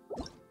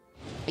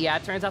 Yeah,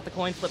 it turns out the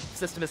coin flip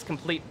system is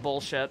complete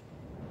bullshit.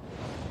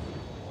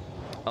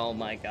 Oh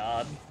my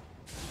God.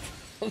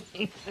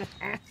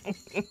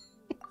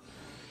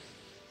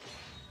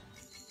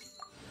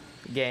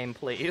 Game,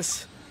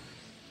 please.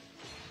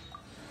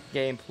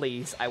 Game,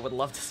 please. I would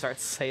love to start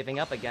saving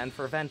up again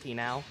for Venti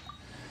now.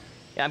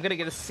 Yeah, I'm gonna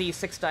get a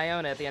C6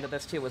 Diona at the end of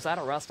this too. Was that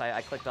a rust?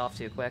 I clicked off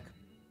too quick.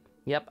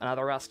 Yep,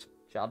 another rust.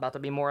 Xiao about to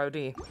be more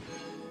OD.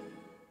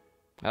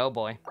 Oh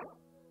boy.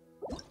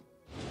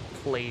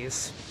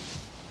 Please.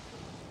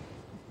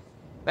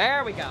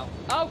 There we go.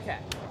 Okay.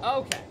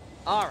 Okay.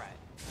 Alright.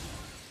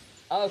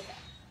 Okay.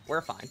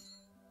 We're fine.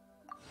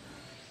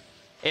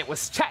 It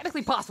was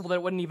technically possible that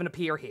it wouldn't even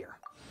appear here.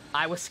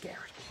 I was scared.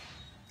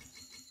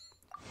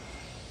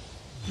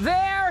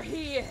 There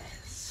he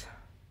is!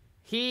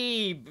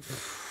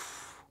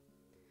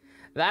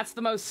 That's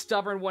the most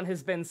stubborn one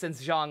has been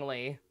since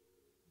Zhongli.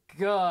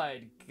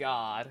 Good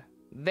God.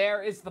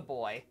 There is the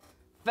boy.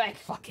 Thank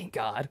fucking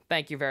God.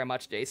 Thank you very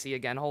much, JC,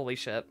 again. Holy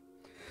shit.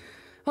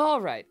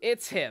 Alright,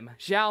 it's him.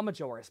 Xiao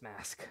Majora's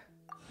Mask.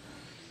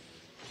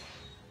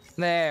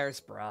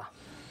 There's bruh.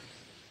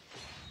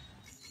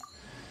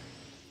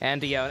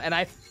 And Diona.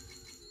 And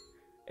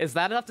is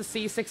that enough to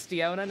C6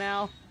 Diona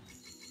now?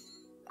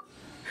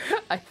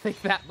 I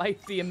think that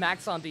might be a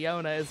max on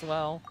Diona as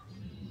well.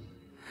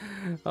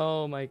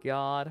 Oh my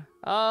God.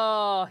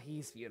 Oh,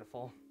 he's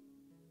beautiful.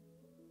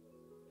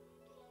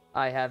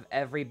 I have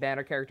every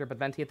banner character but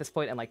Venti at this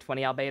point and like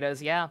 20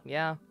 albedos.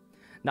 Yeah.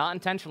 Not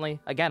intentionally.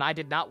 Again, I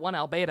did not want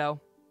albedo.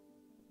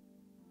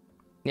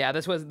 Yeah,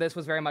 this was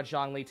very much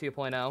Zhongli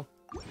 2.0.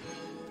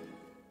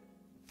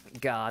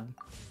 God.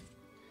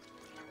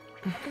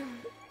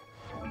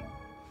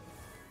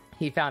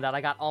 He found out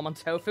I got almond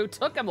tofu.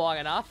 Took him long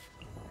enough.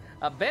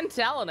 I've been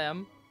telling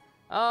him.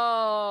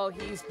 Oh,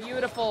 he's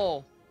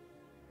beautiful.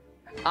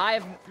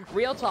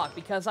 Real talk,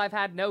 because I've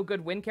had no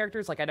good win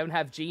characters, like I don't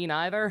have Jean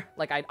either.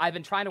 Like I've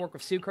been trying to work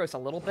with Sucrose a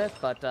little bit,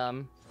 but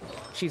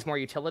she's more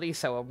utility,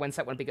 so a win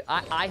set wouldn't be good.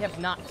 I have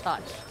not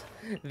touched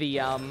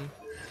the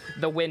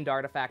wind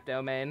artifact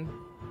domain.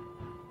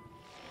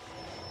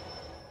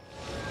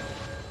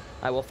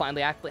 I will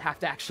finally have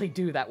to actually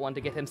do that one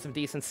to get him some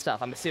decent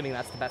stuff. I'm assuming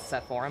that's the best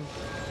set for him.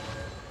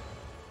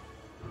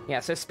 Yeah,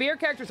 so spear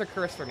characters are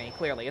cursed for me,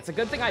 clearly. It's a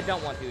good thing I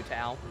don't want Hu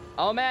Tao.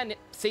 Oh man,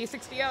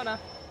 C6 Diona.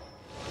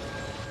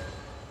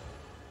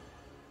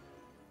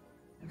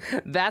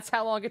 That's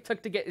how long it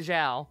took to get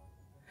Xiao.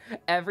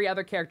 Every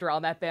other character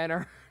on that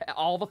banner,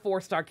 all the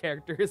 4-star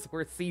characters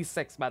were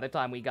C6 by the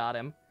time we got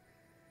him.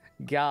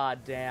 God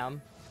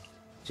damn.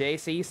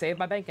 JC saved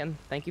my bacon.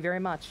 Thank you very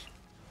much.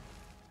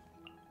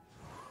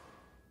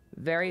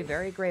 Very,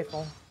 very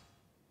grateful.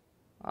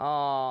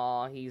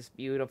 Oh, he's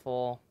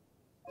beautiful.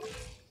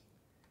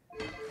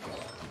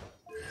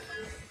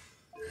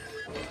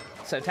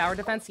 So tower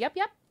defense, yep.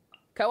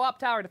 Co-op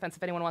tower defense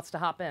if anyone wants to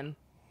hop in.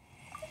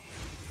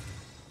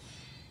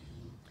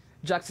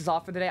 Jux is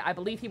off for the day. I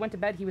believe he went to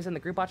bed. He was in the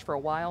group watch for a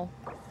while.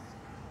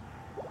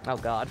 Oh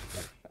god.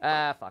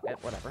 Fuck it,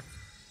 whatever.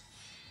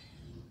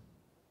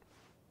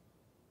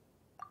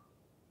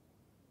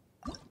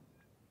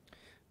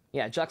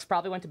 Yeah, Jux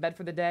probably went to bed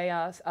for the day,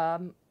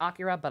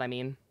 Akira, but I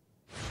mean...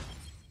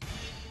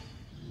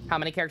 How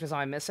many characters am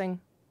I missing?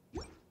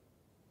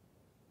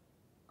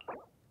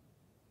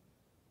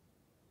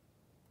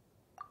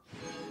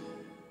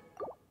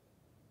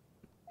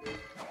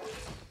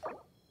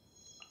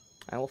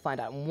 I will find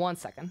out in 1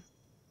 second.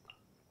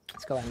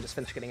 Let's go ahead and just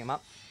finish getting him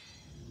up.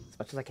 As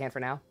much as I can for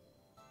now.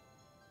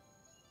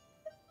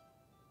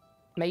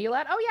 May you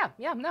let? Oh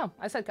yeah, no.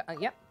 I said,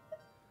 yep.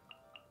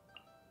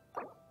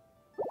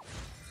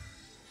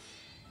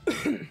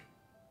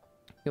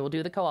 We will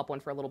do the co-op one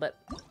for a little bit.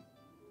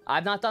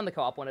 I've not done the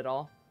co-op one at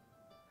all.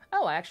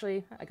 Oh, I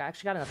actually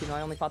got enough, even though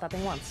I only fought that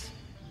thing once.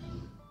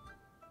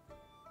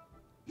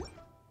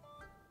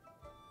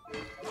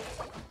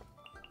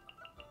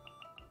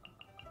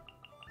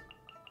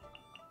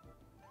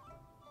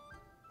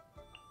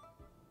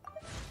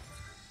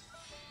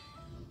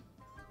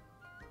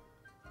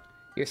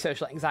 Your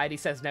social anxiety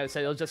says no, so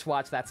you'll just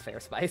watch. That's fair,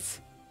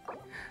 Spice.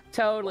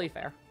 Totally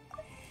fair.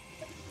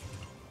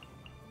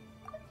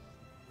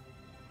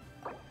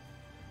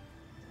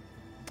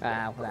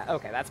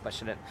 Okay, that's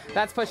pushing it.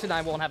 That's pushing it.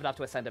 I won't have enough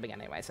to ascend him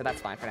again anyway, so that's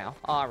fine for now.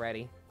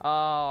 Alrighty.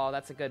 Oh,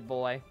 that's a good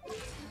boy.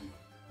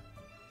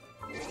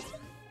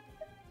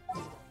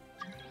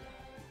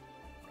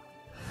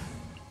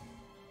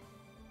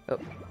 Oh.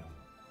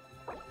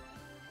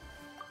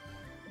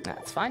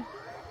 That's fine.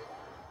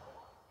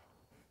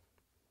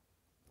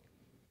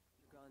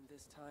 Gone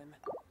this time.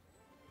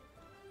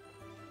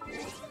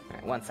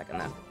 Alright, 1 second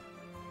then.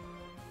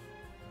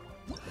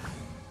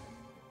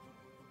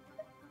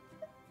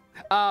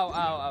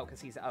 Oh, because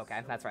he's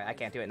okay. That's right. I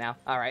can't do it now.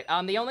 All right.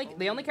 The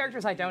only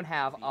characters I don't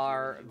have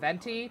are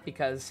Venti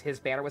because his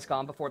banner was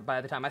gone by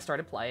the time I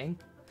started playing.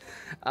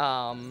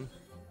 Jean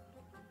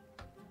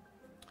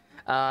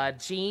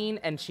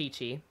and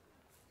Chi-Chi.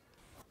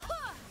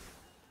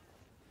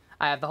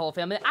 I have the whole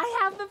family. I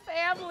have the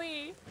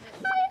family.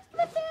 I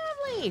have the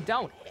family.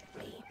 Don't hit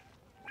me.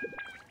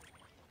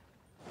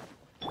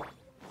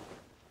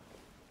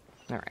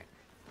 All right.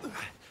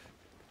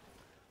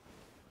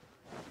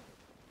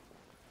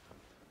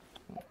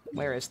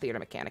 Where is Theater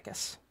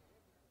Mechanicus?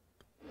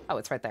 Oh,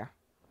 it's right there.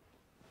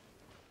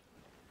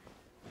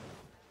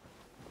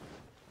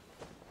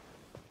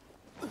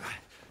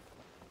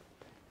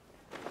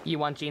 You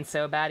want Jean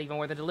so bad, even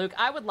more than Luke?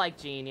 I would like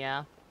Jean,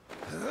 yeah.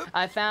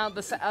 I found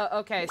the...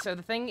 okay, so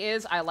the thing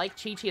is, I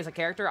like Chi-Chi as a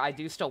character. I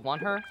do still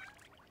want her.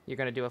 You're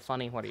gonna do a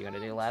funny... What are you gonna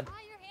do, lad?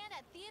 Try your hand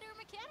at Theater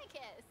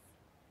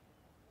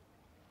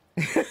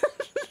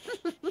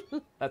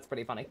Mechanicus. That's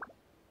pretty funny.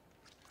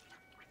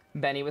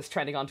 Benny was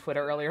trending on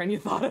Twitter earlier and you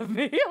thought of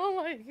me. Oh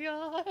my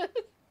god.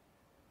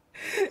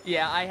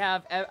 Yeah, I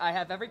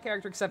have every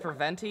character except for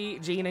Venti,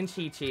 Jean, and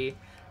Chi-Chi.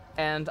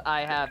 And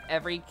I have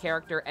every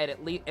character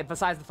at least...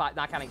 Besides the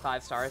not counting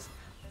 5 stars.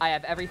 I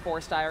have every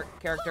 4-star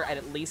character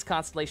at least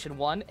Constellation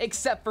 1,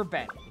 except for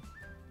Benny.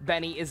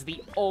 Benny is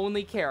the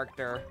only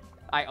character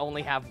I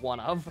only have one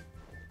of.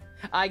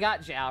 I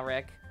got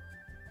Jalric.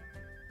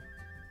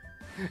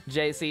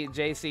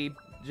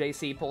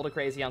 JC pulled a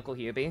crazy Uncle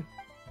Hubie.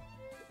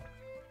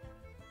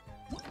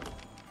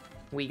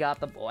 We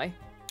got the boy.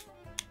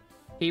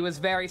 He was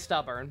very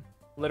stubborn.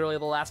 Literally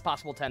the last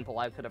possible 10 pull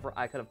I could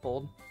have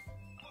pulled.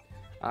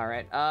 All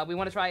right, we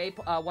want to try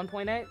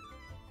 1.8.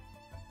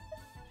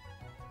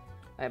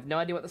 I have no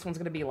idea what this one's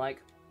gonna be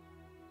like.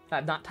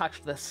 I've not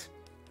touched this.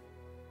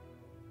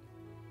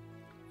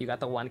 You got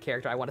the one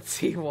character I want to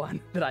see one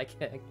that I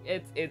kick.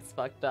 It's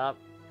fucked up.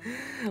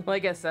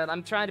 Like I said,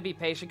 I'm trying to be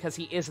patient because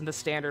he is in the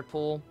standard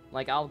pool.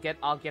 Like I'll get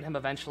him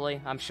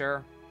eventually, I'm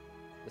sure.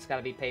 Just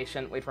gotta be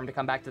patient, wait for him to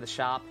come back to the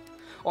shop.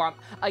 Or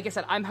like I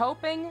said, I am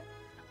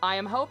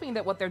hoping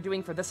that what they're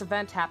doing for this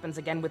event happens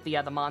again with the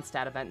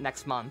Mondstadt event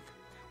next month,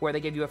 where they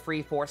give you a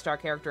free 4-star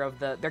character of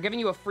the. They're giving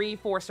you a free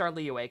 4-star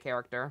Liyue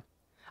character.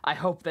 I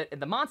hope that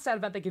in the Mondstadt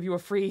event they give you a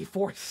free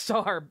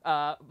 4-star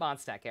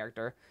Mondstadt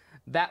character.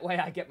 That way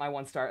I get my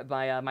 1-star,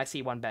 my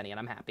C1 Benny, and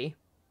I'm happy.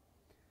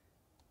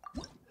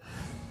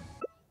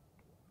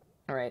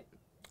 All right,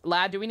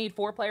 lad, do we need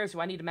 4 players?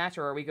 Do I need to match,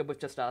 or are we good with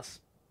just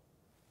us?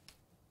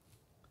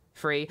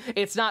 Free?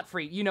 It's not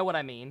free. You know what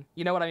I mean.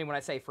 You know what I mean when I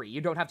say free.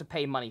 You don't have to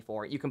pay money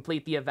for it. You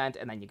complete the event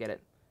and then you get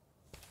it.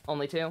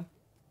 Only 2?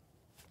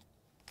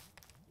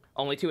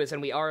 Only 2 is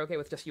in we are okay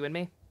with just you and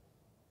me?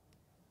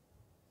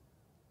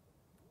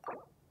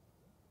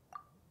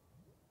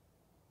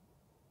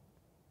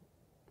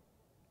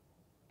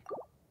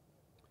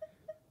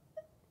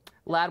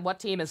 Lad, what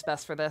team is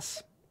best for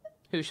this?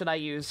 Who should I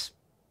use?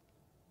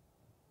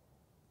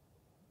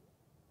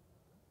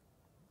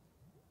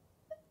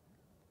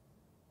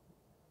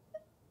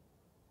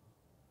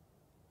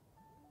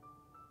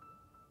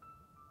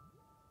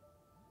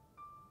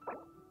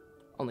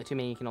 Only 2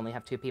 meaning you can only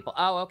have 2 people.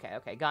 Oh, okay,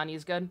 okay.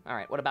 Ganyu's good. All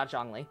right, what about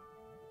Zhongli?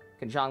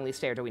 Can Zhongli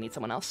stay or do we need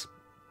someone else?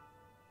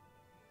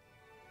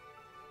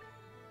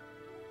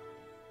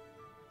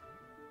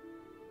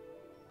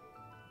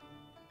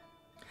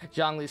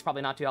 Zhongli's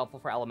probably not too helpful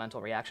for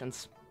elemental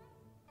reactions.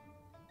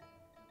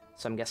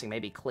 So I'm guessing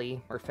maybe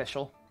Klee or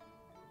Fischl.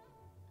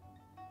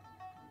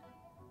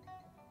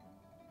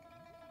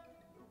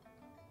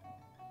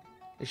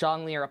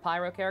 Zhongli or a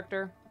Pyro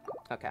character?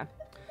 Okay.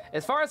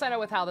 As far as I know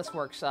with how this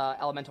works,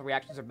 elemental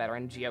reactions are better,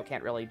 and Geo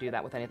can't really do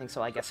that with anything,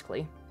 so I guess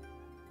Klee.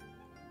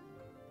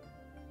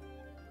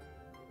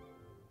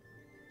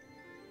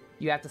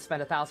 You have to spend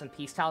 1,000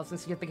 peace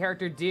talismans to get the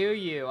character, do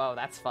you? Oh,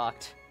 that's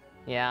fucked.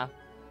 Yeah.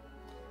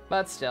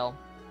 But still.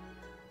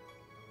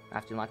 I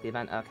have to unlock the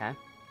event? Okay.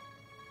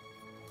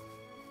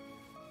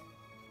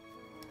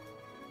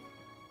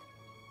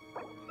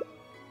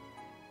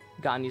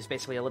 Ganyu's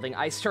basically a living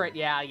ice turret.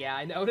 Yeah,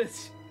 I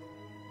noticed.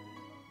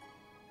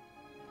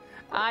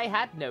 I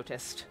had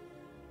noticed.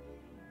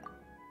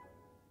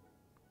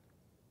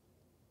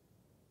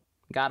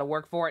 Gotta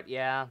work for it,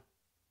 yeah.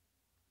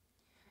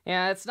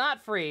 Yeah, it's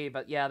not free,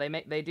 but yeah,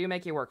 they do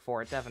make you work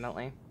for it,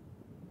 definitely.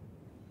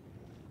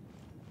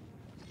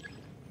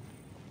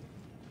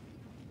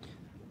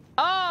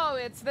 Oh,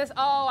 it's this.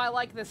 Oh, I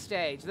like this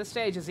stage. This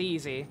stage is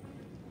easy.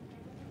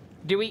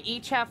 Do we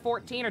each have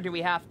 14, or do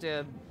we have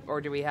to?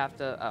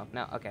 Oh,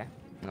 no. Okay.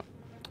 No.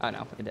 Oh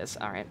no, it is.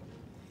 All right.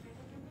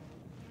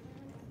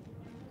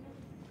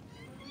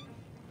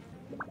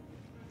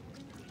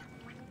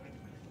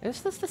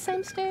 Is this the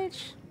same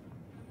stage?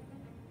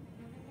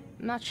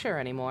 I'm not sure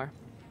anymore.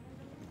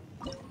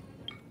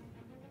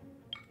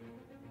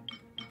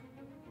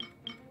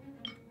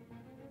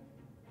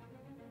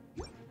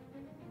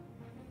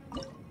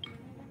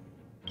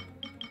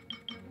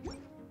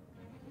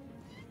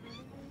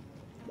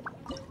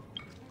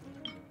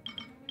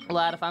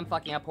 Lad, if I'm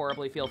fucking up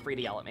horribly, feel free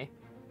to yell at me.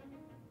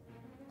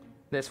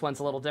 This one's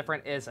a little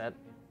different, is it?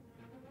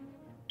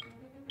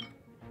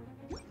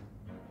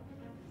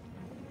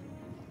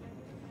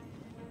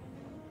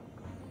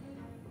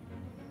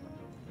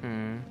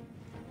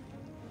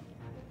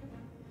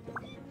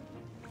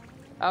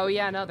 Oh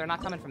yeah, no, they're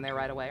not coming from there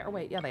right away. Or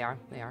wait, yeah, they are.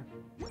 They are.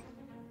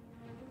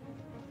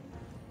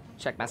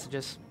 Check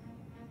messages.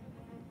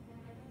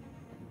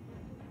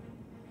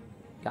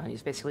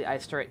 Ganyu's basically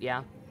ice turret,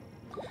 yeah.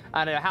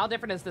 I don't know, how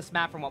different is this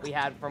map from what we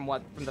had from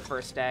the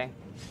first day?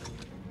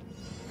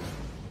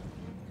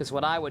 Because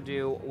what I would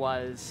do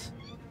was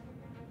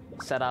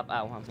set up.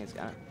 Oh, well, he's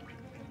got it.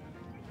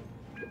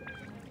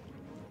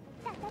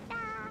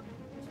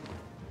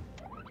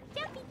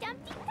 Dumpy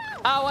Dumpty Go!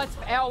 Oh,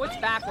 it's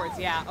backwards.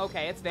 Yeah,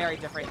 okay, it's very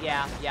different.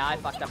 Yeah, I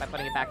fucked up by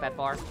putting it back that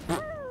far.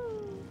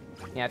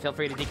 Yeah, feel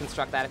free to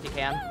deconstruct that if you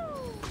can.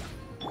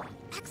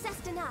 Access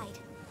denied.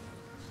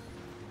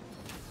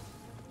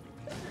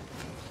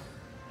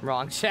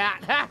 Wrong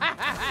chat.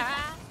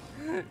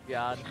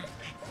 God.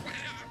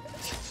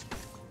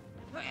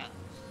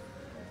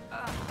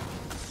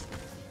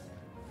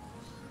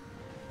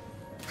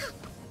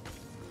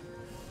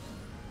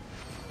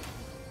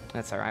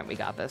 That's alright, we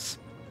got this.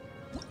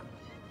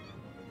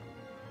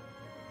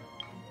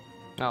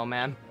 Oh,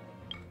 man.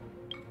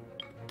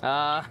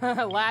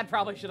 Lad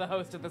probably should have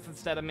hosted this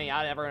instead of me.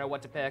 I never know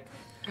what to pick.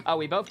 Oh,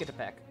 we both get to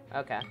pick.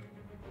 Okay.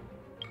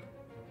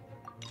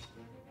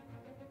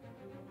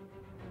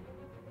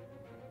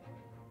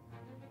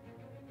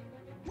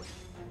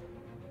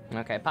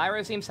 Okay,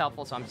 Pyro seems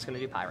helpful, so I'm just gonna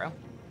do Pyro.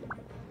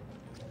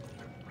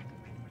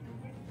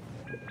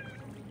 I'm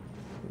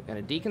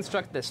gonna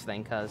deconstruct this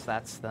thing, because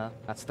that's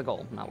the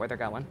goal, not where they're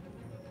going.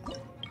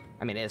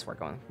 I mean, it is where we're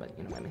going, but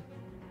you know what I mean.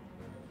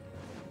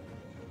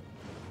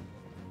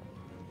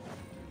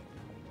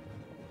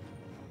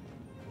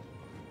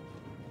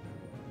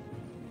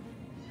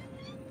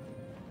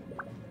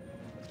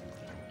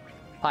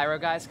 Pyro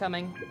guys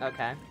coming?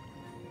 Okay.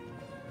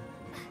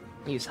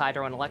 Use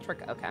Hydro and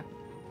Electric? Okay.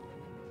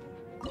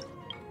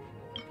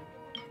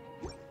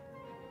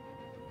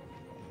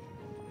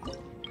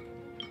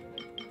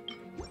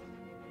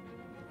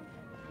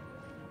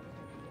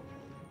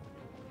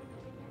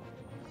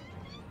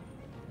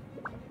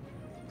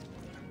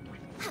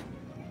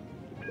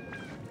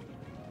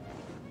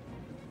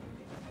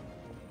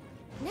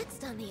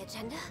 Next on the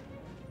agenda.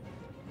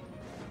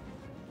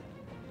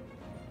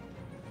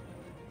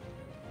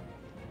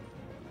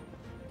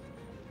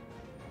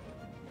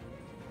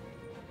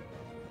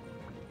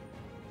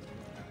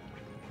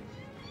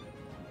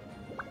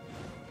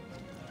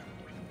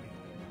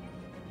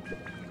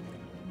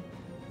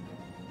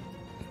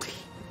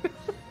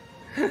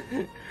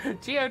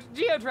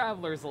 Geo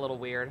Traveler's a little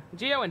weird.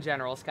 Geo in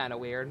general is kind of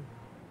weird.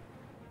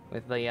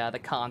 With the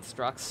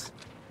constructs.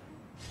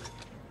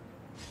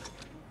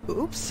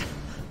 Oops.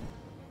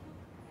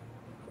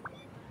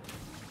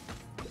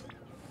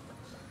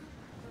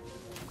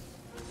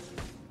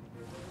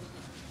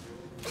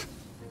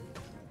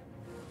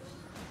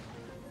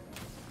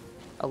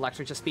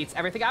 Electro just beats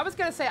everything. I was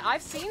gonna say,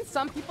 I've seen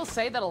some people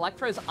say that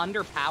Electro is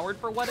underpowered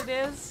for what it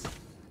is.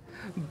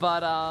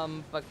 But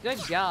good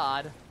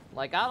God.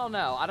 Like, I don't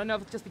know. I don't know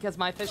if it's just because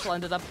my official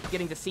ended up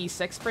getting to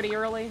C6 pretty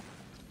early.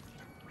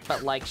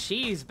 But, like,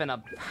 she's been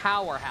a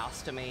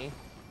powerhouse to me.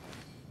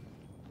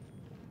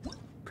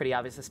 Pretty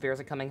obvious the spears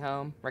are coming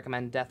home.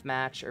 Recommend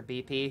Deathmatch or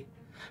BP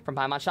from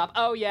Paimon Shop.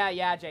 Oh,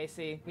 yeah,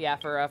 JC. Yeah,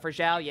 for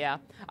Xiao, yeah.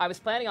 I was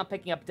planning on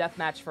picking up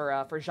Deathmatch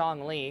for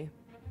Zhongli.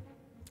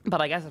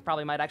 But I guess it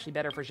probably might actually be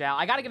better for Xiao.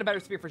 I gotta get a better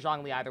spear for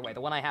Zhongli either way.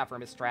 The one I have for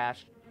him is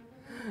trash.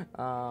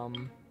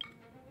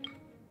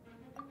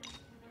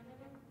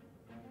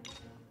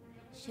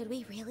 Should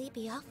we really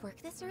be off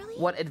work this early?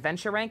 What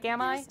adventure rank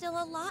am I? There's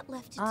still a lot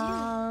left to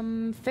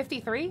do.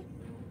 53?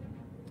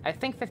 I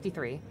think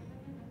 53.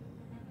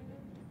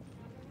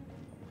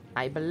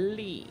 I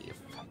believe.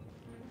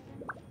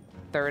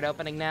 Third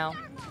opening now.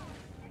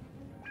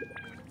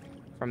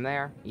 From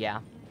there? Yeah.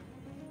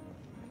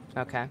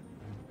 Okay.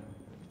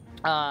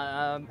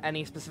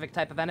 Any specific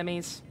type of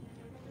enemies?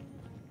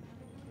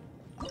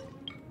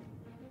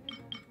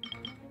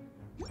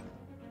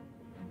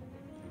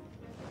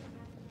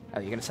 Oh,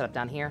 you're gonna set up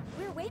down here?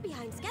 We're way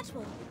behind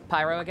schedule.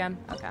 Pyro again?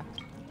 Okay.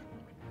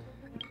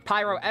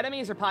 Pyro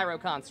enemies or pyro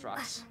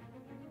constructs?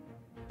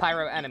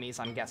 Pyro enemies,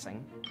 I'm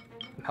guessing.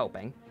 I'm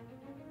hoping.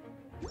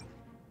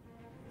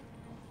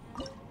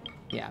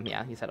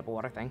 Yeah, he set up a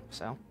water thing,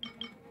 so.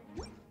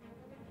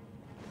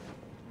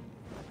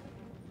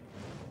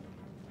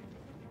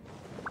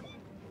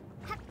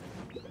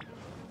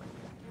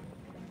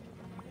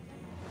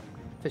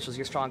 Fischl's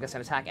your strongest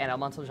in attack, and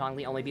Elemental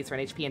Zhongli only beats her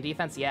in HP and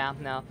defense. Yeah,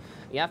 no.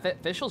 Yeah,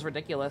 Fischl's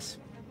ridiculous.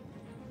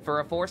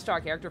 For a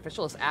 4-star character,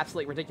 Fischl is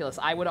absolutely ridiculous.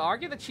 I would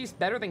argue that she's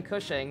better than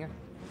Cushing.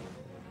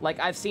 Like,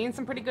 I've seen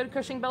some pretty good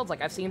Cushing builds.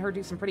 Like, I've seen her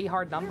do some pretty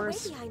hard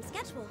numbers. We're way behind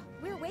schedule.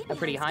 We're way behind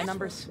pretty high schedule.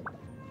 numbers.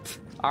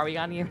 Are we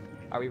on you?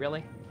 Are we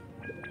really?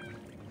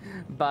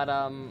 But,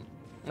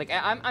 like,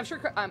 I'm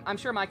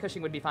sure my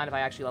Cushing would be fine if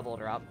I actually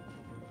leveled her up.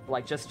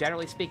 Like, just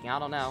generally speaking, I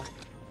don't know.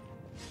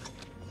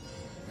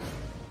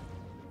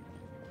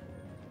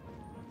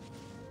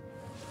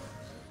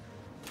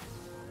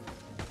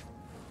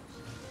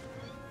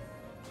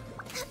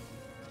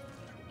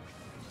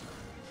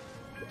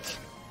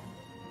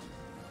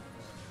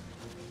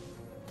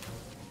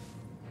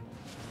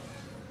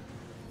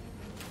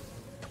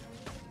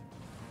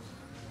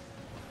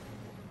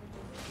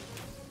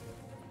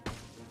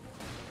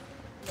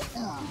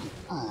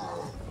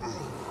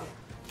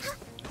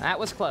 That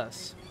was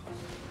close.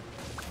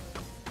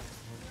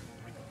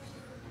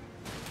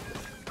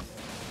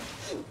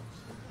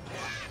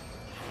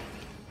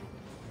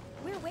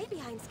 We're way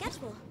behind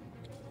schedule.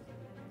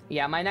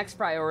 Yeah, my next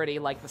priority,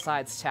 like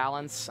besides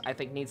talents, I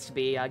think needs to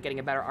be getting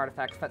a better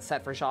artifact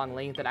set for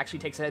Zhongli that actually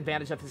takes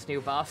advantage of his new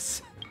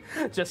buffs.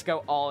 Just go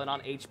all in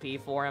on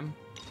HP for him.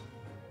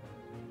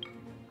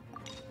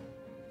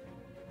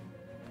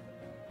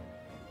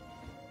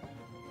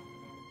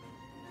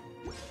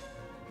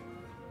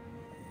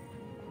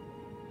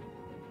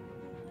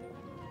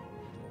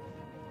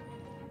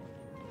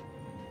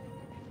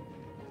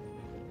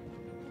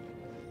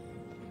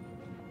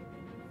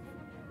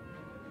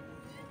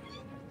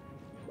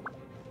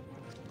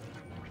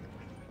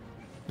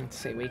 Let's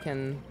see, we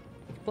can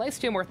place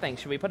 2 more things.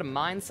 Should we put a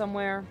mine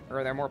somewhere? Or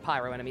are there more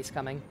pyro enemies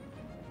coming?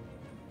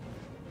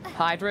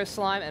 Hydro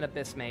slime and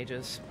abyss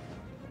mages.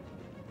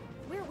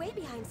 We're way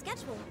behind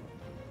schedule.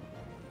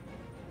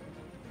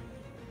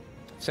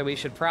 So we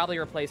should probably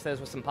replace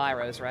those with some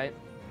pyros, right?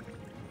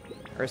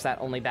 Or is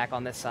that only back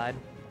on this side?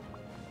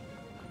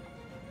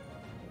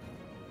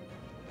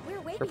 We're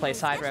way Replace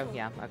behind hydro? schedule.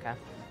 Yeah, okay.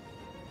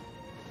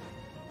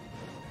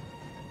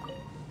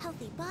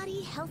 Healthy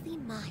body, healthy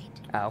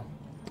mind. Oh.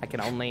 I can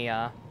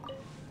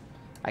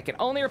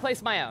only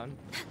replace my own.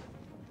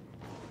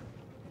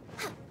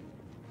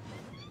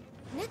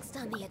 Next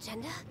on the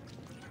agenda.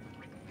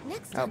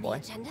 Next Oh, on boy.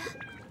 the agenda.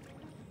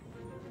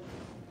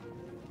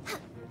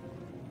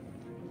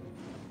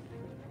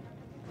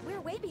 We're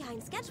way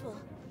behind schedule.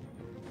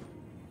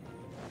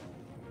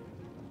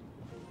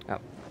 Oh,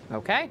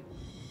 okay.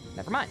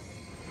 Never mind.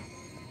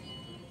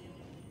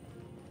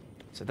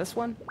 So this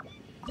one?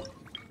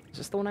 Is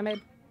this the one I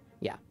made?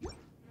 Yeah.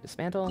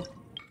 Dismantle.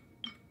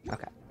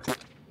 Okay.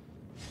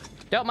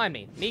 Don't mind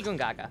me. Me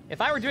Gungaga.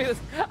 If I were doing this,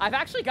 I've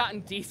actually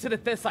gotten decent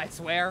at this, I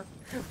swear.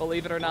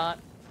 Believe it or not.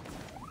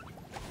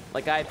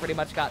 Like, I pretty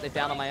much gotten it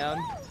down on my own.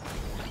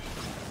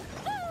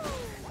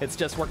 It's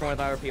just working with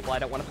other people. I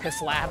don't want to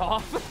piss Lad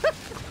off.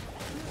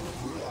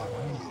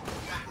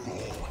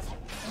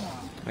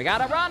 We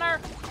got a runner!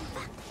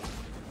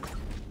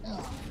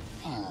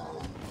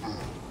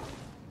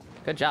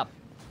 Good job.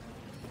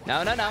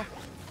 No, no, no.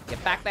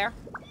 Get back there.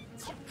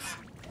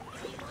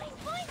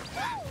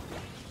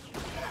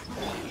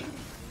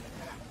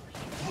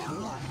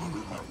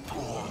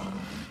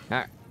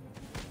 Alright.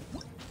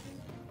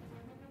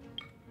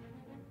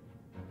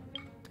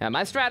 Yeah,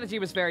 my strategy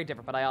was very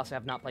different, but I also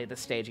have not played this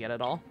stage yet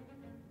at all.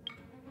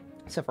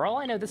 So for all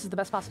I know, this is the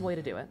best possible way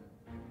to do it.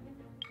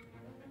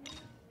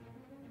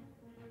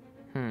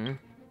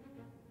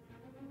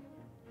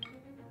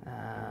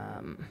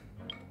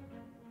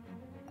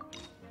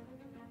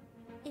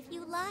 If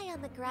you lie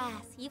on the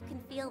grass, you can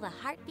feel the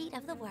heartbeat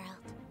of the world.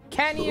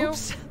 Can you?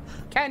 Oops.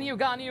 Can you,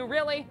 Ganyu?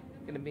 Really?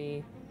 Gonna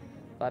be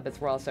 5 bits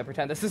world, so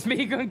pretend this is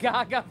me,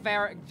 Gungaga.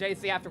 Fair,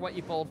 JC, after what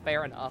you pulled,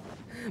 fair enough.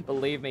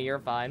 Believe me, you're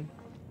fine.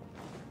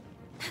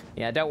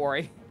 Yeah, don't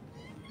worry.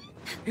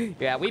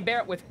 Yeah, we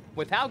bear with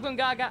how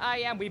Gungaga I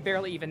am, we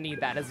barely even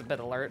need that as a bit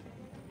alert.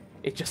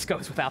 It just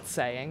goes without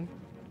saying.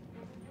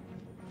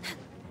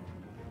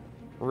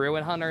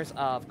 Ruin Hunters?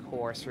 Of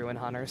course, Ruin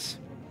Hunters.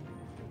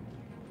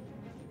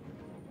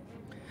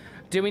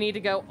 Do we need to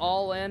go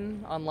all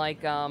in on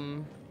like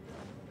a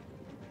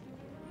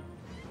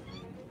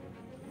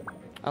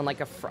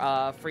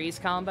freeze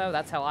combo?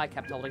 That's how I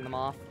kept holding them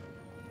off.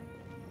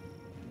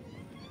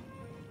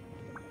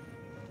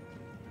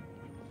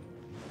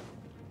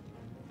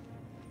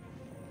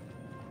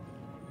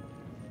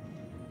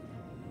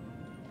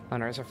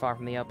 Hunters are far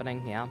from the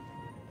opening, yeah.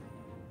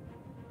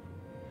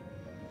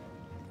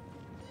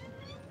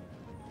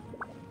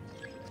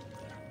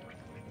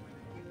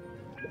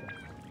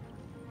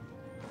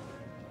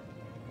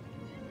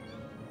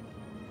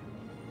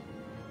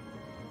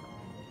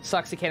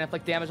 Sucks you can't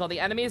inflict damage on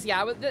the enemies.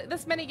 Yeah, with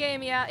this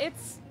minigame, yeah,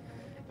 it's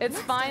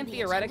fine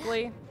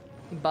theoretically,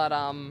 but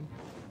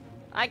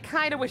I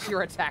kind of wish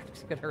your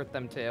attacks could hurt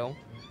them too.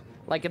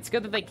 Like, it's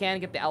good that they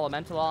can get the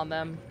elemental on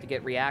them to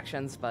get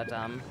reactions, but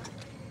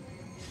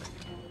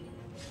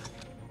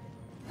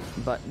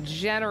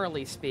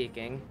generally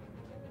speaking,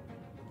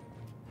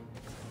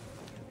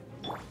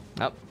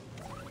 oh,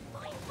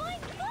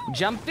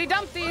 Jumpty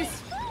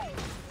Dumpties.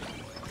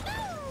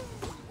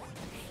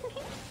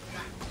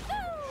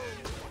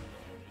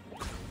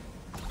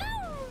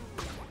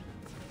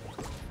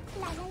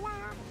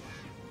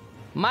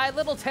 My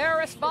little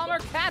terrorist bomber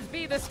can't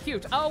be this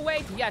cute. Oh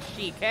wait, yes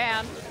she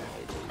can.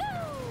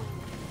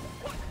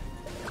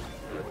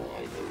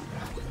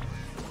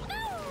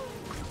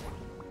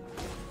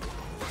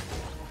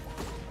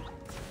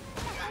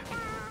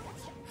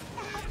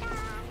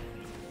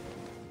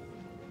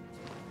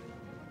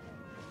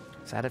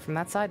 Is that it from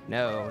that side?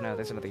 No, no,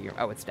 there's another year.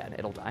 Oh, it's dead.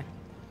 It'll die.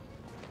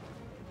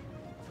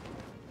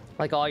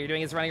 Like all you're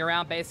doing is running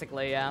around,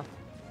 basically, yeah.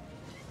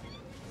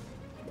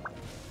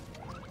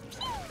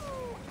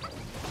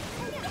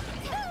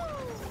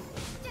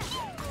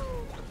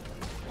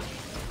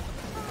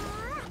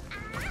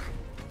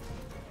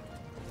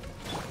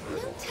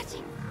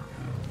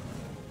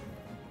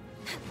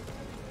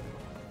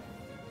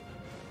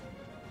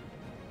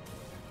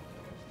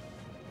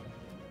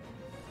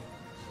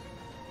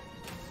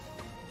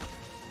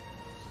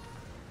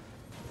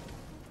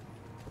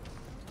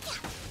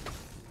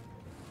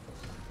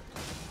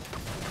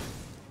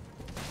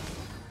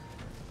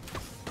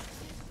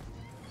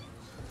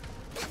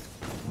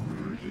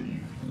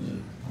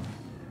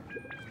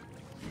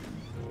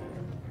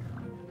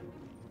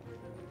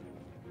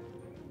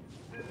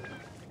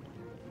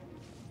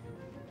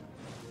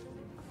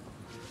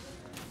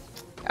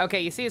 Okay,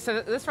 you see,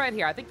 so this right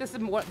here, I think this is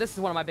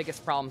one of my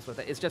biggest problems with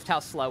it, is just how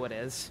slow it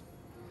is.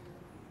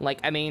 Like,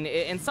 I mean,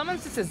 in some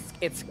instances,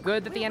 it's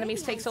good that the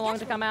enemies take so long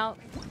to come out,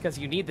 because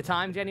you need the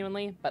time,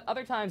 genuinely, but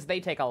other times, they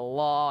take a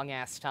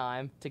long-ass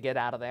time to get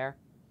out of there.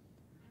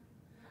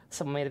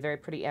 Someone made a very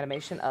pretty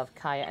animation of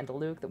Kaya and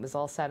Diluc that was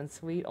all sad and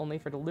sweet, only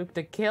for Diluc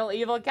to kill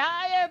evil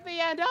Kaya at the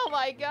end. Oh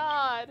my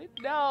god!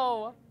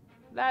 No!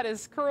 That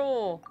is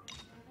cruel.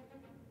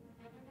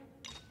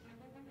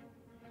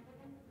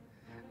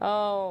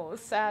 Oh,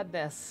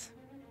 sadness.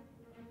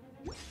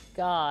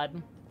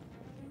 God.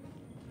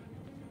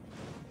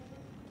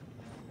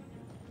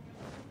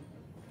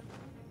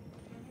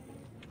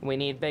 We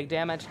need big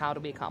damage. How do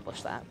we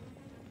accomplish that?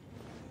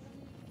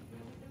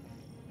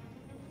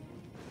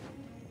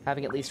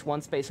 Having at least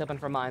one space open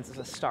for mines is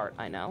a start,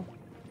 I know.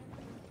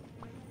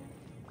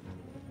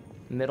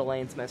 Middle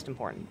lane's most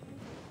important.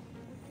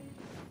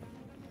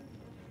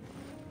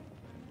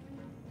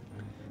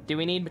 Do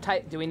we need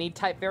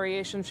type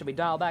variation? Should we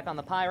dial back on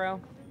the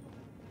pyro?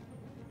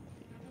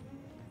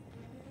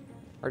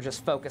 Or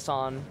just focus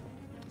on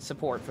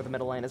support for the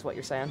middle lane is what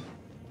you're saying?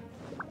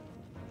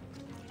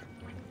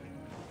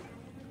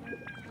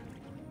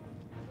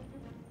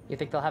 You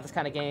think they'll have this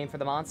kind of game for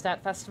the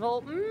Mondstadt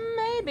Festival?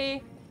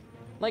 Maybe.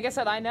 Like I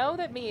said, I know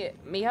that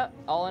Miho...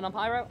 All in on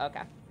Pyro?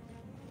 Okay.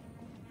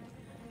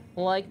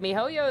 Like,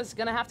 MiHoYo is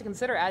gonna have to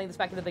consider adding this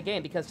back into the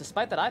game, because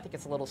despite that, I think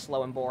it's a little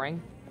slow and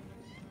boring.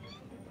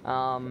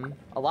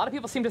 A lot of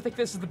people seem to think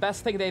this is the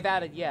best thing they've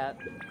added yet.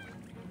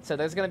 So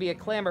there's gonna be a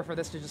clamor for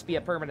this to just be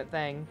a permanent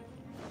thing.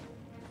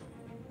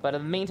 But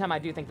in the meantime, I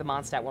do think the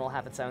Mondstadt one will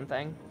have its own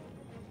thing.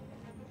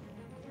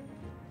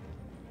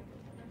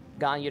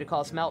 Gone, you to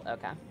call Smelt?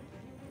 Okay.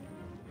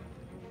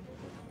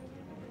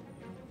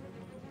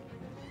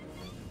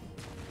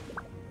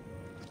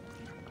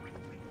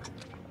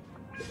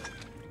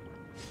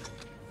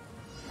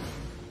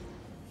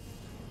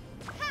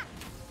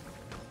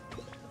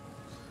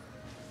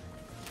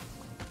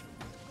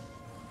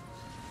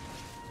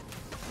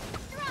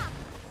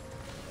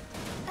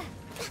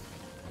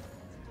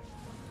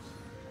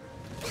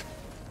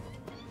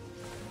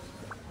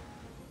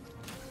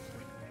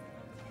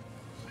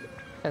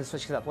 And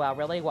switch it up. Wow,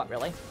 really? What,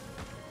 really?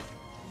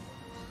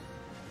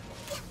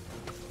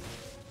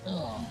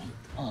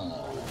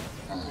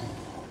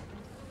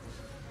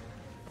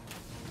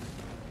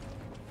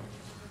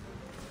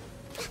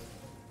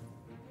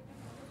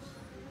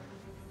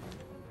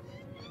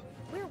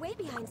 We're way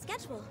behind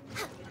schedule.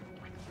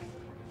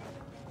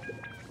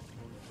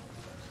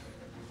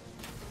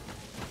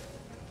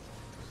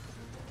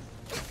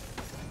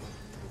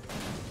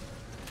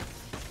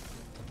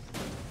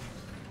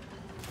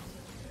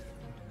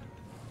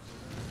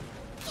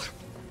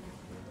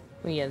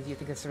 Yeah, do you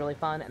think this is really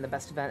fun and the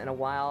best event in a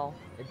while?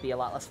 It'd be a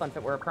lot less fun if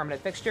it were a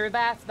permanent fixture.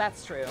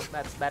 That's true.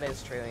 That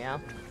is true, yeah.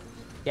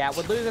 Yeah, it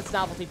would lose its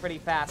novelty pretty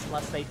fast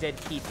unless they did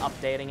keep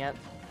updating it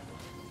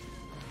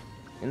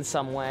in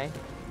some way.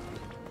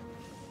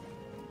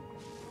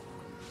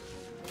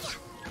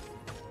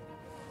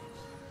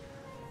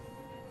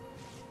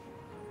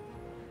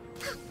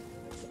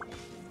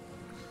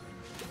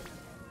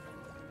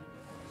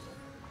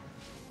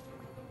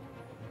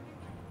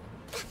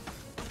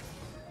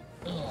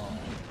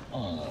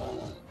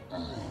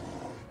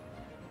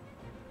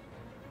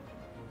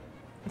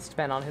 It's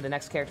depend on who the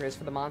next character is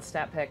for the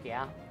Mondstadt pick,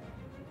 yeah.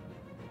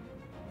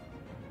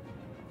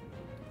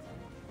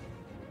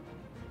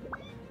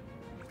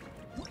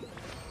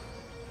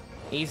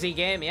 Easy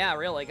game, yeah,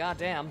 really,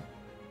 goddamn.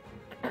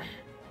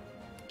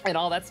 And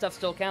all that stuff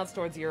still counts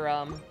towards your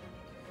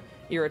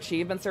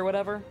achievements or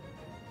whatever.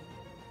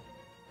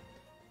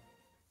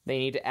 They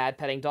need to add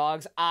petting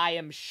dogs. I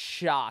am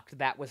shocked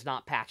that was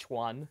not patch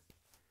 1.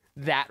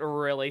 That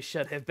really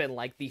should have been,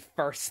 like, the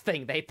first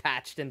thing they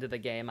patched into the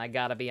game, I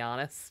gotta be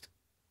honest.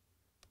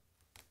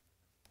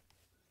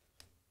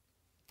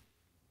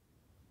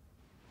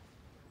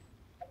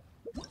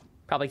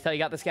 Probably tell you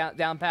got this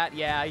down, Pat.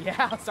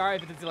 Yeah. Sorry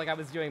if it didn't seem like I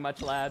was doing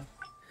much, lad.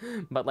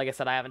 But like I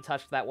said, I haven't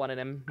touched that one,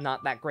 and I'm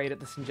not that great at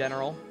this in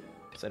general.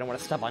 So I don't want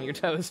to step on your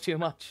toes too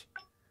much.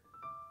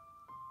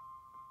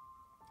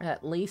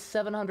 At least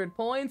 700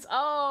 points?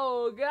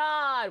 Oh,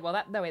 God! Well,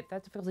 no, wait,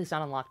 that difficulty's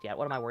not unlocked yet.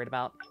 What am I worried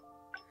about?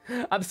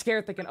 I'm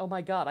scared thinking, oh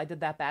my God, I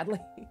did that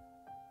badly.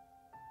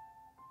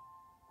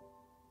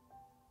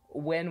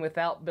 Win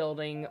without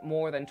building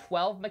more than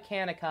 12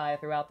 Mechanici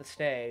throughout the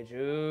stage.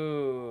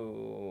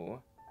 Ooh.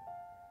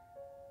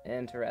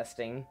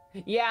 Interesting.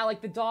 Yeah, like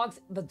the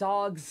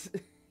dogs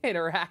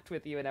interact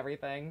with you and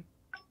everything.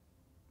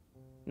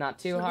 Not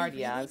too hard,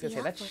 yeah. I was gonna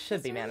say that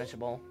should be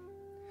manageable.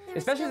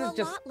 Especially if it's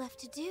just a lot left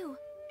to do.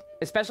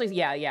 Especially,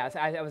 yeah.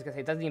 I was gonna say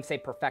it doesn't even say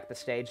perfect the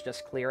stage,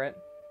 just clear it.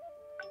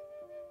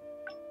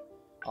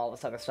 All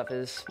this other stuff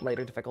is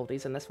later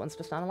difficulties, and this one's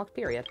just not unlocked.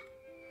 Period.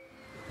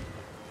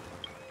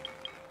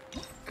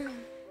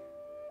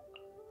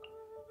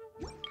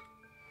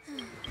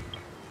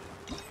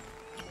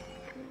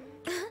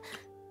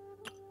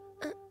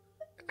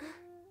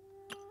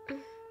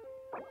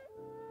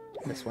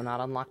 This one not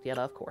unlocked yet,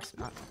 of course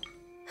not.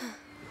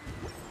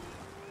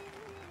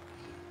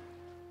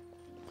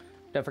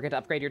 Don't forget to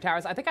upgrade your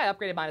towers. I think I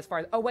upgraded mine as far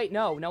as... Oh, wait,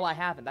 no. No, I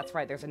haven't. That's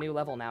right. There's a new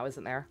level now,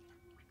 isn't there?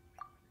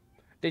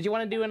 Did you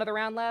want to do another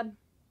round, lad?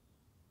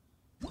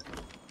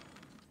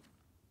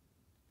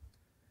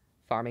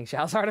 Farming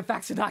Xiao's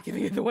artifacts are not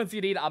giving you the ones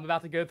you need. I'm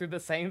about to go through the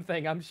same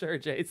thing, I'm sure,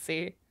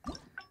 JC.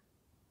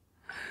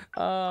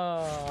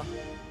 Oh...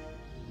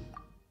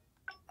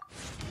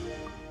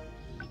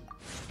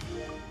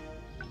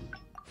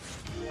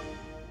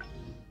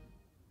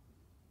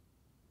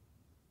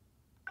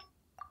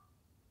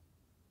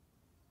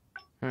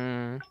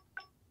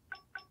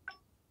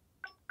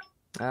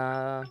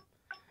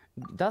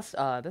 This,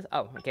 oh,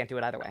 I can't do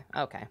it either way.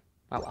 Okay.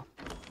 Oh well.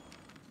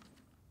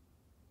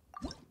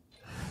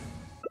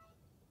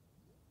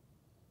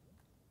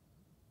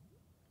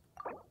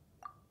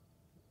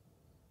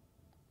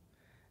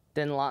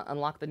 Didn't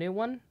unlock the new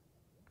one?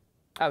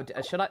 Oh,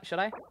 should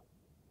I?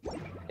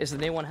 Is the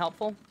new one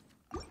helpful?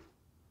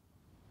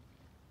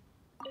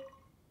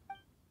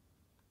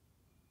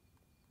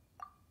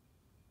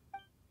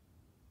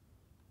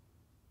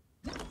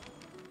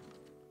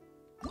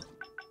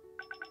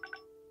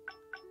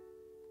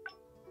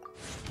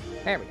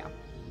 There we go.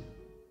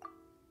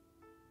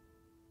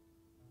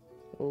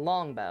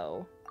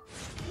 Longbow.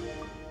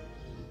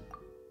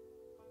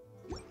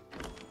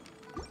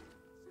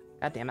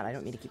 God damn it, I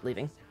don't mean to keep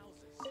leaving.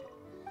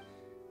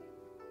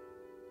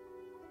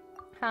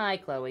 Hi,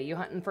 Chloe. You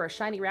hunting for a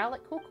shiny Rowlet?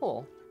 Cool,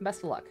 cool.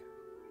 Best of luck.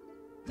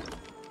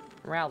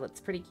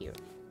 Rowlet's pretty cute.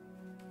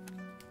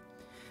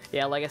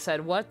 Yeah, like I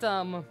said, what,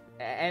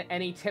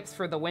 any tips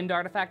for the wind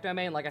artifact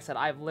domain? Like I said,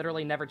 I've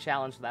literally never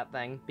challenged that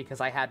thing because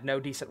I had no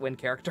decent wind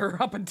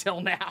character up until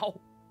now.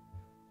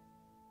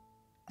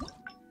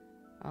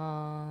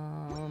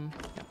 No,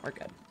 we're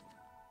good.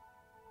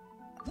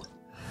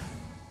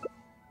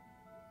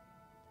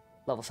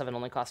 Level 7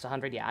 only cost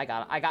 100. Yeah, I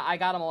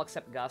got them all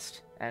except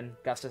Gust, and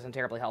Gust isn't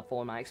terribly helpful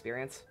in my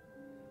experience.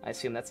 I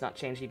assume that's not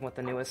changed even with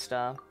the newest,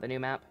 the new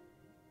map.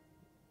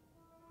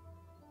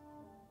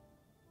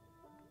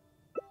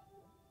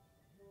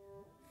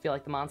 Feel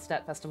like the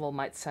Mondstadt Festival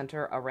might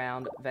center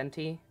around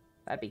Venti.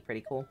 That'd be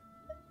pretty cool.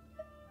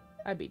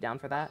 I'd be down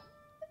for that.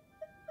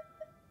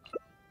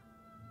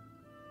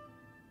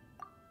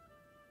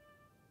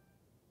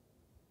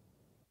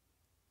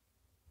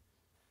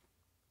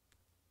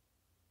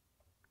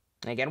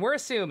 Again, we're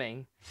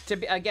assuming,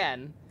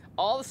 again,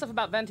 all the stuff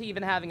about Venti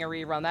even having a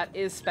rerun, that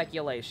is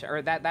speculation,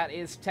 or that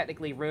is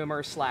technically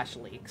rumor /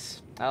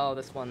 leaks. Oh,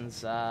 this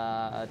one's,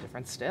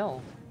 different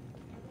still.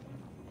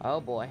 Oh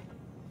boy.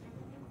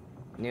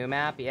 New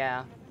map,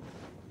 yeah.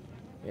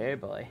 Oh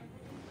boy.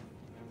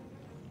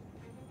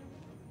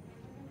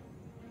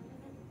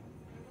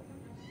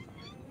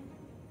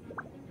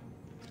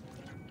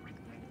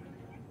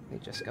 We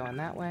just going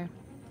that way.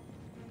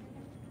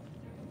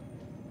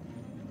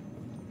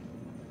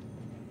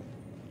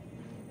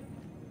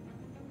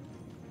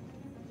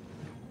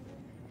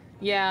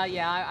 Yeah,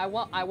 I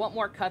want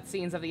more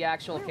cutscenes of the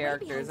actual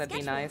characters. That'd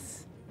be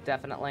nice.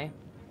 Definitely.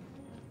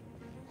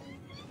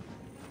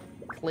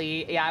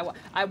 Yeah,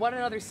 I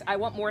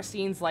want more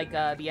scenes like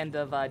the end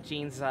of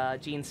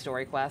Jean's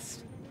story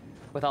quest,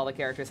 with all the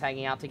characters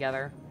hanging out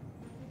together.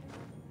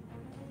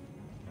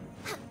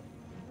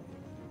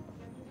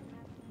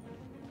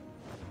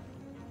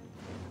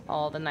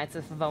 All the Knights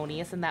of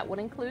Favonius, and that would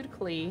include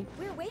Klee.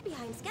 We're way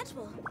behind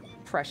schedule.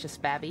 Precious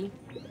Babby.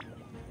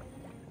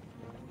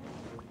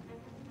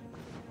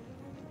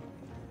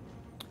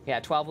 Yeah,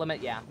 12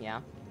 limit.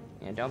 Yeah.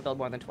 Don't build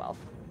more than 12.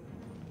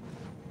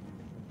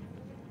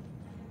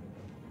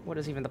 What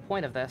is even the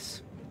point of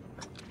this?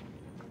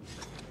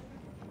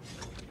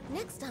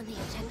 Next on the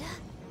agenda.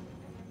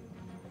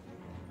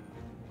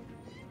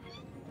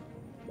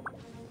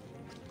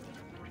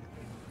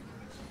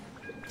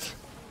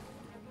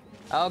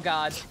 Oh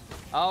god.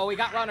 Oh, we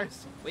got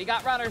runners. We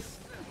got runners.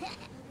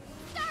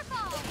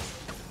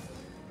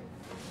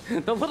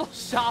 The little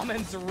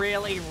shamans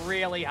really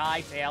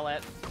hightail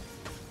it.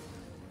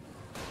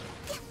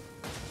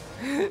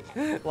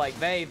 Like,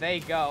 they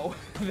go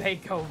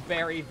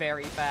very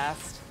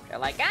fast. They're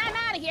like, I'm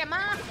out of here,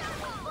 Mom!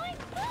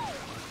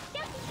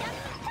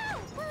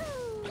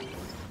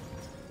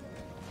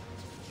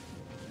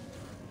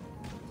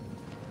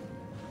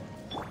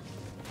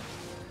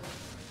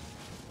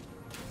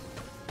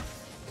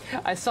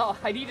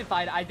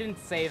 I didn't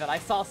say that, I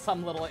saw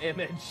some little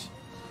image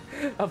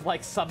of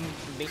like some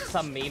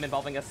meme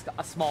involving a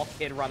small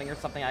kid running or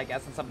something, I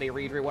guess, and somebody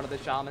redrew one of the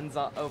shamans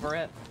over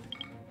it.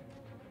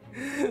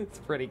 It's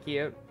pretty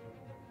cute.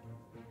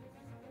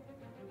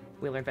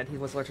 We learned that he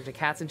was allergic to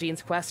cats in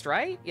Jean's Quest,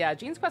 right? Yeah,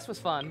 Jean's Quest was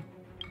fun.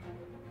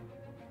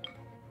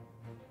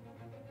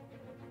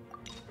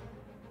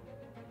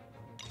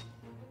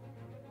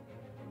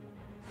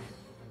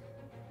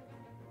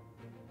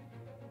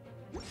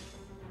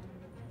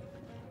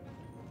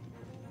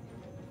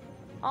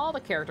 All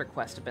the character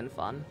quests have been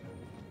fun.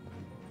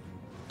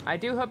 I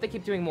do hope they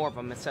keep doing more of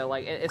them, so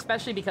like,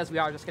 especially because we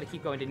are just gonna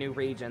keep going to new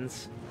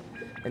regions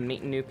and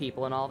meeting new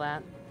people and all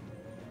that.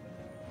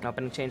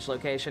 Open and change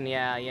location,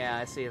 yeah,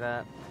 I see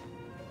that.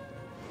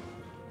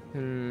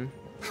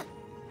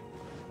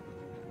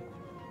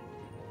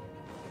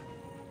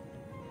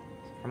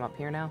 From up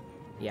here now?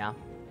 Yeah.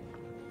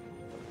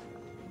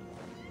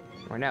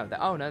 Or no,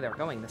 oh no, they're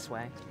going this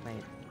way.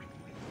 Wait.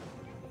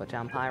 Put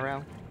down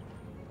Pyro.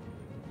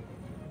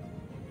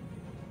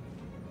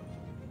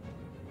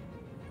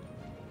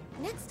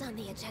 Next on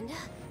the agenda.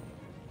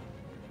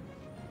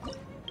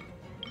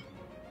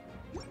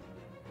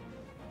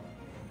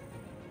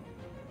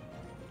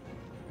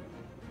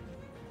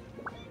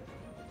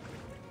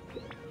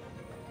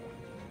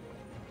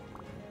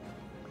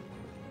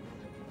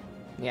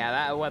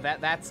 Yeah,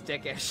 that's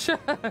dickish.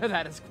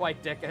 That is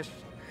quite dickish.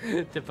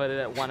 To put it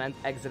at one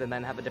exit and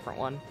then have a different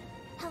one.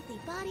 Healthy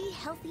body,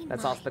 healthy mind.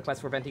 That's also the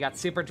quest where Venti got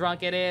super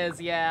drunk. It is,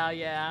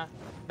 yeah.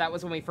 That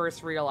was when we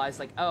first realized,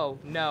 like, oh,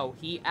 no,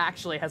 he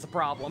actually has a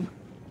problem.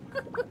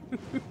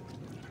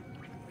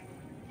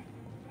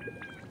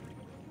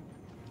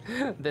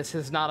 This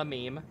is not a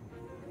meme.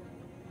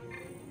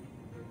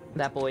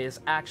 That boy is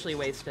actually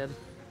wasted.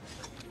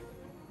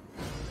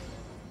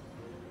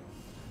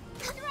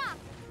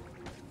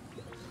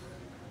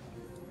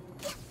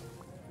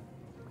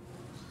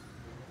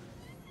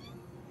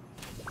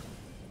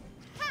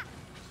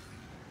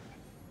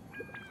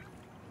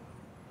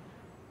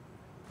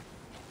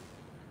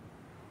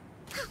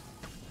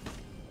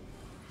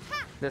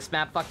 This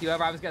map fucked you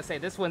over. I was gonna say,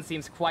 this one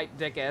seems quite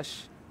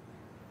dickish.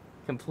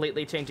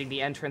 Completely changing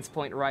the entrance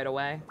point right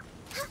away.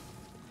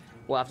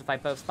 We'll have to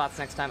fight both spots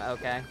next time.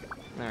 Okay.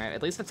 Alright,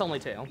 at least it's only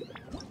 2.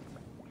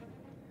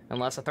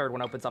 Unless a third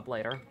one opens up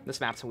later. This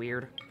map's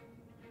weird.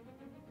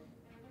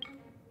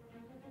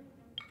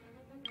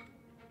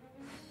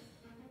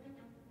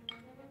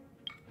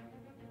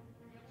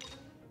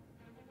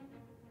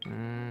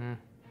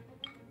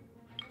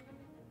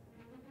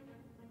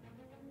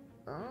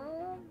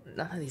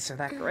 None of these are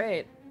that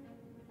great.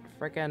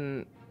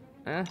 Frickin',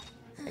 I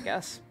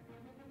guess.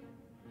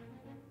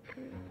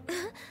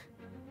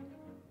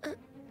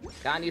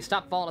 God, you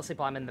stop falling asleep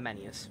while I'm in the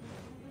menus.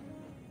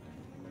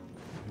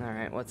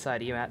 Alright, what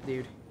side are you at,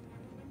 dude?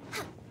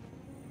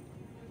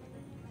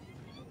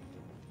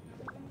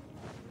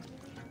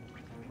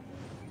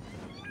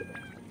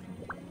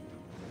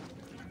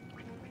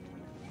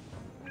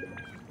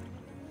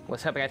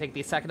 Was hoping I take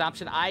the second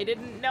option. I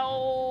didn't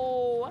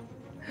know!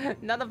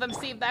 None of them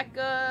seem that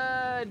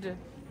good.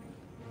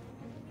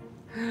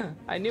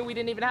 I knew we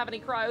didn't even have any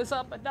cryos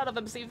up, but none of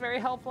them seemed very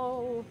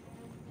helpful.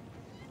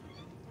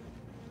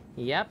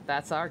 Yep,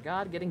 that's our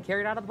god getting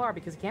carried out of the bar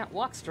because he can't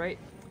walk straight.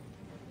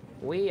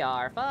 We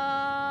are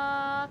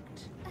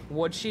fucked.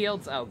 Wood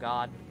shields, oh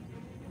god.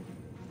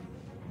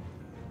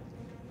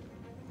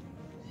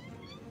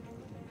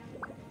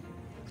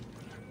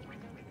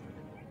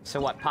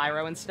 So what,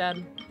 Pyro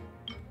instead?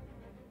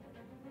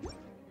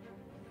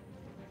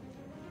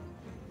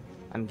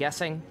 I'm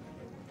guessing.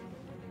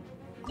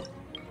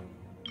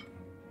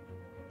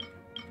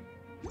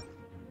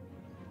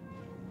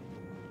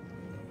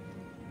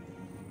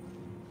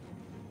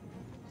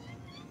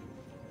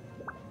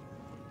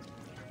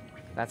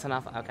 That's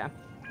enough? Okay.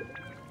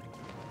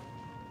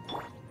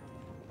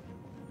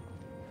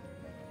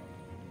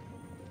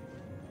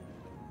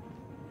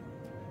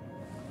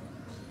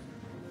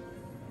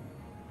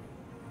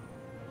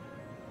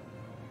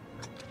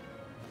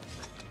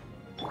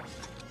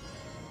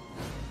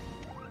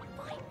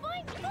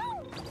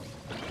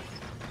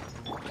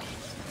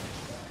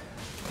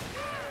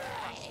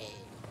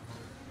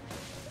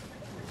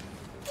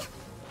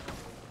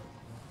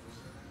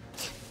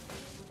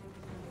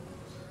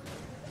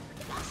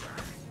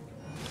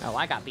 Oh,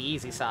 I got the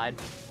easy side.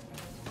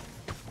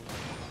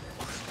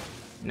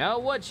 No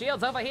wood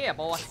shields over here,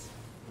 boys.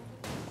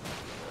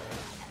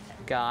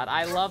 God,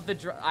 I love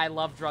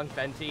drunk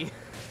Venti.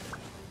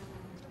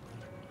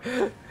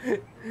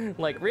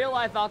 Like real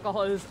life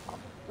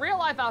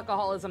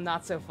alcoholism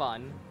not so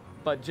fun,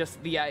 but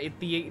just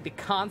the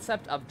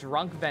concept of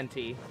drunk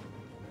Venti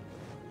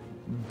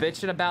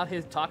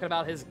talking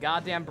about his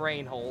goddamn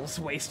brain holes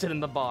wasted in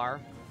the bar.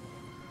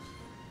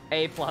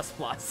 A++.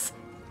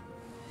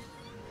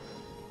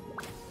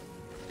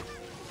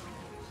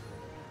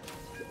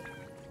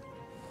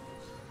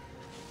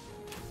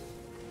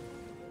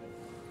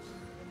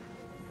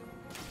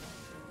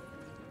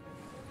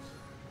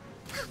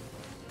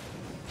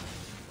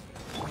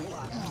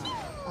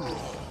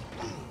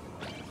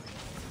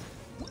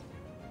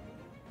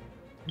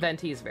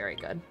 Venti is very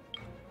good.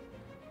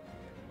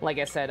 Like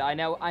I said, I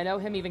know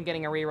him even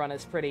getting a rerun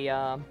is pretty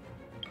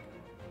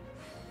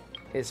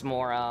is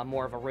more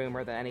of a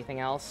rumor than anything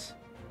else.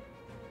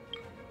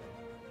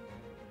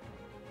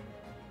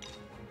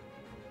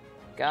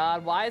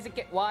 God, why is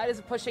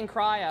it pushing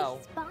cryo?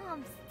 These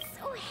bombs,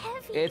 so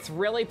heavy. It's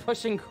really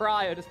pushing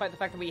cryo despite the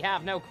fact that we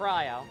have no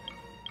cryo.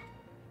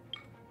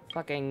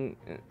 Fucking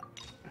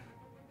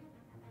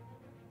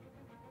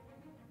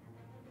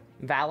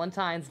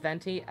Valentine's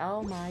Venti.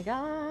 Oh my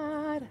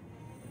god.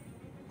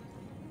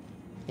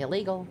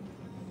 Illegal.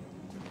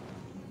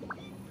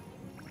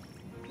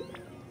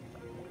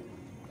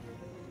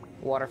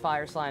 Water,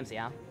 fire, slimes,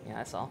 yeah. Yeah,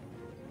 I saw.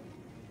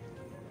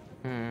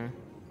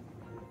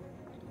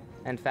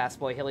 And Fast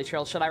Boy Hilly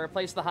Trail. Should I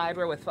replace the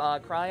Hydra with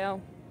cryo?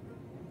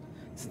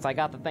 Since I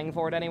got the thing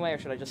for it anyway, or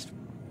should I just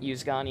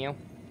use Ganyu?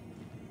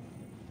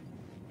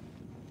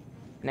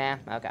 Nah,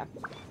 okay.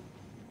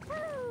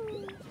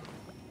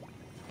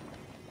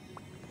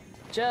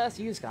 Just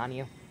use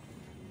Ganyu.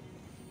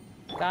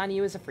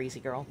 Ganyu is a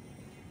freezy girl.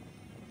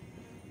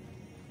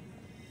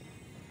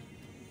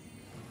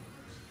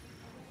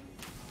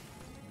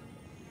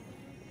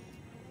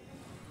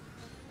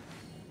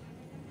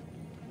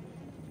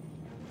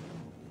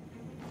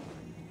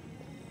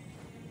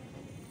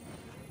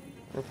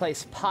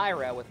 Replace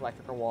Pyro with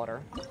electric or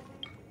water.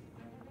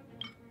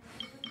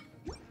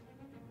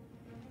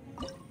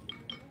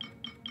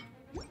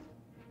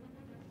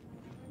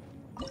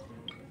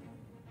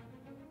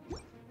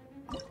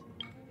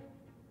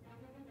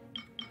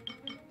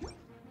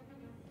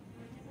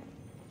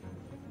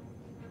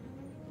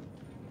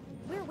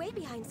 We're way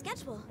behind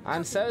schedule.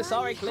 I'm so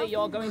sorry, Klee.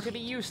 You're going to be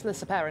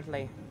useless,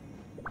 apparently.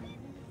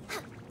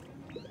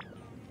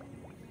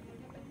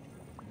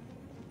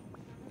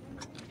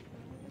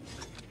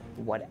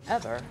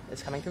 Whatever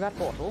is coming through that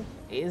portal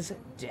is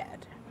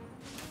dead.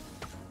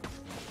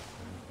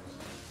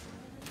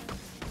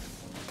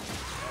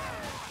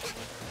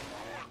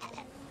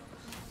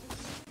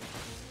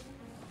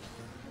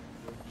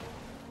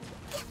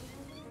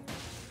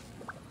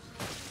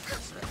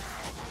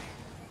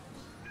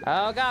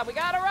 Oh god, we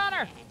got a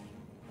runner!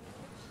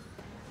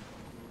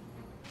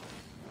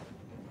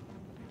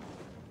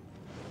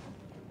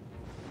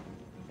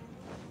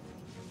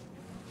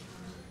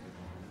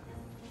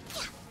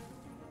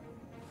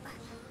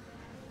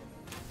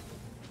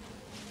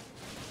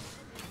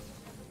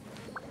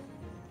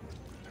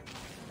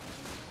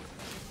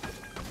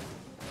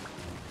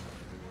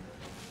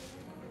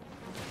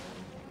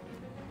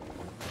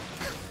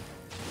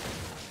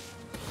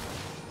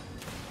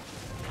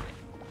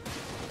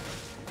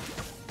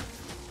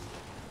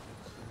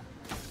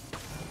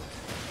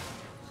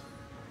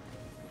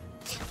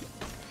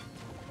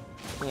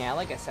 Yeah,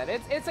 like I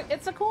said,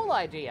 it's a cool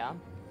idea.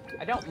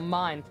 I don't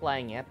mind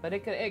playing it, but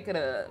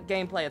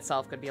gameplay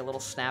itself could be a little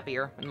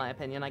snappier, in my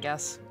opinion, I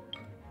guess.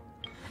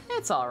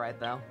 It's alright,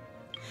 though.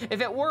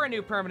 If it were a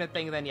new permanent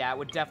thing, then yeah, it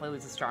would definitely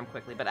lose its charm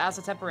quickly, but as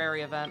a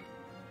temporary event,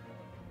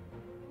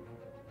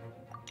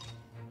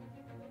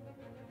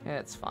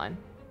 it's fine.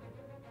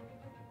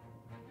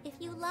 If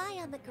you lie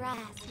on the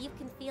grass, you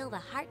can feel the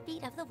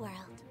heartbeat of the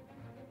world.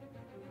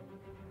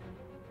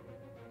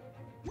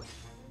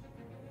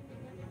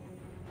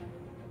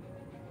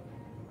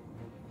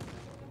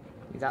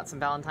 You got some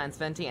Valentine's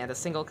Venti and a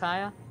single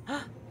Kaya?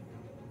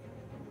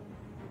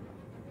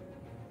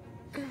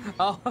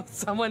 Oh,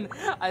 someone...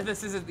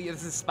 this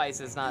is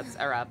spices, not...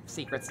 or,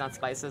 secrets, not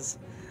spices.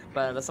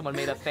 But someone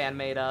made a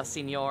fan-made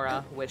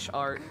Signora wish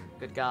art.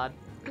 Good god.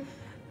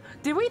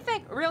 Do we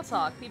think... Real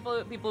talk,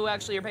 people who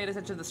actually are paying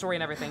attention to the story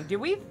and everything, do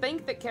we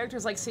think that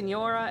characters like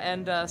Signora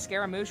and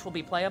Scaramouche will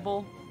be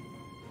playable?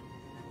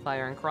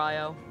 Fire and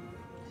Cryo.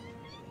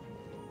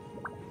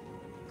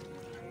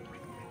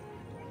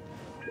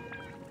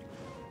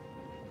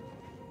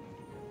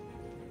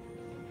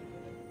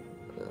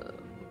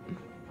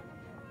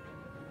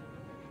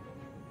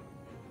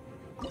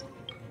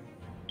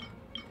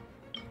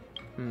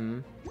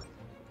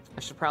 I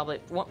should probably...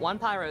 One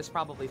Pyro is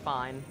probably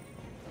fine.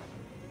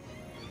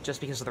 Just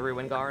because of the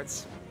Ruin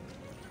Guards.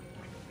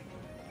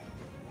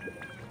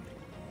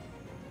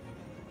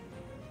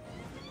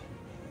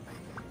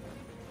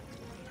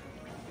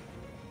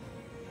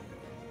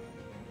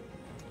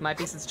 Might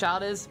be since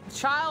Child is...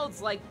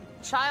 Child's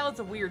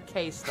a weird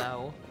case,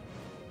 though.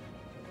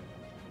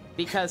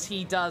 Because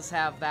he does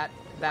have that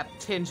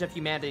tinge of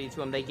humanity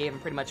to him they gave him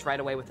pretty much right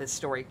away with his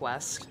story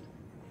quest.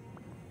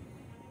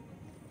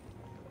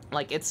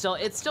 Like, it's still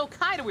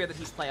kind of weird that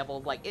he's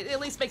playable. Like, it at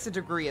least makes a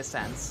degree of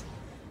sense.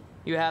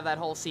 You have that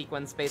whole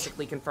sequence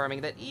basically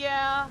confirming that,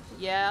 yeah,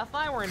 if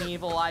I were an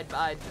evil, I'd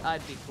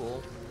be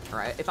cool.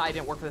 Alright, if I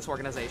didn't work for this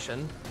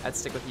organization, I'd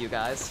stick with you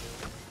guys.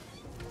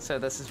 So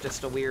this is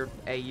just a weird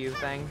AU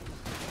thing.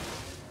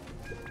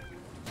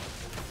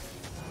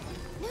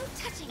 No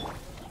touching.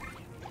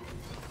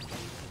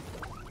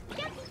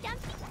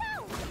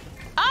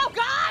 Oh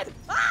god!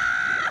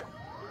 Ah!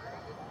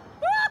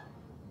 Ah!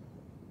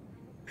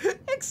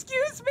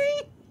 Excuse me?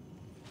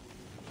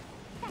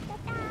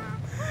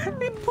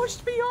 It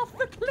pushed me off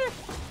the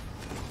cliff!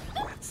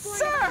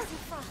 Sir!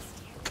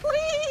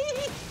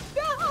 Please!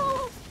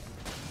 No!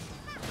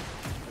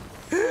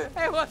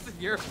 It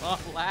wasn't your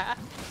fault, lad.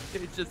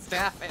 It just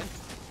happened.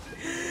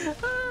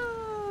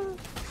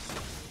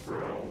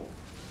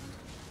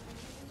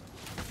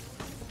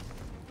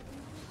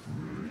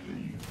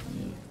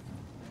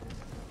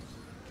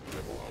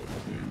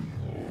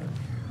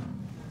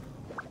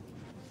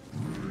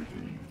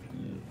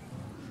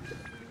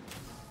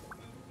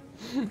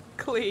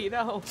 Clee,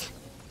 no.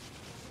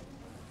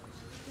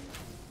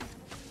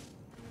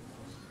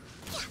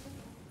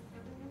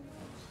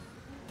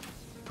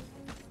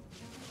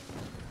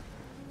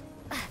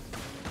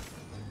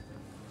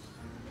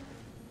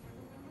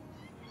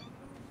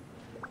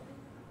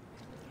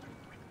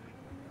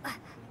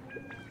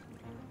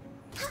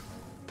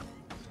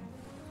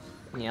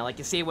 Yeah, like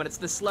you see, when it's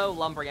the slow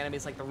lumbering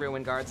enemies like the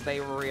Ruin Guards, they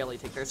really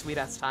take their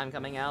sweet-ass time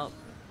coming out.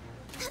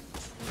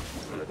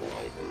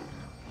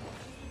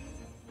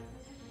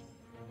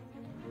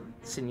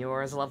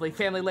 Senor is a lovely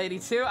family lady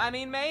too. I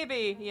mean,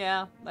 maybe.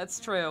 Yeah, that's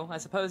true. I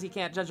suppose you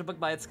can't judge a book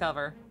by its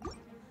cover.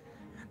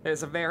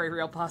 There's a very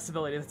real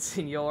possibility that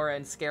Senor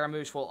and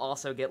Scaramouche will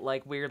also get,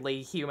 like,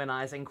 weirdly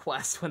humanizing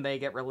quests when they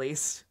get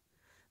released.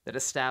 That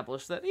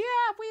establish that, yeah,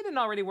 if we didn't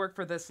already work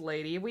for this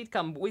lady, we'd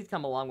come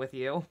along with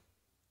you.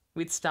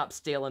 We'd stop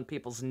stealing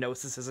people's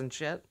nosises and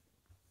shit.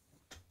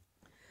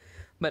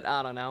 But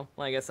I don't know,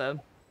 like I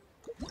said.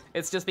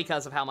 It's just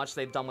because of how much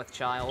they've done with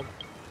Child.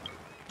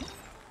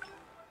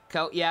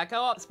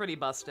 Co-op's pretty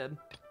busted.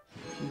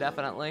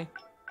 Definitely.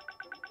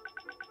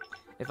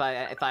 If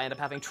I end up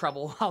having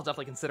trouble, I'll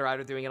definitely consider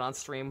either doing it on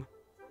stream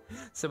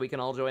so we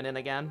can all join in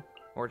again,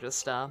 or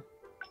just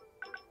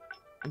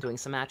doing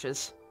some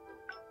matches.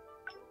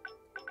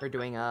 Or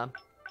doing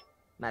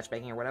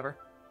matchmaking or whatever.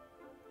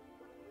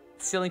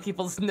 Stealing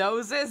people's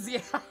noses?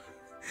 Yeah.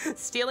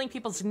 Stealing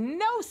people's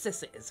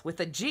nosises with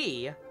a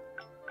G.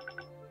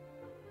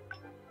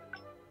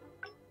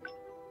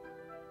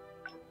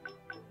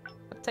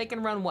 Take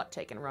and run what?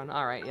 Take and run.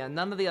 Alright, yeah.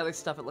 None of the other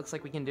stuff it looks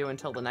like we can do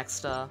until the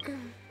next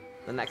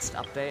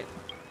update.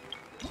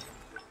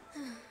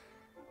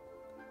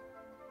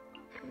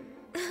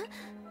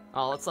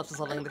 All that's left is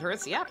leveling the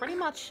turrets? Yeah, pretty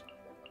much.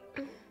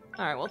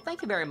 Alright, well,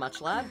 thank you very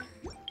much, lad.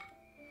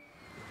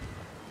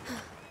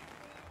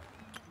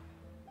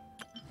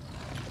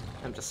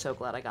 I'm just so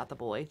glad I got the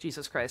boy.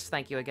 Jesus Christ,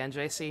 thank you again,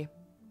 JC.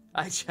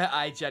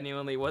 I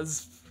genuinely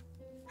was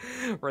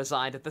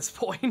resigned at this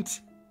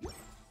point.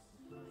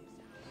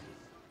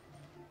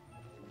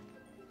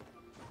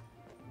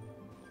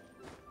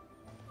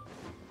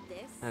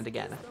 And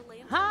again.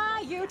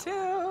 Hi,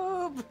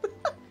 YouTube!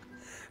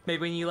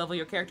 Maybe when you level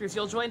your characters,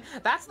 you'll join.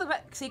 That's the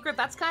secret.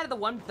 That's kind of the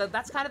one.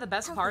 That's kind of the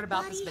best part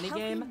about this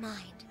minigame.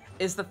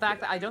 Is the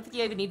fact that I don't think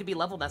you even need to be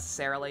leveled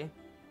necessarily.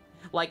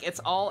 Like, it's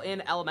all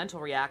in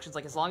elemental reactions.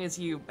 Like, as long as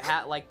you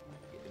have, like,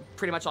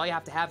 pretty much all you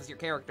have to have is your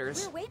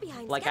characters. We're way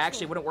behind like, schedule. I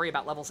actually wouldn't worry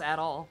about levels at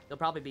all. You'll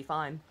probably be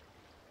fine.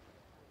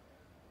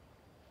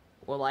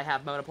 Will I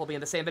have Mona be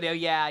in the same video?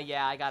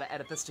 Yeah, I gotta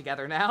edit this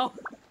together now.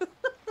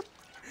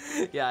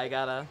 Yeah, I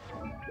gotta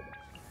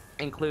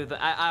include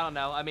the... I don't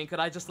know. I mean,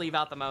 could I just leave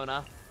out the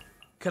Mona?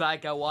 Could I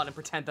go on and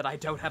pretend that I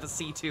don't have a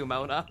C2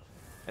 Mona?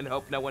 And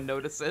hope no one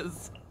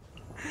notices?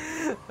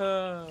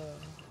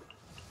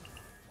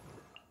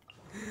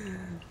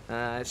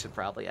 I should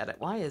probably edit.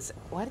 Why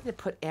did it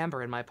put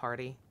Amber in my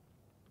party?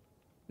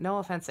 No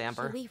offense,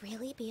 Amber. Should we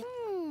really be...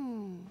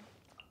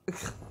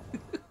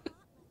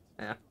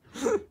 Yeah.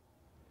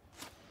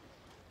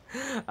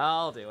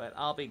 I'll do it.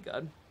 I'll be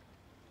good.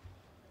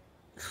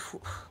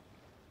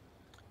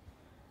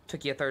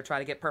 Took you a third try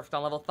to get perfect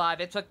on level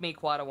 5. It took me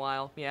quite a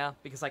while, yeah,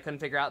 because I couldn't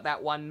figure out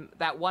that one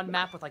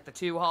map with like the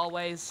 2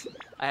 hallways.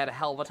 I had a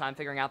hell of a time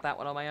figuring out that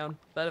one on my own,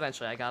 but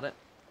eventually I got it.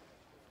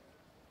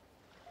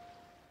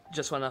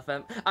 Just one enough.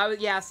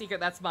 Yeah, secret.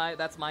 That's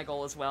my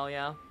goal as well.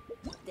 Yeah.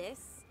 This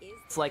is.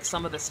 It's like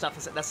some of this stuff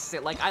isn't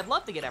necessary. Like, I'd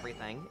love to get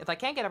everything. If I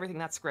can't get everything,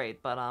 that's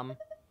great. But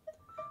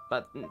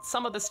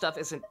some of this stuff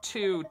isn't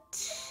too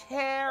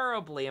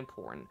terribly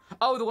important.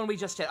 Oh, the one we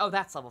just did. Oh,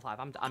 that's level 5.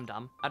 I'm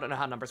dumb. I don't know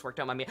how numbers work.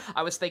 Don't mind me.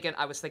 I was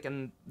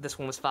thinking this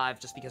one was 5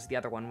 just because the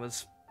other one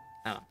was.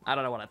 I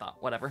don't know what I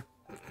thought. Whatever.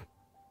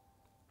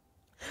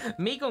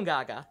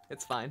 Mikungaga.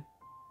 It's fine.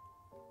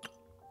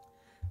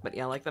 But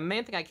yeah, like the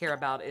main thing I care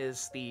about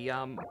is the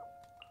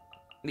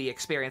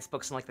experience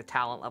books and like the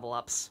talent level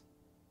ups.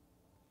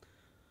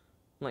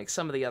 Like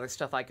some of the other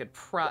stuff I could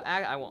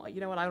I won't. You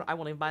know what? I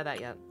won't even buy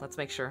that yet. Let's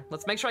make sure.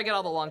 Let's make sure I get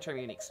all the long-term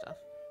unique stuff.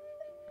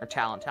 Or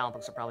talent. Talent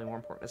books are probably more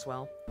important as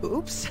well.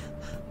 Oops.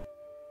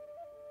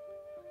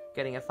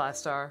 Getting a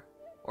 5-star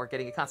or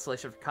getting a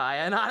constellation for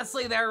Kaya. And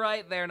honestly, they're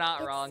right. They're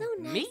not wrong. So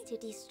nice to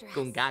de-stress.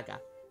 Gungaga.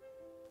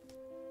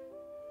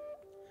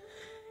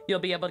 You'll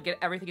be able to get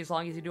everything as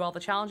long as you do all the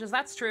challenges.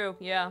 That's true.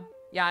 Yeah.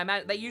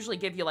 Yeah, they usually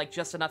give you like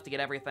just enough to get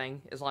everything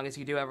as long as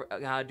you do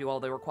all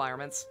the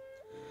requirements.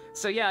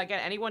 So yeah, again,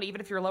 anyone,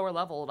 even if you're lower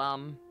leveled,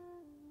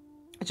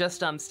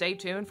 just stay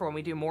tuned for when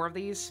we do more of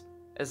these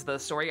as the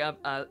story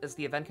as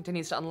the event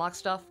continues to unlock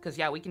stuff. Because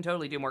yeah, we can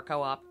totally do more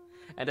co-op.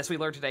 And as we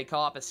learned today,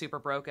 co-op is super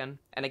broken.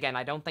 And again,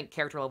 I don't think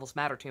character levels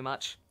matter too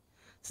much,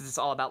 since it's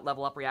all about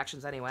level up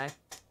reactions anyway.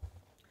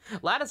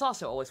 Lad is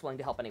also always willing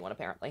to help anyone,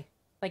 apparently.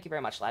 Thank you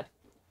very much, Lad.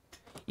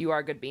 You are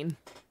a good bean.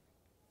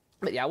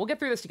 But yeah, we'll get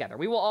through this together.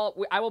 We will all.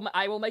 I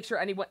will make sure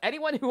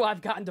anyone who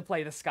I've gotten to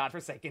play this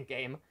godforsaken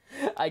game,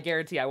 I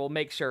guarantee I will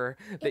make sure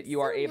that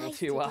you are able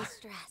to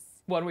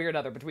one way or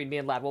another between me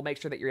and Lad. We'll make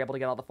sure that you're able to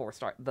get all the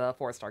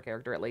 4-star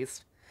character at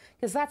least,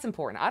 because that's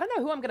important. I don't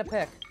know who I'm gonna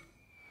pick.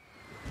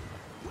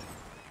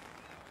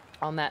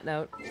 On that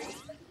note,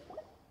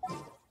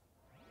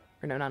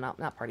 or no,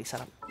 not party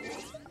setup.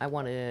 I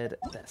wanted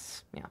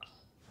this. Yeah,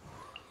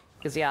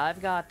 because yeah,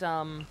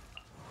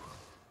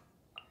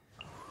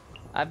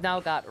 I've now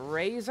got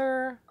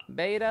Razor,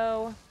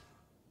 Beidou,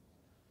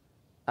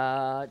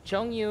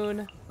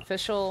 Chongyun,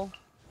 Official,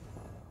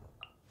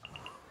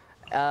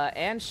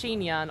 and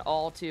Xinyan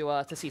all to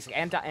Cece,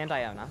 and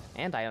Iona.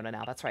 And Iona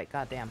now, that's right,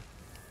 goddamn.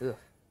 Ugh.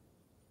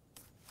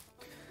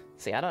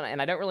 See, I don't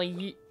not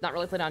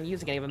really plan on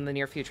using any of them in the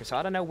near future, so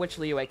I don't know which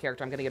Liyue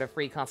character I'm gonna get a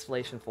free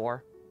constellation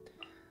for.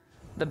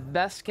 The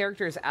best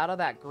characters out of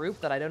that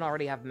group that I don't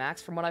already have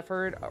maxed from what I've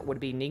heard would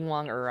be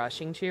Ningguang or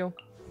Xingqiu.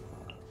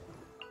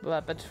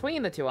 But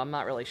between the two, I'm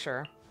not really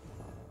sure.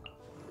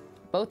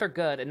 Both are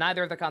good, and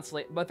neither of their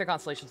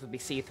constellations would be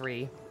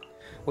C3,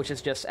 which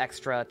is just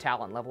extra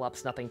talent level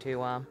ups, nothing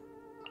to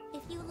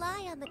If you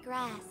lie on the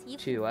grass, you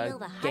can feel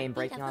the game heartbeat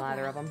breaking of on the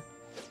either of world. them.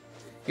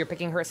 You're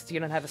picking her since you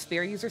don't have a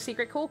spear user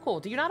secret? Cool, cool.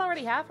 Do you not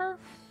already have her?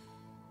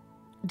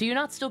 Do you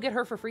not still get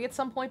her for free at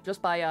some point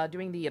just by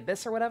doing the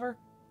Abyss or whatever?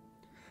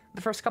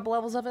 The first couple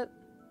levels of it?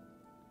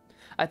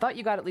 I thought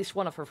you got at least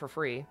one of her for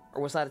free,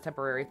 or was that a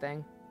temporary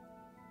thing?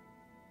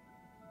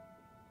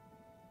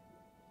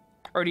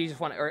 Or do you just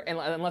want, or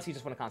unless you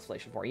just want a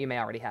constellation for her, you may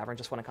already have her and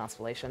just want a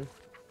constellation.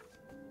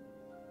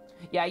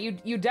 Yeah,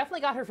 you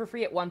definitely got her for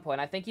free at one point.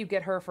 I think you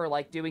get her for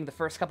like doing the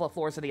first couple of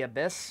floors of the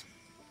Abyss,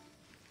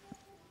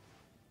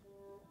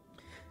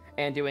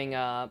 and doing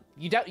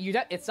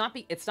it's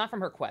not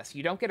from her quest.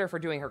 You don't get her for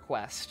doing her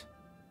quest.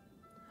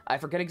 I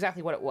forget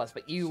exactly what it was,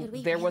 but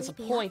there was a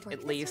point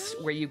at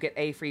least where you get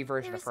a free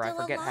version of her. I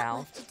forget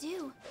how.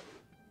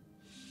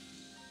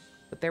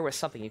 But there was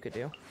something you could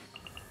do.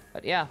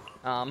 But yeah,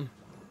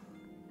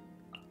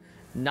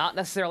 not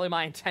necessarily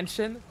my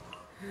intention.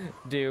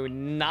 Do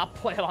not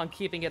plan on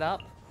keeping it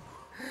up.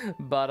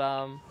 But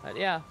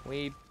yeah,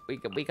 we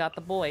got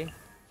the boy.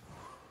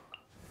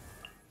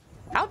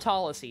 How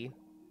tall is he?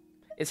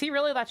 Is he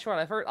really that short?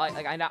 I've heard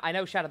I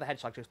know Shadow the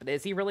Hedgehog jokes, but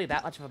is he really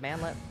that much of a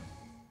manlet?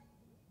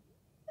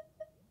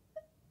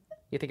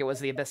 You think it was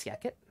the Abyss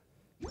Yakut?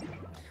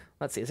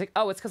 Let's see. Is it?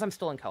 Oh, it's because I'm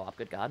still in co-op.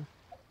 Good God.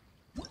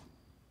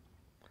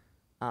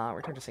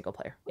 Return to single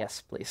player.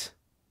 Yes, please.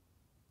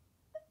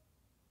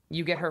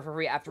 You get her for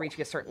free after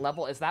reaching a certain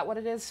level. Is that what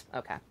it is?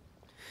 Okay.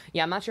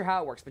 Yeah, I'm not sure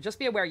how it works, but just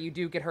be aware you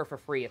do get her for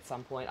free at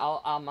some point.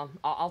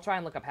 I'll try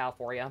and look up how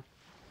for you,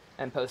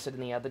 and post it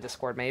in the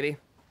Discord maybe.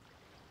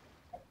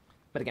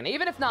 But again,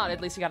 even if not, at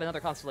least you got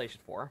another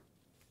constellation for her.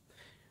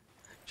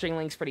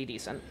 Xingling's pretty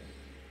decent.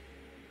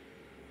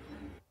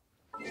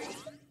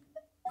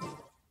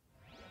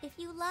 If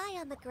you lie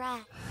on the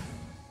grass.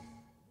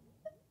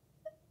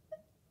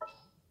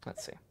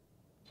 Let's see.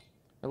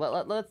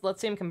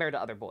 Let's see him compared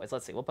to other boys.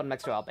 Let's see. We'll put him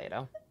next to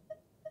Albedo.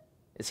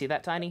 Is he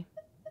that tiny?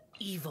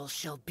 Evil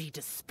shall be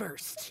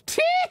dispersed.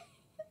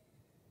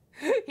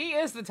 He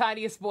is the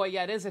tiniest boy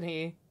yet, isn't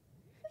he?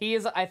 He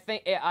is. I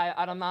think.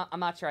 I'm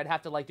not sure. I'd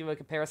have to like do a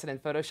comparison in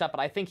Photoshop, but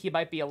I think he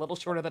might be a little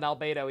shorter than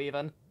Albedo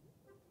even.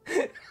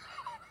 Hey,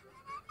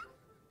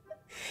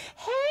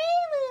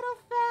 little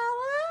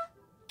fella.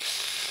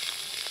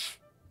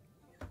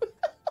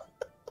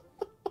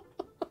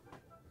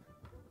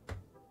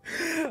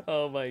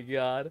 Oh my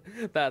God,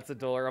 that's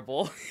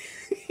adorable.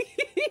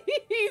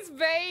 He's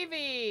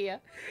baby.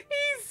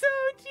 He's so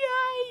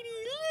tiny.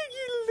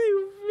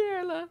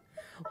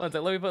 Look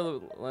at little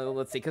fella.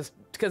 Let's see,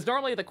 because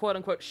normally the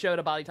quote-unquote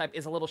Xiao-dow body type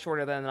is a little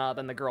shorter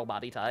than the girl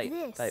body type.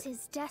 This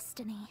is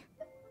destiny.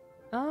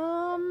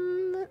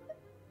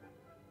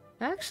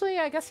 Actually,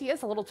 I guess he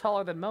is a little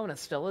taller than Mona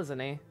still, isn't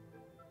he?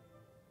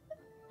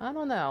 I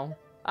don't know.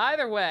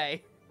 Either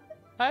way,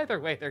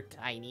 they're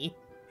tiny.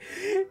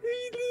 Little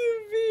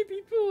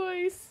baby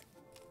boys.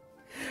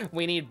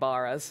 We need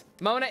Barras.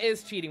 Mona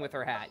is cheating with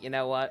her hat. You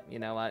know what?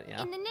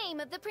 Yeah. In the name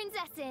of the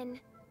Prinzessin.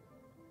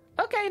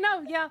 Okay,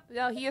 no, yeah,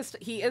 he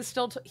is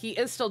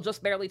still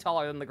just barely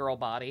taller than the girl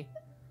body.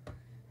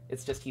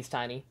 It's just he's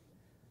tiny.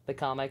 The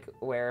comic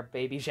where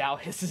Baby Xiao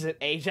hisses at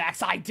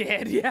Ajax. I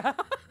did, yeah.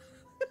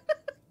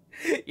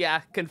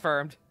 Yeah,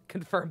 confirmed.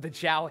 Confirmed that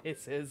Xiao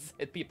hisses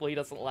at people he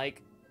doesn't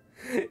like.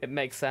 It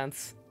makes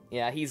sense.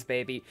 Yeah, he's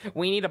baby.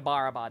 We need a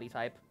Bara body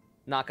type.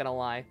 Not gonna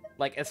lie.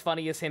 Like, as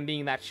funny as him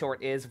being that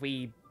short is,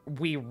 we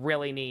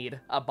really need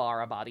a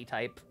Bara body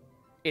type.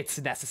 It's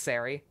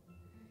necessary.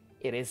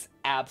 It is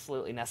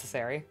absolutely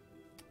necessary.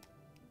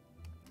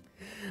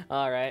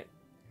 Alright.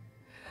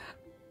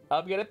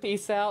 I'm gonna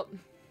peace out.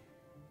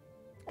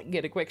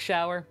 Get a quick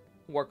shower.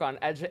 Work on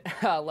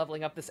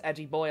leveling up this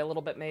edgy boy a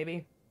little bit,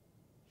 maybe.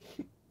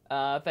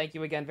 Thank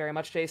you again very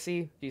much,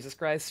 JC. Jesus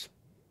Christ.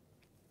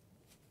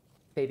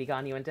 Baby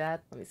Ganyu and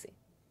Dad? Let me see.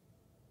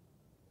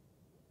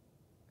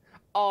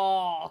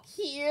 Oh,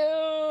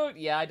 cute!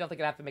 Yeah, I don't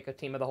think I'd have to make a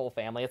team of the whole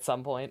family at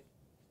some point.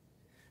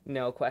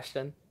 No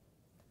question.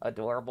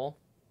 Adorable.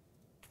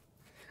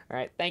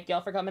 Alright, thank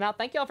y'all for coming out.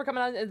 Thank y'all for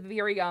coming on the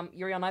Yuri on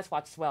Ice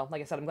Watch as well.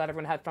 Like I said, I'm glad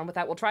everyone had fun with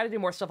that. We'll try to do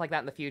more stuff like that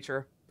in the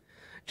future.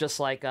 Just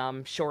like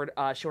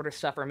shorter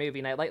stuff or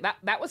movie night. Like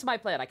that was my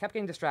plan. I kept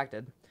getting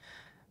distracted.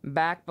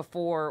 Back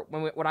before,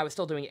 when I was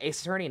still doing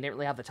Ace Attorney and didn't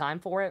really have the time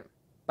for it.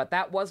 But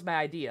that was my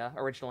idea,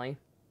 originally.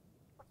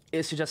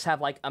 Is to just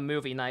have, like, a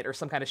movie night or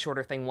some kind of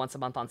shorter thing once a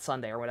month on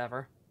Sunday or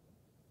whatever.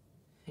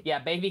 Yeah,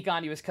 Baby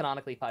Ganyu is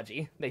canonically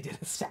pudgy. They did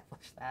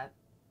establish that.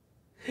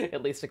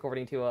 At least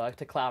according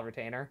to Cloud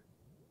Retainer.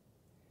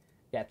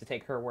 You have to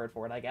take her word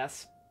for it, I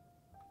guess.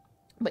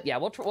 But yeah,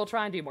 we'll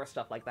try and do more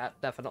stuff like that,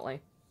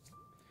 definitely.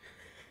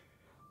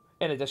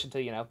 In addition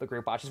to, you know, the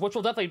group watches, which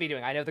we'll definitely be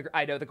doing. I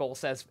know the goal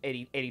says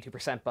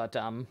 82%, but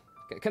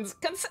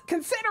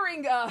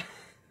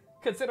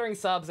considering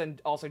subs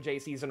and also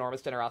JC's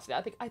enormous generosity,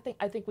 I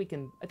think we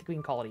can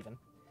call it even.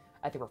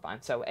 I think we're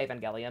fine. So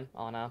Evangelion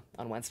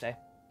on Wednesday.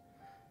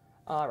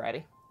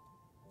 Alrighty.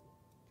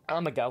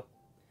 I'm gonna go.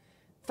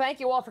 Thank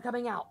you all for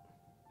coming out.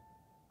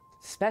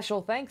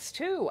 Special thanks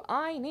to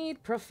I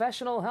Need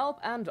Professional Help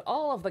and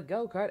all of the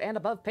go-kart and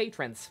above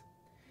patrons.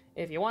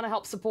 If you want to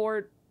help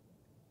support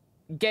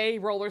gay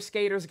roller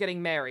skaters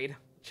getting married,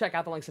 check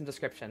out the links in the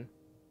description.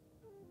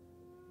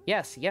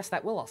 Yes,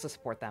 that will also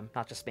support them,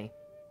 not just me.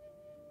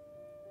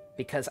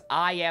 Because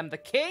I am the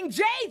King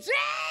JJ!